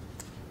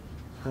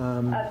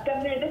Young.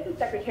 Governor, this is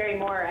Secretary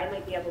Moore. I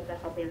might be able to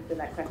help answer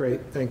that question.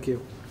 Great, thank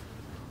you.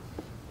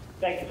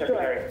 Thank you,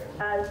 Secretary.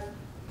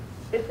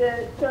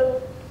 Sure.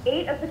 So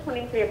 8 of the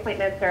 23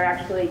 appointments are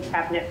actually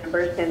cabinet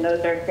members, and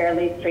those are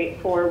fairly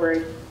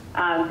straightforward.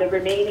 The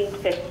remaining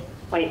 6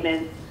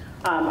 appointments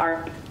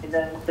are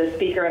the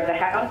Speaker of the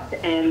House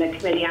and the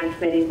Committee on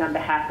Committees on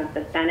behalf of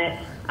the Senate.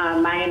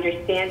 My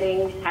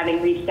understanding,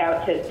 having reached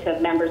out to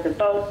members of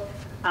both,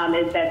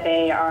 is that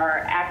they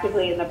are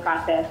actively in the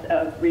process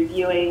of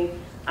reviewing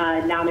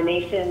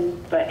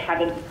nominations, but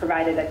haven't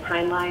provided a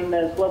timeline.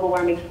 The Global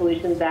Warming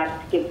Solutions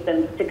Act gives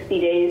them 60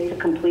 days to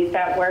complete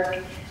that work.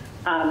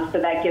 So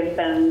that gives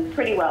them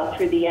pretty well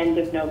through the end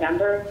of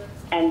November.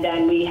 And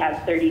then we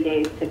have 30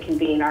 days to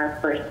convene our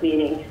first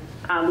meeting.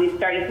 We've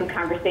started some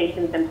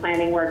conversations and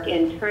planning work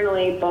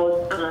internally,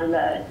 both on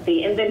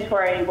the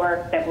inventory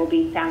work that will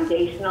be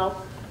foundational,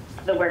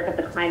 the work of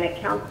the Climate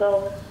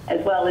Council,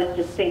 as well as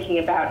just thinking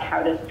about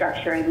how to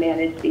structure and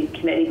manage these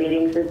committee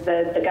meetings. As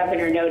the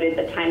governor noted,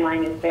 the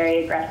timeline is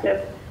very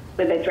aggressive,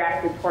 with a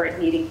draft report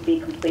needing to be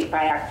complete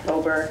by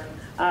October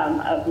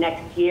of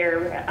next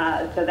year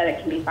so that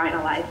it can be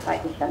finalized by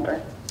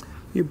December.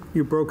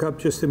 You broke up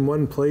just in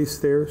one place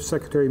there,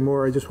 Secretary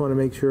Moore. I just want to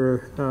make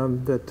sure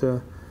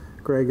that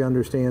Greg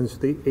understands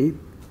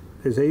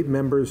there's 8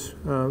 members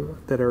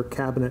that are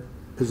cabinet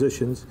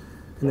positions,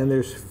 and then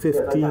there's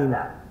 15.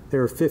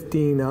 There are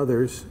 15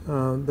 others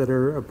that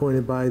are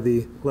appointed by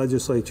the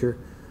legislature,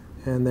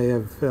 and they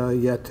have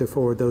yet to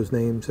forward those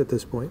names at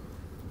this point.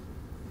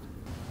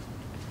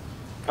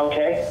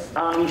 Okay.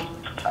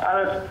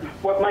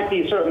 What might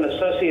be sort of an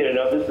associated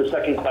of this is the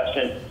second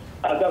question.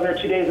 Governor,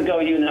 2 days ago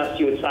you announced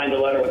you had signed a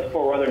letter with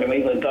 4 other New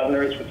England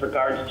governors with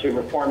regards to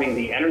reforming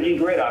the energy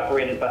grid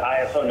operated by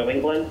ISO New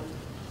England.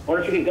 I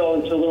wonder if you could go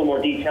into a little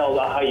more detail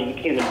about how you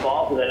became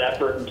involved in that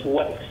effort and to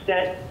what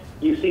extent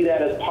you see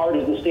that as part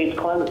of the state's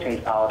climate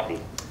change policy.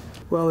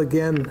 Well,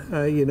 again,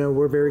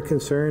 we're very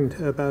concerned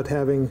about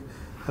having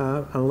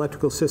an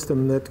electrical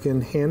system that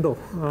can handle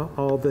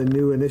all the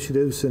new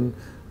initiatives in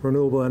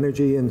renewable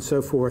energy and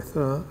so forth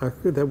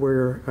that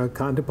we're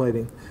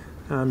contemplating.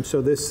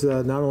 So this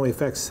not only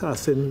affects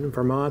us in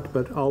Vermont,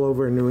 but all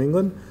over New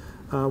England.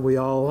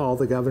 All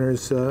the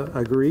governors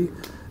agree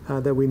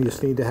that we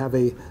just need to have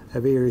a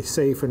very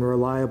safe and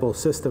reliable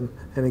system.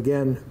 And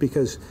again,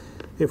 because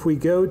if we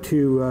go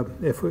to,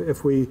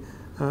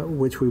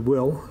 which we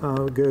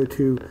will, go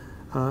to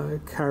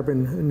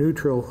carbon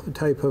neutral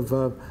type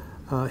of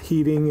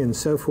heating and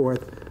so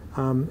forth,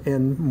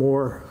 and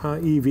more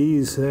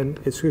EVs, then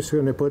it's just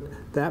going to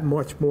put that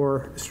much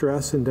more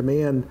stress and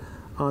demand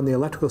on the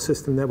electrical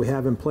system that we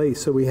have in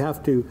place. So we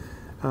have to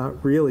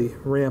really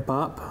ramp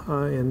up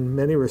in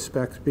many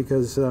respects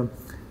because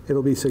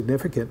it'll be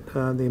significant,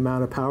 the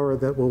amount of power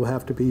that will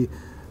have to be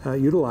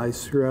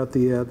utilized throughout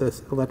the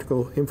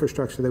electrical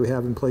infrastructure that we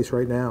have in place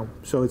right now.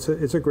 So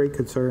it's a great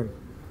concern.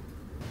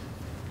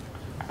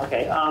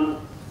 Okay.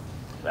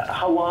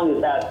 How long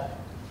is that?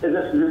 Is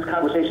this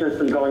conversation that's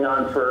been going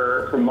on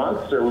for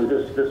months, or was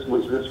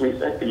this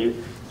recent? Can you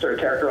sort of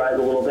characterize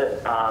a little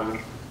bit?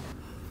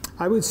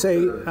 I would say,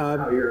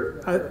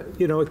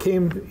 it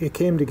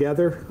came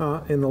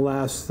together in the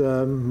last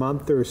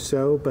month or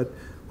so, but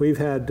we've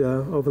had,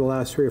 over the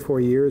last 3 or 4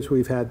 years,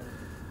 we've had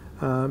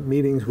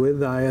meetings with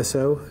the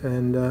ISO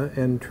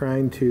and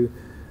trying to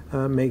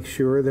make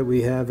sure that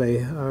we have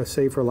a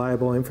safe,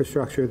 reliable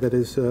infrastructure that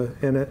is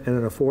and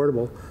an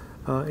affordable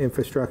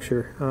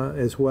infrastructure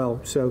as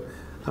well. So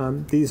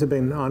these have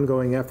been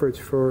ongoing efforts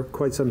for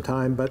quite some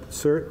time, but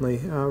certainly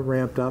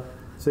ramped up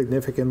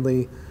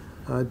significantly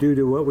due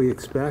to what we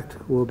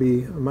expect will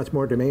be much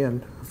more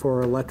demand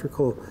for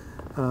electrical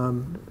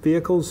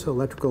vehicles,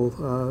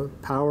 electrical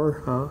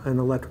power, and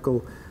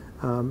electrical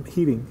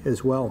heating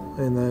as well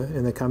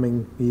in the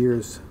coming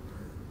years.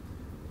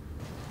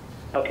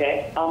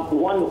 Okay.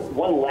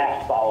 One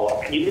last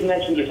follow-up. You did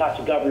mention you talked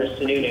to Governor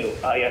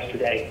Sununu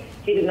yesterday.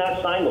 He did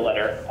not sign the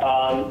letter.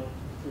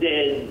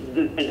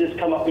 Did this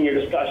come up in your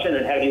discussion,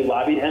 and have you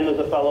lobbied him as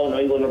a fellow New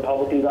England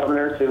Republican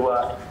governor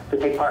to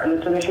take part in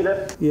this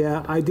initiative?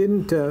 Yeah, I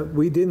didn't.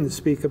 We didn't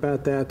speak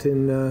about that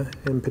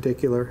in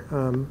particular.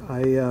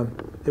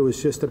 It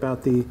was just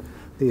about the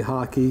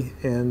hockey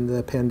and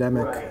the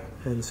pandemic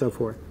and so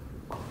forth.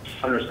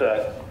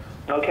 Understood.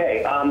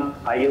 Okay.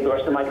 I yield the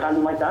rest of my time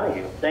to Mike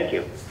Donahue. Thank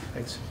you.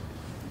 Thanks.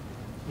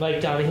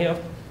 Mike Donahue.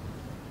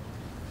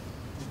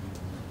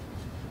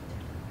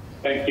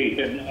 Thanks,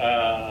 Ethan.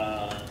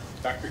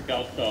 Dr.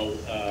 Kelso,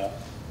 I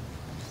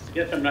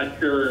guess I'm not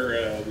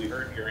sure we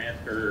heard your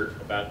answer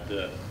about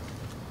the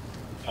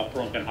South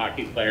Burlington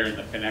hockey player and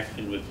the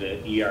connection with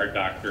the ER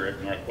doctor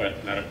at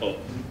Northwest Medical.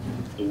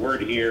 The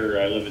word here,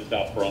 I live in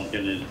South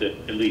Burlington, is that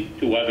at least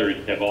 2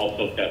 others have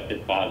also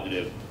tested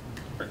positive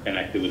or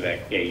connected with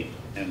that case,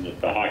 and that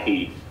the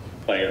hockey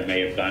player may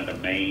have gone to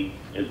Maine.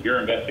 Has your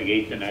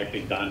investigation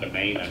actually gone to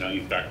Maine? I know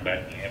you've talked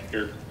about New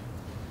Hampshire,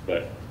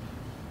 but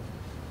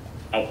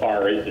how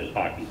far is this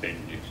hockey thing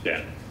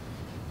extend?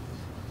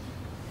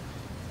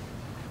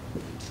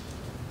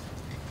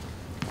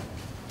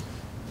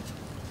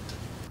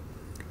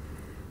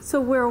 So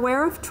we're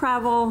aware of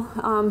travel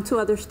to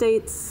other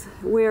states.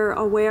 We're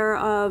aware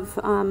of,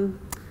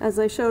 as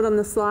I showed on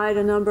the slide,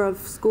 a number of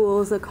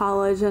schools, a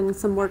college, and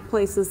some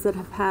workplaces that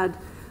have had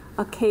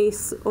a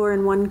case, or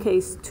in one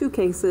case, 2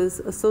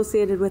 cases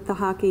associated with the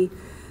hockey.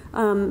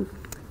 You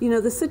know,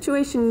 the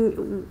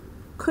situation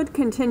could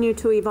continue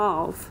to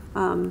evolve.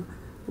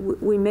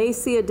 We may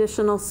see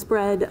additional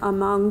spread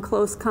among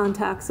close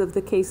contacts of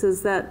the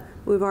cases that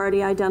we've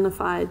already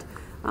identified.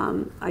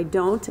 I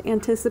don't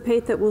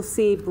anticipate that we'll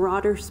see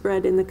broader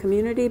spread in the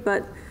community,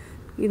 but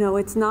you know,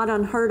 it's not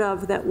unheard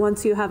of that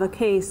once you have a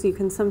case, you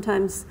can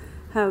sometimes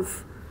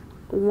have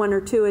 1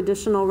 or 2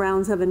 additional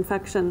rounds of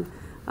infection.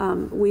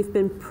 We've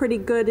been pretty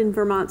good in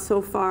Vermont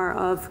so far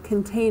of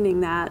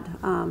containing that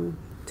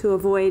to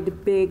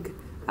avoid big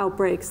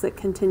outbreaks that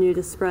continue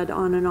to spread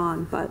on and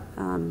on, but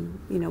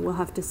you know, we'll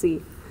have to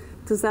see.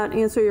 Does that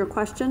answer your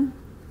question?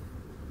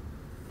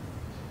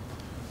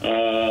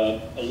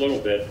 A little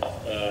bit.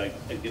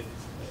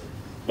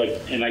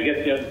 And I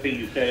guess the other thing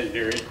you said is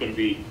there is going to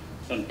be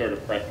some sort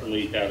of press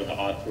release out of the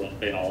hospital in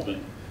St.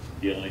 Albans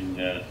dealing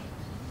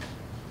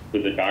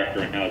with the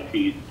doctor and how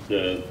she's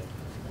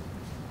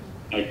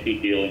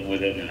dealing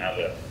with it and how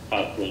the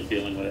hospital is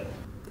dealing with it.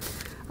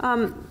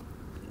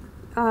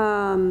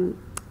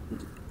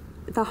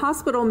 The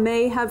hospital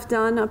may have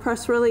done a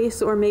press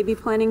release or may be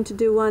planning to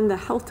do one. The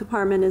health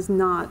department is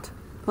not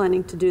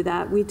planning to do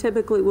that. We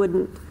typically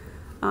wouldn't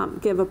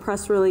give a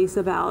press release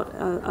about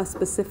a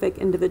specific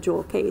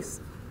individual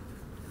case.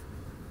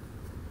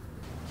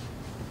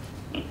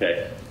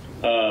 Okay.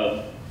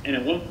 And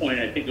at one point,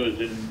 I think it was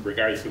in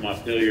regards to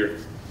Montpelier,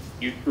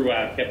 you threw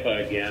out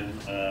HIPAA again.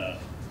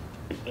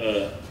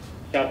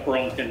 South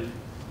Burlington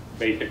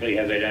basically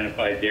has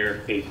identified their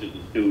cases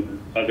of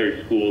students.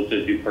 Other schools,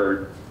 as you've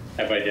heard,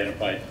 have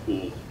identified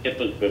schools.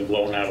 HIPAA's been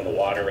blown out of the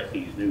water at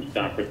these news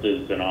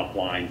conferences and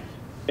offline.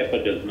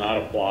 HIPAA does not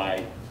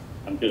apply.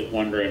 I'm just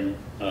wondering,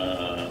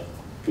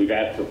 we've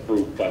asked for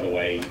proof, by the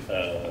way.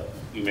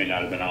 You may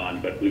not have been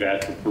on, but we've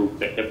asked for proof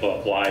that HIPAA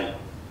applies.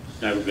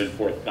 It's never been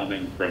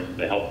forthcoming from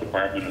the health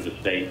department of the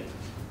state.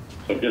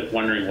 So I'm just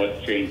wondering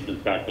what's changed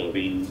since Dr.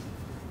 Levine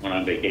went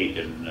on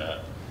vacation.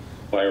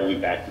 Why are we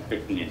back to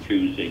picking and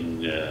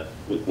choosing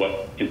with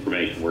what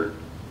information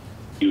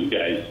you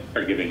guys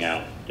are giving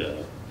out?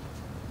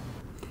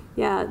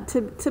 Yeah,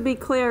 to be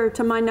clear,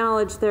 to my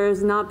knowledge, there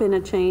has not been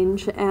a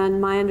change,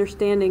 and my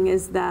understanding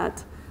is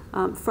that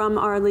from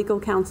our legal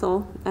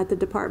counsel at the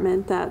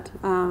department that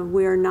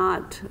we are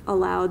not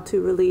allowed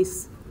to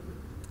release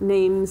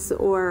names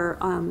or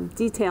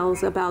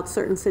details about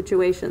certain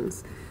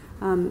situations.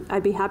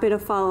 I'd be happy to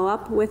follow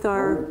up with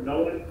our...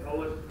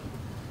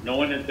 No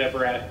one has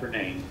ever asked for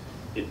names.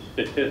 It's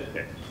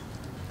statistics.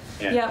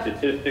 And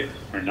statistics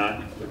are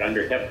not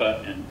under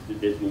HIPAA, and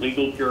there's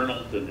legal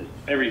journals and there's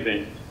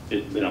everything.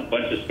 There's been a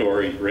bunch of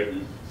stories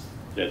written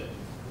that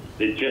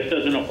it just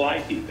doesn't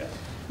apply to you guys.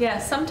 Yeah,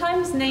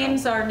 sometimes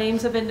names are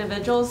names of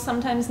individuals.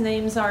 Sometimes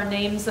names are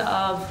names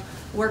of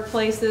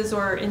workplaces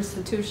or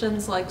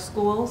institutions like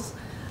schools.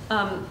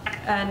 Again,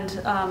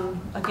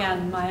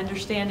 my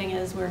understanding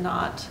is we're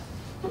not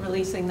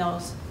releasing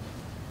those.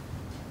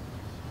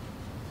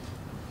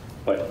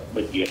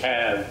 But you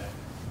have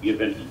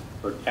given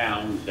for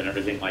towns and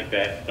everything like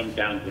that. Some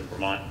towns in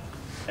Vermont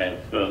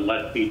have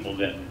less people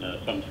than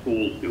some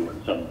schools do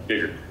in some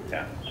bigger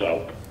towns.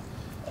 So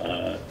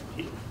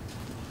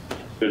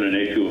it's been an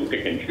issue of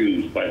pick and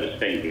choose by the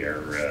state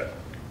here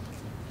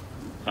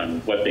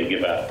on what they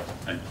give out.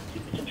 And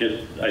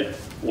just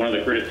one of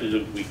the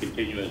criticisms we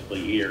continuously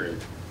hear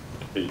is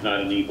there's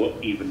not an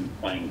even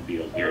playing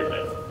field here,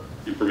 that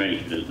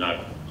information is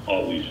not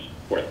always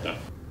forthcoming.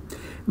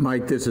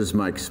 Mike, this is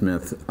Mike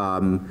Smith.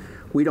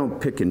 We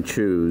don't pick and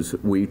choose.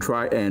 We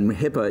try, and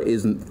HIPAA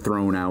isn't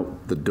thrown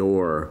out the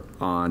door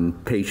on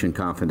patient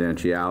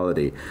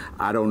confidentiality.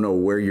 I don't know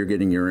where you're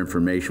getting your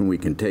information. We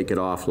can take it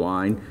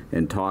offline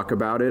and talk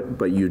about it,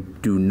 but you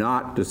do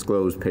not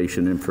disclose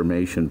patient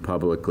information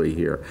publicly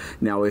here.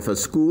 Now, if a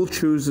school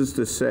chooses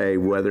to say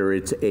whether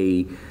it's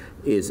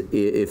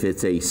if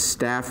it's a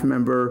staff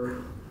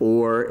member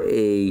or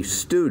a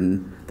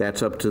student,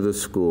 that's up to the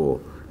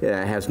school. It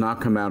has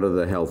not come out of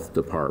the health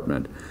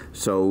department.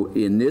 So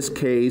in this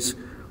case,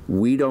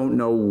 we don't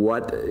know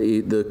what,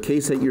 the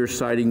case that you're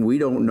citing, we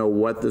don't know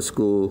what the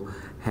school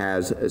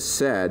has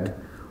said.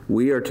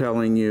 We are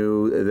telling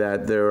you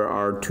that there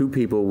are 2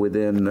 people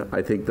within,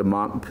 I think, the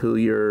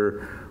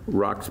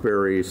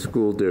Montpelier-Roxbury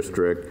School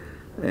District,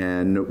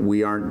 and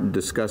we aren't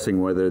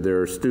discussing whether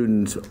they're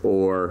students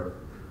or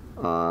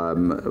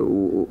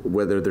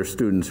whether they're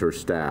students or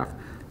staff.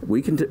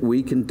 We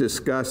can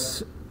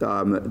discuss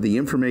the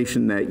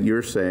information that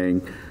you're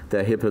saying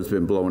that HIPAA's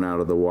been blown out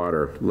of the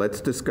water.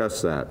 Let's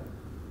discuss that.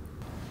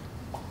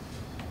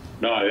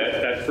 No,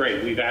 that's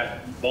great. We've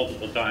asked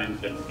multiple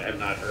times and have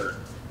not heard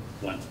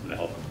once from the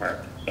health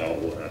department.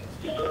 So,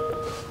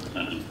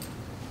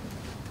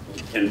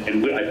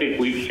 and I think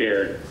we've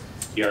shared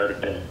the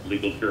articles,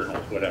 legal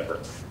journals, whatever.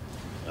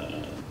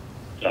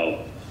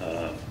 Got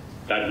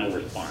no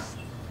response.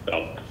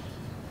 So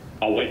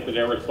I'll wait for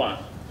their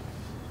response.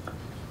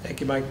 Thank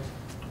you, Mike.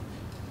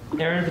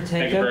 Aaron Patenko.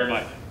 Thank you very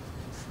much.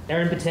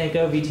 Aaron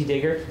Patenko, VT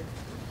Digger.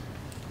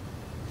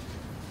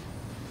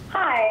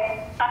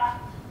 Hi.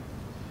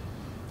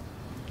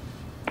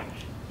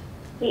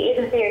 The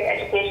Agency of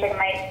Education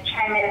might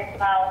chime in as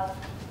well.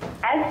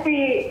 As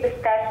we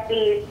discuss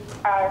these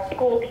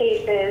school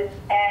cases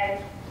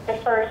and the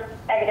first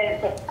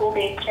evidence of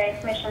school-based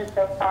transmission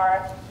so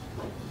far,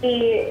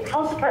 the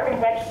health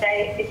department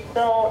website is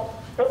still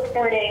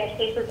reporting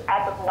cases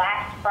as of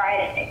last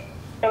Friday.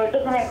 So it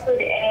doesn't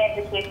include any of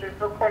the cases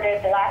reported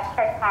at the last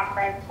press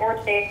conference or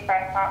today's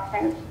press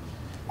conference.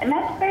 And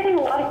that's creating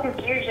a lot of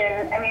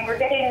confusion. I mean, we're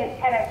getting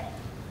kind of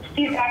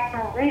feedback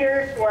from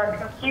readers who are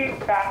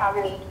confused about how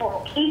many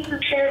total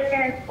cases there have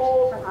been in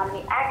schools and how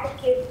many active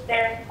cases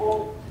there are in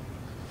schools.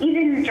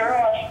 Even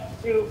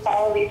journalists who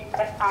follow these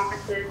press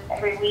conferences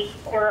every week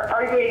were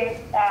arguing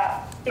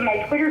in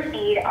my Twitter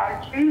feed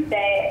on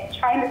Tuesday,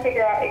 trying to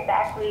figure out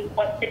exactly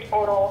what the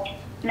total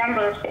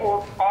number of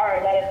schools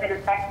are that have been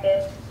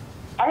affected.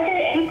 Are there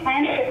any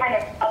plans to kind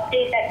of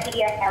update that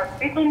PDF more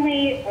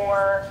frequently,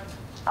 or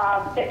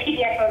the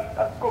PDF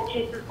of school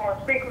cases more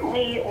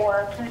frequently,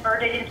 or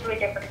convert it into a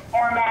different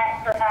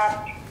format,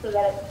 perhaps, so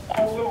that it's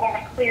a little more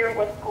clear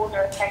what schools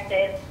are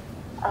affected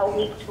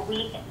week to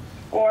week?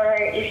 Or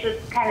is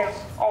this kind of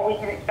all we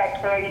can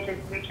expect going into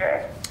the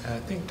future? I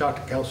think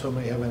Dr. Kelso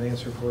may have an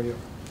answer for you.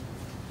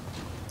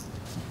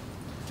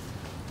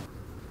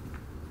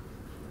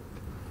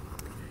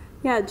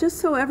 Yeah, just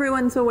so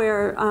everyone's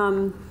aware,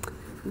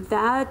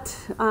 that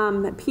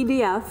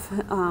PDF,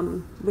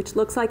 which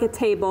looks like a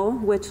table,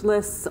 which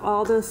lists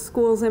all the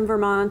schools in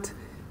Vermont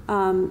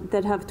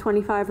that have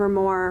 25 or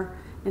more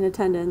in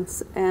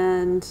attendance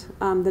and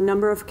the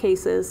number of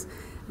cases,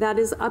 that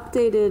is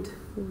updated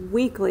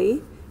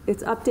weekly.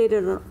 It's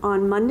updated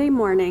on Monday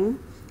morning,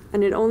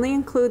 and it only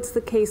includes the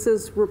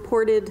cases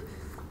reported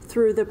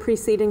through the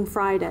preceding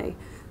Friday.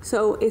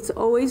 So it's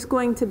always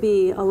going to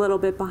be a little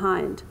bit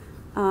behind.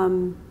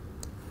 And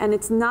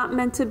it's not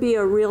meant to be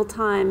a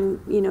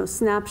real-time,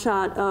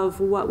 snapshot of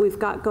what we've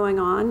got going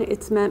on.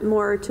 It's meant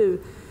more to,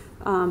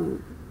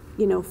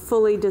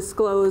 fully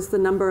disclose the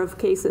number of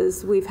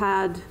cases we've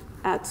had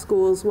at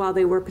schools while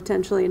they were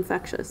potentially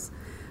infectious.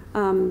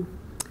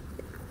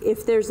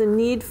 If there's a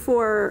need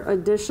for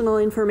additional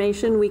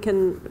information, we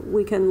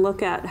can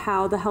look at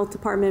how the health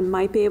department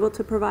might be able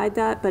to provide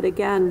that. But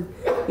again,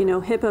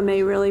 HIPAA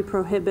may really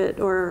prohibit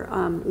or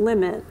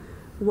limit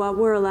what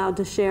we're allowed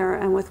to share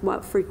and with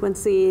what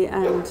frequency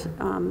and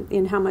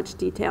in how much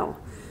detail.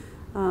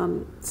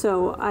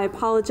 So I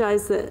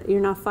apologize that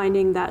you're not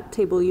finding that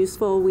table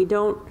useful. We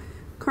don't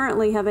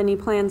currently have any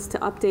plans to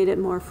update it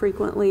more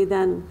frequently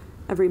than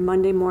every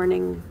Monday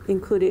morning,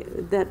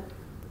 including that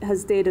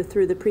has data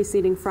through the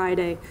preceding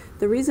Friday.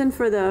 The reason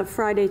for the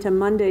Friday to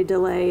Monday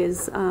delay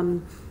is,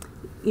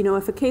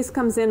 if a case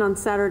comes in on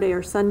Saturday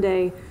or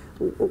Sunday,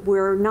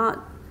 we're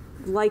not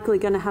likely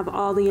going to have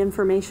all the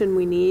information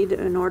we need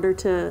in order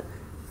to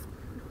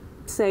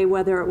say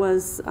whether it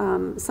was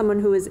someone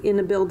who was in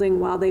a building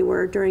while they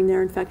were during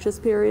their infectious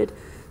period.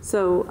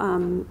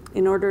 So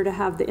in order to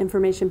have the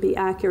information be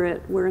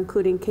accurate, we're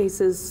including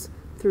cases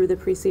through the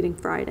preceding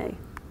Friday.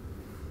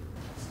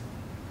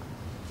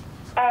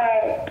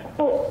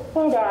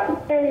 Hold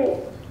on.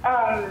 So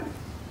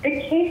the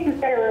cases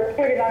that are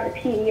reported on the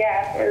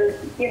PDF or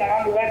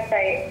on the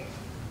website,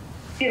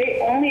 do they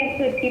only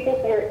include people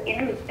who are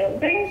in the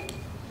building?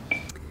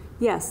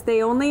 Yes,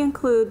 they only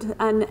include,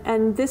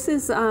 and this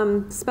is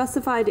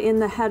specified in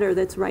the header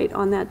that's right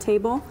on that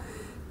table.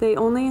 They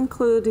only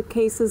include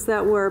cases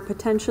that were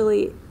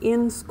potentially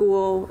in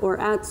school or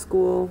at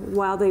school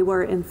while they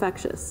were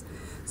infectious.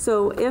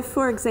 So if,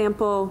 for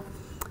example,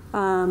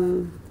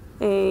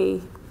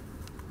 a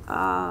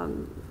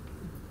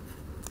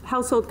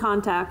household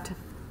contact,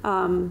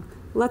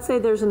 let's say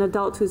there's an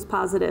adult who's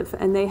positive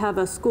and they have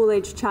a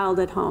school-age child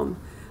at home.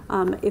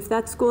 If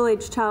that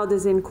school-age child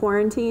is in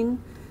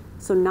quarantine,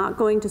 so not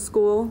going to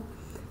school,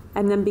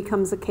 and then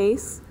becomes a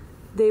case,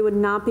 they would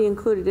not be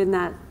included in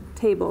that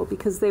table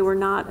because they were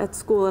not at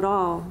school at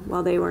all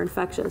while they were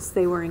infectious.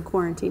 They were in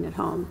quarantine at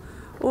home.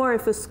 Or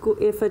if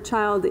a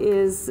child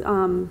is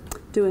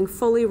doing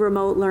fully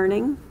remote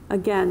learning,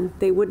 again,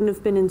 they wouldn't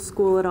have been in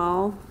school at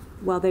all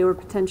while they were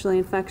potentially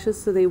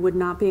infectious, so they would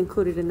not be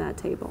included in that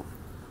table.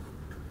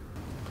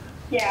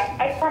 Yeah,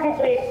 I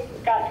probably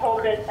got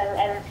told this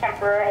and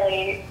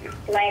temporarily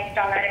blanked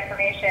on that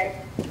information.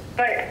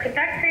 But could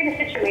that create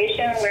a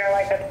situation where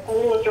like a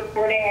school is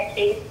reporting a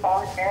case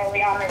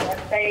voluntarily on their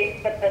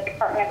website, but the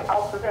Department of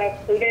Health isn't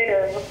included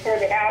or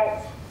reported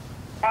out?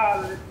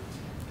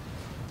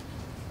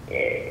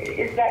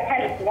 Is that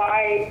kind of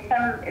why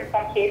in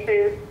some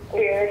cases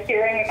we're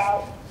hearing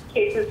about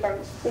cases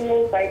from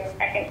schools? Like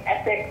I think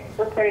Essex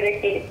reported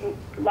a case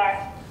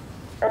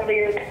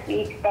earlier this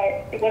week,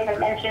 but it wasn't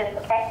mentioned in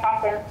the press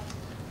conference.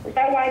 Is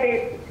that why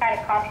there's kind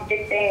of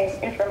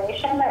contradicting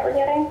information that we're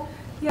getting?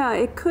 Yeah,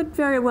 it could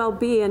very well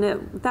be, and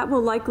that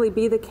will likely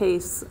be the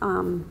case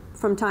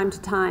from time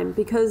to time,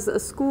 because a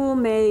school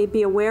may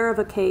be aware of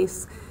a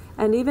case,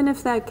 and even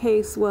if that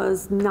case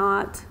was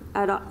not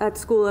at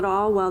school at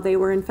all while they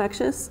were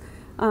infectious,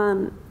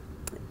 through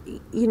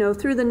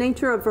the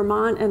nature of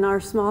Vermont and our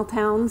small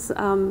towns,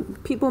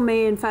 people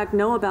may in fact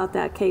know about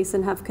that case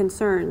and have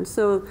concerns.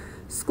 So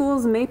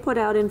schools may put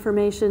out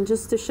information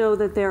just to show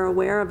that they're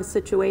aware of a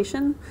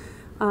situation,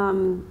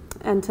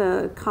 and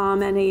to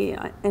calm any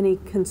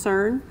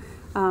concern,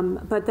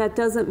 but that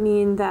doesn't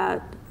mean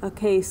that a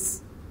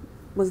case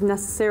was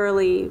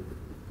necessarily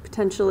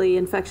potentially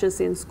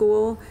infectious in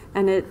school,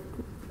 and it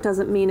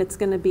doesn't mean it's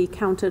going to be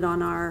counted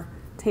on our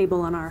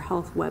table on our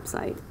health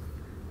website.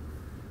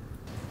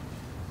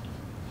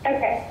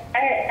 Okay,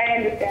 I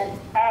understand.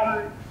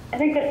 I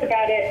think that's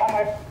about it,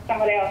 unless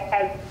somebody else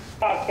has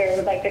thoughts or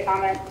would like to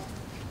comment.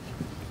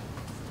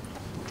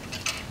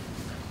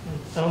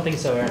 I don't think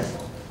so, Aaron.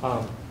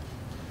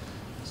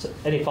 So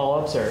any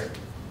follow-ups or?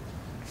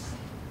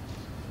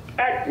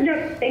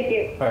 No, thank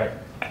you. All right.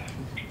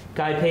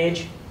 Guy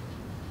Page.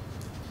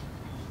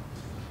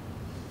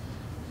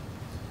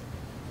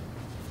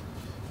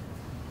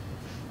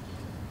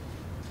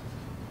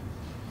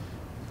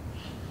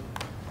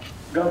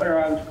 Governor,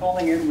 I was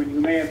calling in when you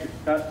may have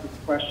discussed this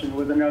question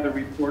with another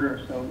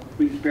reporter, so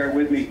please bear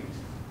with me.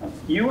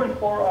 You and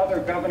 4 other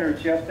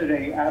governors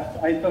yesterday asked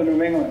ISO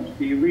New England,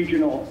 the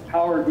regional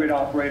power grid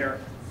operator,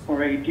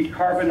 for a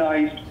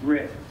decarbonized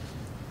grid.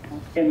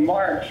 In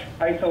March,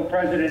 ISO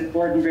President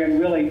Gordon Van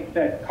Willy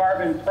said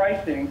carbon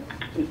pricing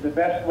is the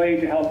best way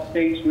to help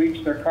states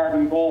reach their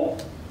carbon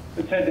goals,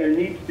 but said there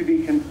needs to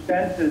be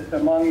consensus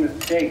among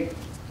the states.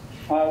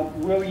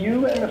 Will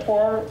you and the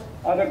 4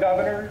 other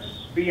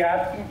governors be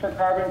asking for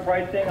carbon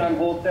pricing on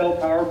wholesale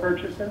power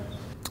purchases?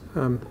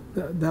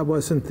 That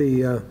wasn't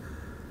the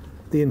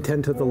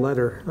intent of the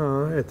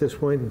letter at this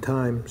point in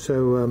time.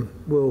 So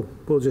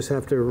we'll just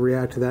have to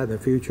react to that in the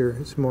future.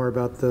 It's more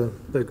about the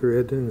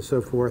grid and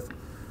so forth.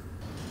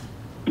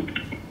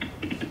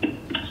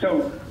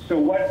 So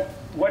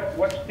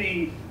what's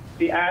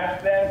the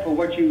ask then for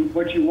what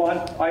you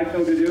want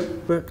ISO to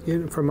do?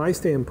 But from my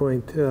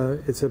standpoint,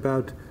 it's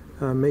about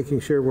making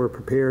sure we're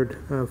prepared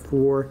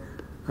for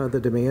the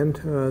demand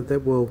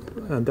that will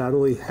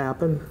undoubtedly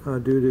happen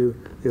due to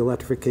the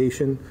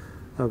electrification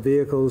of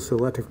vehicles,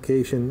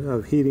 electrification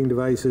of heating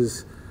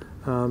devices,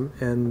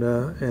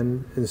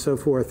 and so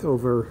forth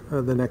over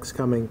the next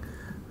coming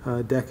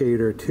decade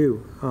or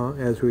two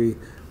as we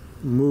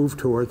move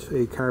towards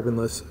a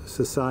carbonless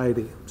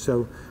society.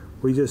 So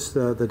we just,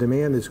 the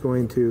demand is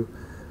going to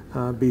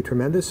be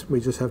tremendous.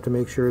 We just have to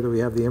make sure that we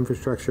have the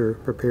infrastructure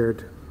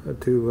prepared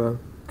to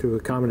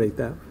accommodate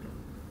that.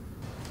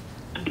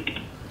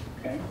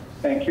 Okay,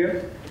 thank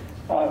you.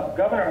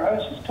 Governor, I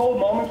was just told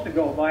moments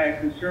ago by a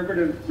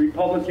conservative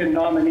Republican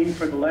nominee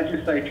for the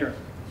legislature.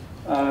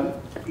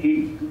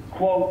 He,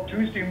 quote,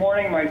 Tuesday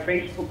morning my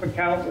Facebook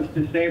account was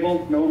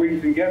disabled, no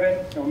reason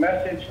given, no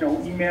message,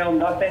 no email,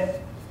 nothing.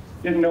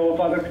 Didn't know if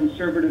other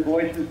conservative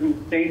voices in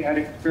the state had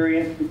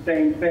experienced the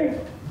same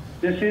thing.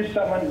 This is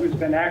someone who's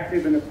been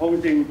active in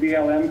opposing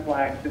BLM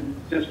flags in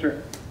his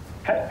district.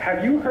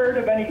 Have you heard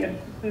of any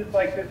instances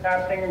like this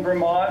happening in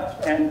Vermont,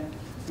 and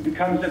it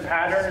becomes a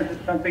pattern? Is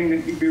it something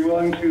that you'd be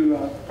willing to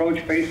approach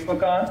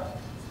Facebook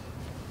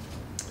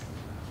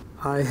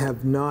I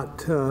have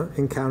not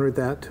encountered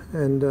that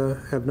and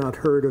have not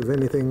heard of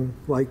anything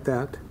like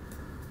that.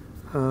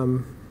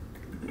 In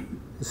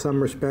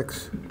some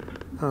respects,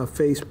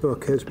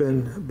 Facebook has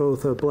been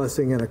both a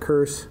blessing and a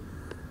curse.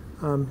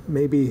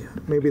 Maybe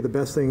the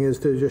best thing is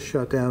to just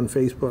shut down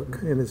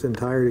Facebook in its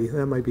entirety.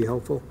 That might be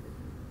helpful.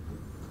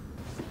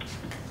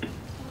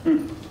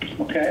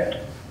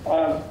 Okay.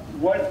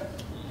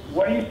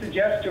 What do you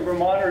suggest to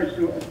Vermonters,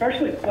 who,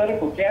 especially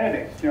political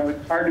candidates? You know,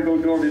 it's hard to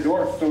go door to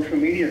door. Social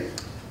media,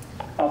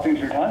 how things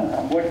are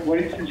done. What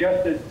do you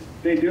suggest that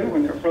they do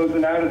when they're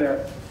frozen out of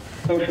their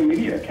social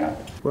media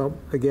accounts? Well,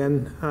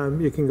 again,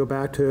 you can go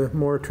back to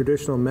more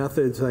traditional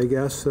methods, I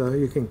guess.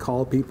 You can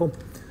call people.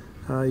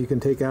 You can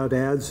take out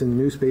ads in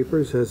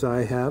newspapers, as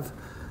I have.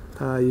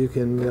 You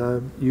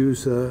can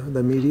use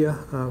the media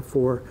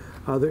for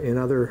in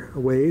other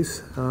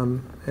ways,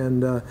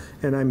 and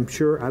I'm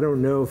sure, I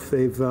don't know if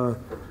they've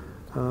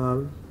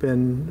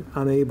been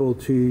unable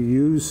to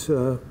use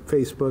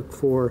Facebook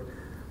for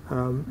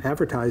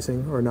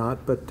advertising or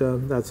not, but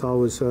that's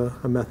always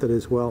a method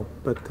as well.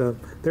 But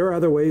there are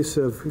other ways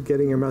of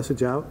getting your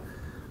message out.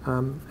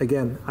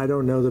 Again, I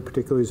don't know the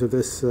particulars of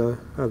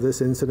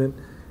this incident,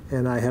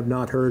 and I have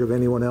not heard of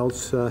anyone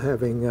else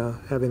having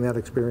that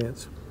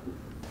experience.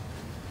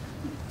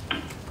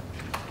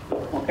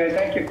 Okay,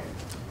 thank you.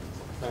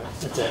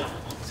 That's it.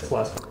 That's the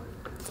last one.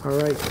 All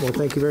right. Well,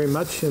 thank you very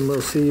much, and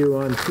we'll see you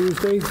on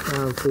Tuesday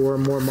for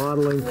more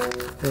modeling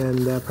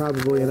and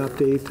probably an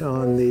update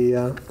on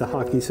the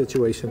hockey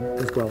situation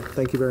as well.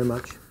 Thank you very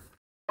much.